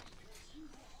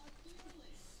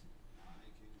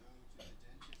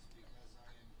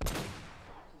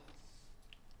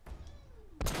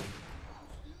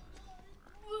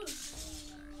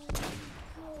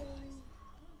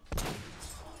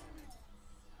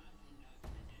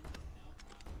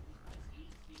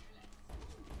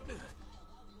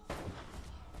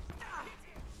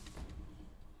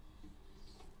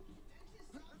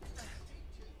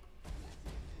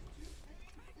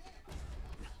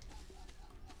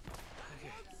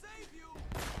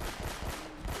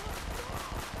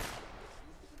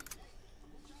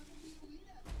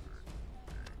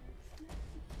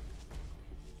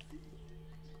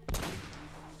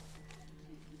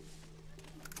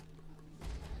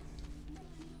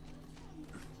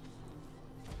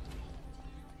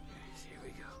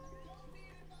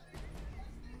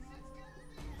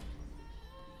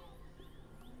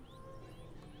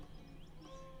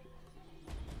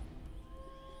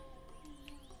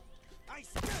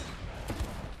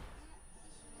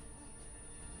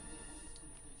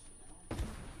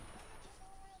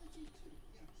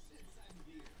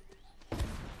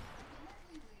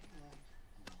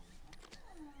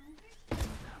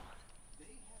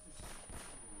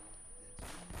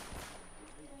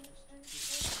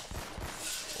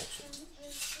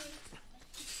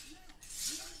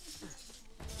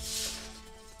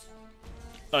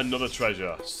 Another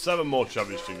treasure. 7 more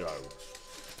treasures to go.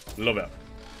 Love it.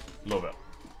 Love it.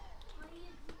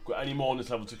 Got any more on this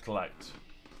level to collect?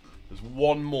 There's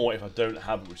one more if I don't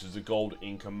have it, which is the gold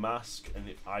Inca mask. And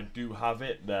if I do have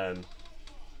it, then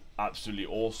absolutely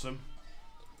awesome.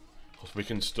 Because we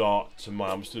can start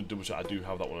tomorrow. I'm just going to double check I do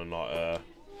have that one or not.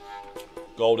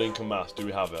 Gold Inca mask. Do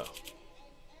we have it?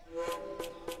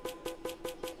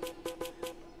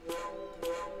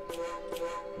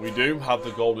 We do have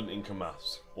the golden Inca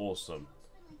mask. Awesome.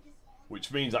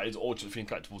 Which means that it's Orchard Fiend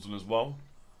collectibles done as well.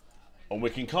 And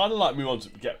we can kind of like move on to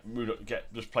get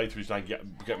just playthroughs now and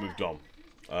get moved on.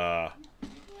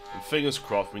 And fingers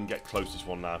crossed we can get close to this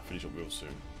one now and finish up real soon.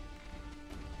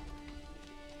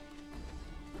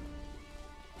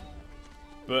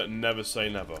 But never say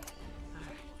never.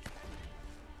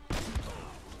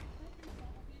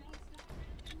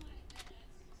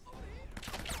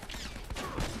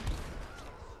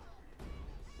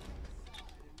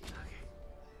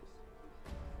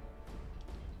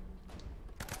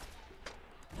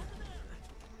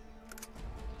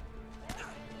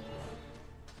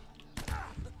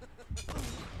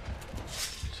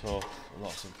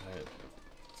 Lots of pain.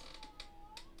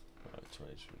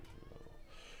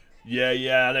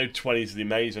 Yeah, I know 20 is the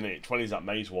maze, isn't it? 20 is that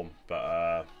maze one, but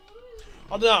I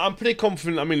don't know. I'm pretty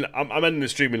confident. I mean, I'm ending the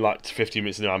stream in like 15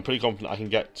 minutes now. I'm pretty confident I can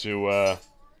get to.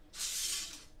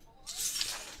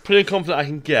 Pretty confident I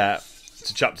can get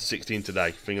to chapter 16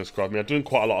 today. Fingers crossed. I mean, I've done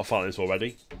quite a lot of fun on this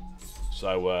already,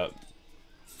 so.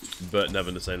 But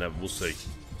never to say never. We'll see.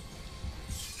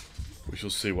 We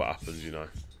shall see what happens, you know.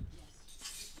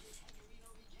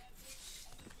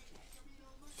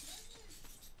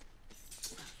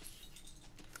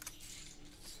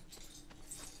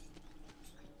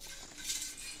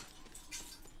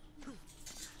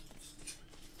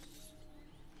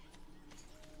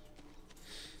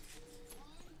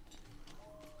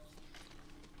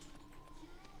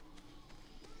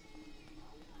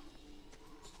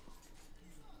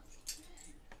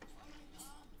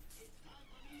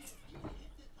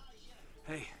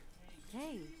 Hey.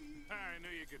 Hey. I knew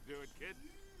you could do it, kid.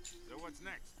 So what's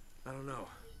next? I don't know.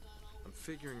 I'm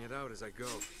figuring it out as I go.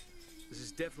 This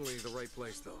is definitely the right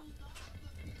place, though.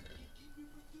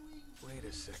 Wait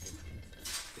a second.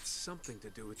 It's something to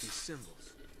do with these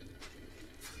symbols.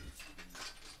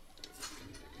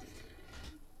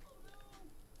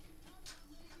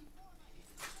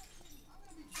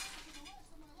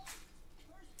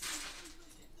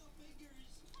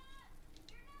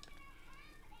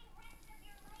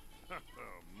 Oh,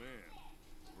 man.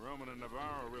 Roman and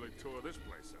Navarro really tore this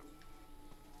place up.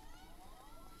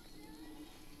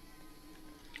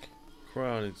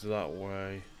 Crown is that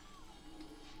way.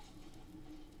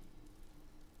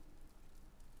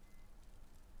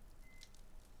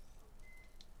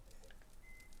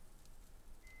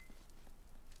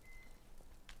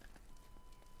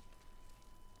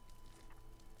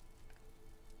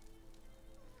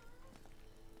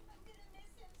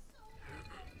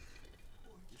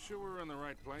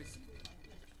 right place?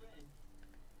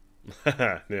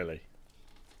 Nearly.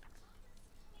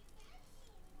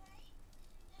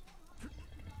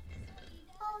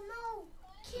 Oh no!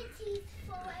 Kitty's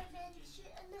fallen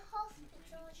in the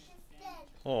hospital. She's dead.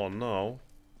 Oh no.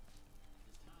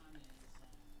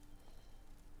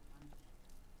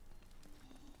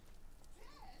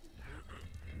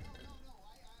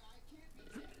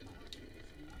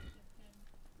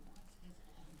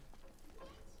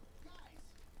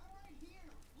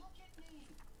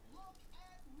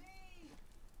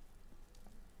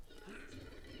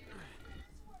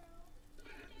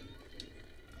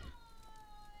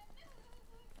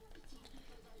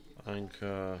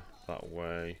 Anchor that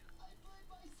way.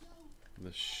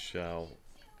 The shell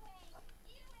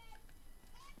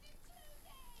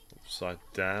upside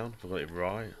down. If I got it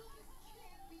right.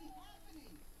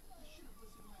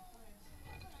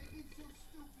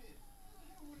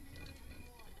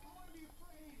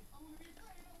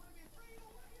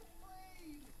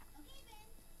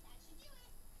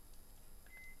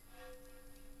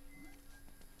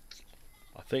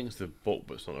 I think it's the book,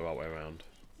 but it's not the right way around.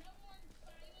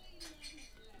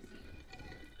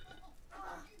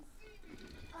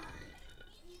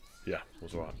 Yeah,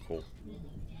 was alright, cool.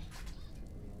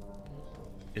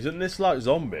 Isn't this like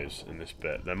zombies in this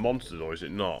bit? They're monsters, or is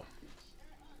it not?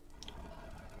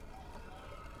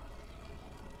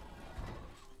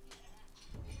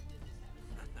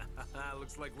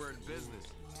 Looks like we're in business.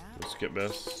 Let's skip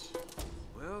this.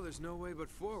 Well, there's no way but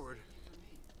forward.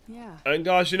 Yeah. And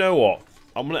guys, you know what?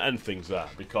 I'm going to end things there,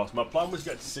 because my plan was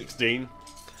to get to 16.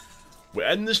 We're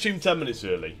ending the stream 10 minutes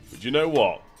early, but you know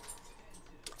what?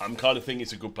 I'm kind of thinking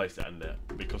it's a good place to end it,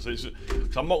 because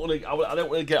I'm not going to. I don't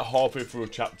want to get halfway through a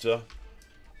chapter.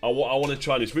 I want to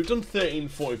try this. We've done 13,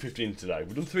 14, 15 today.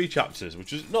 We've done 3 chapters,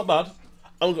 which is not bad,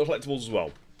 and we've got collectibles as well.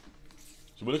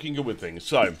 So we're looking good with things.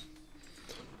 So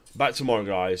back tomorrow,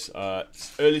 guys.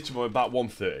 It's early tomorrow, about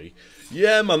 1:30.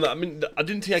 Yeah, man. I mean, I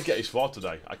didn't think I'd get this far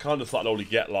today. I kind of thought I'd only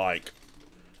get like.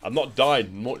 I've not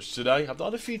died much today. I've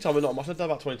died a few times, but not much. I've died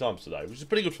about 20 times today, which is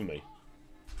pretty good for me.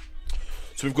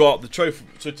 So we've got the trophy.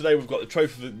 So today we've got the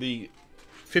trophy, the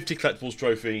 50 collectibles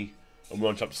trophy, and we're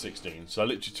on chapter 16. So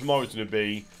literally tomorrow's going to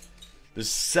be. There's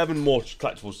 7 more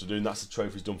collectibles to do, and that's the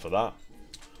trophies done for that.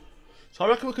 So I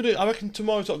reckon we could do. I reckon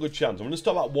tomorrow's got a good chance. I'm going to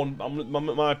start at 1.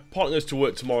 My partner goes to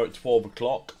work tomorrow at 12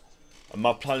 o'clock, and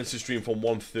my plan is to stream from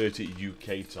 1:30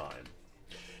 UK time.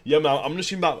 Yeah, man, I'm gonna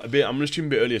stream a bit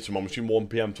earlier tomorrow. I'm gonna stream 1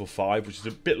 PM till 5, which is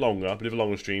a bit longer, a bit of a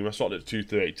longer stream. I started at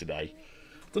 2:30 today.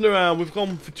 Done around. We've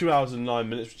gone for 2 hours and 9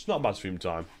 minutes, which is not a bad stream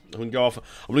time. I'm gonna go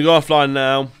offline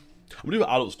now. I'm gonna do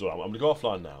adult stuff. I'm gonna go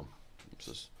offline now.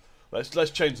 Let's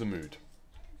change the mood.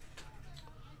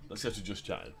 Let's get to just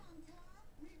chatting.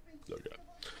 There we go.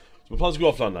 So my plan's to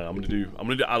go offline now. I'm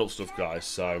gonna do adult stuff, guys.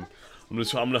 So I'm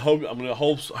gonna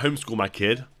homeschool my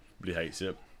kid. But he hates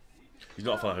it. He's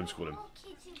not a fan of homeschooling.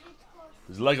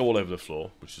 There's Lego all over the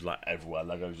floor, which is like everywhere.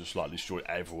 Lego's just like destroyed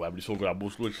everywhere, but it's all good.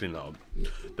 We'll clean that up.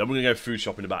 Then we're gonna go food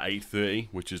shopping about 8:30,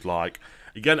 which is like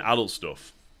again adult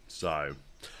stuff. So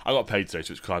I got paid today,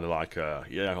 so it's kind of like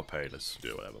yeah, I got paid. Let's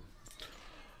do it, whatever.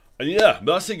 And yeah,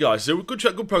 but that's it, guys. So good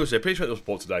progress here. Appreciate the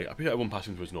support today. I appreciate everyone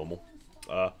passing through as normal.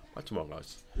 Back tomorrow,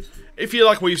 guys. If you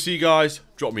like what you see, guys,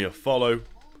 drop me a follow.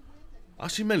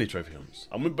 Actually, mainly trophy hunts.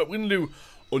 But we're gonna do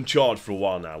Uncharted for a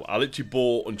while now. I literally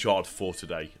bought Uncharted 4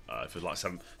 today for like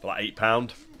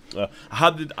 £8.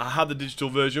 I had the digital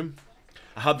version.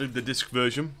 I had the disc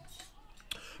version,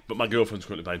 but my girlfriend's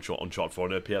currently playing Uncharted 4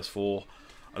 on her PS4,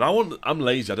 and I'm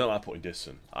lazy. I don't like putting discs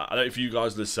in. I don't know if you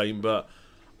guys are the same, but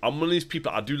I'm one of these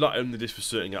people. I do like owning the disc for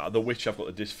certain. The Witch, I've got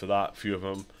the disc for that, a few of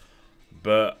them,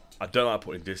 but I don't like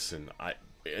putting discs in.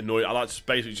 It annoys. I like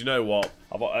space. But you know what?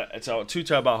 I've got it's a 2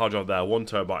 TB hard drive there, 1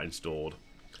 TB installed.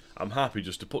 I'm happy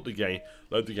just to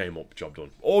load the game up, job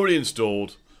done. Already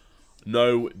installed,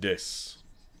 no discs.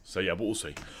 So yeah, but we'll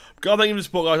see. God, thank you for the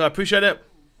support, guys. I appreciate it.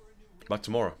 Back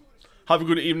tomorrow. Have a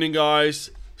good evening,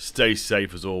 guys. Stay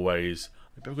safe as always.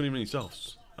 Have a good evening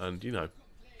yourselves. And, you know,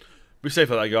 be safe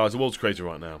out there, guys. The world's crazy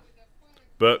right now.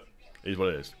 But it is what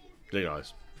it is. See you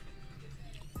guys.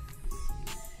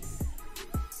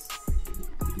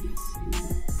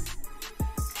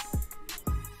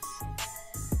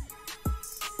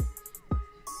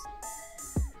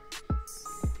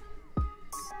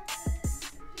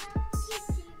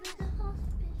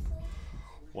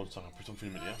 One second, I'll put something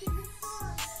in a minute, yeah?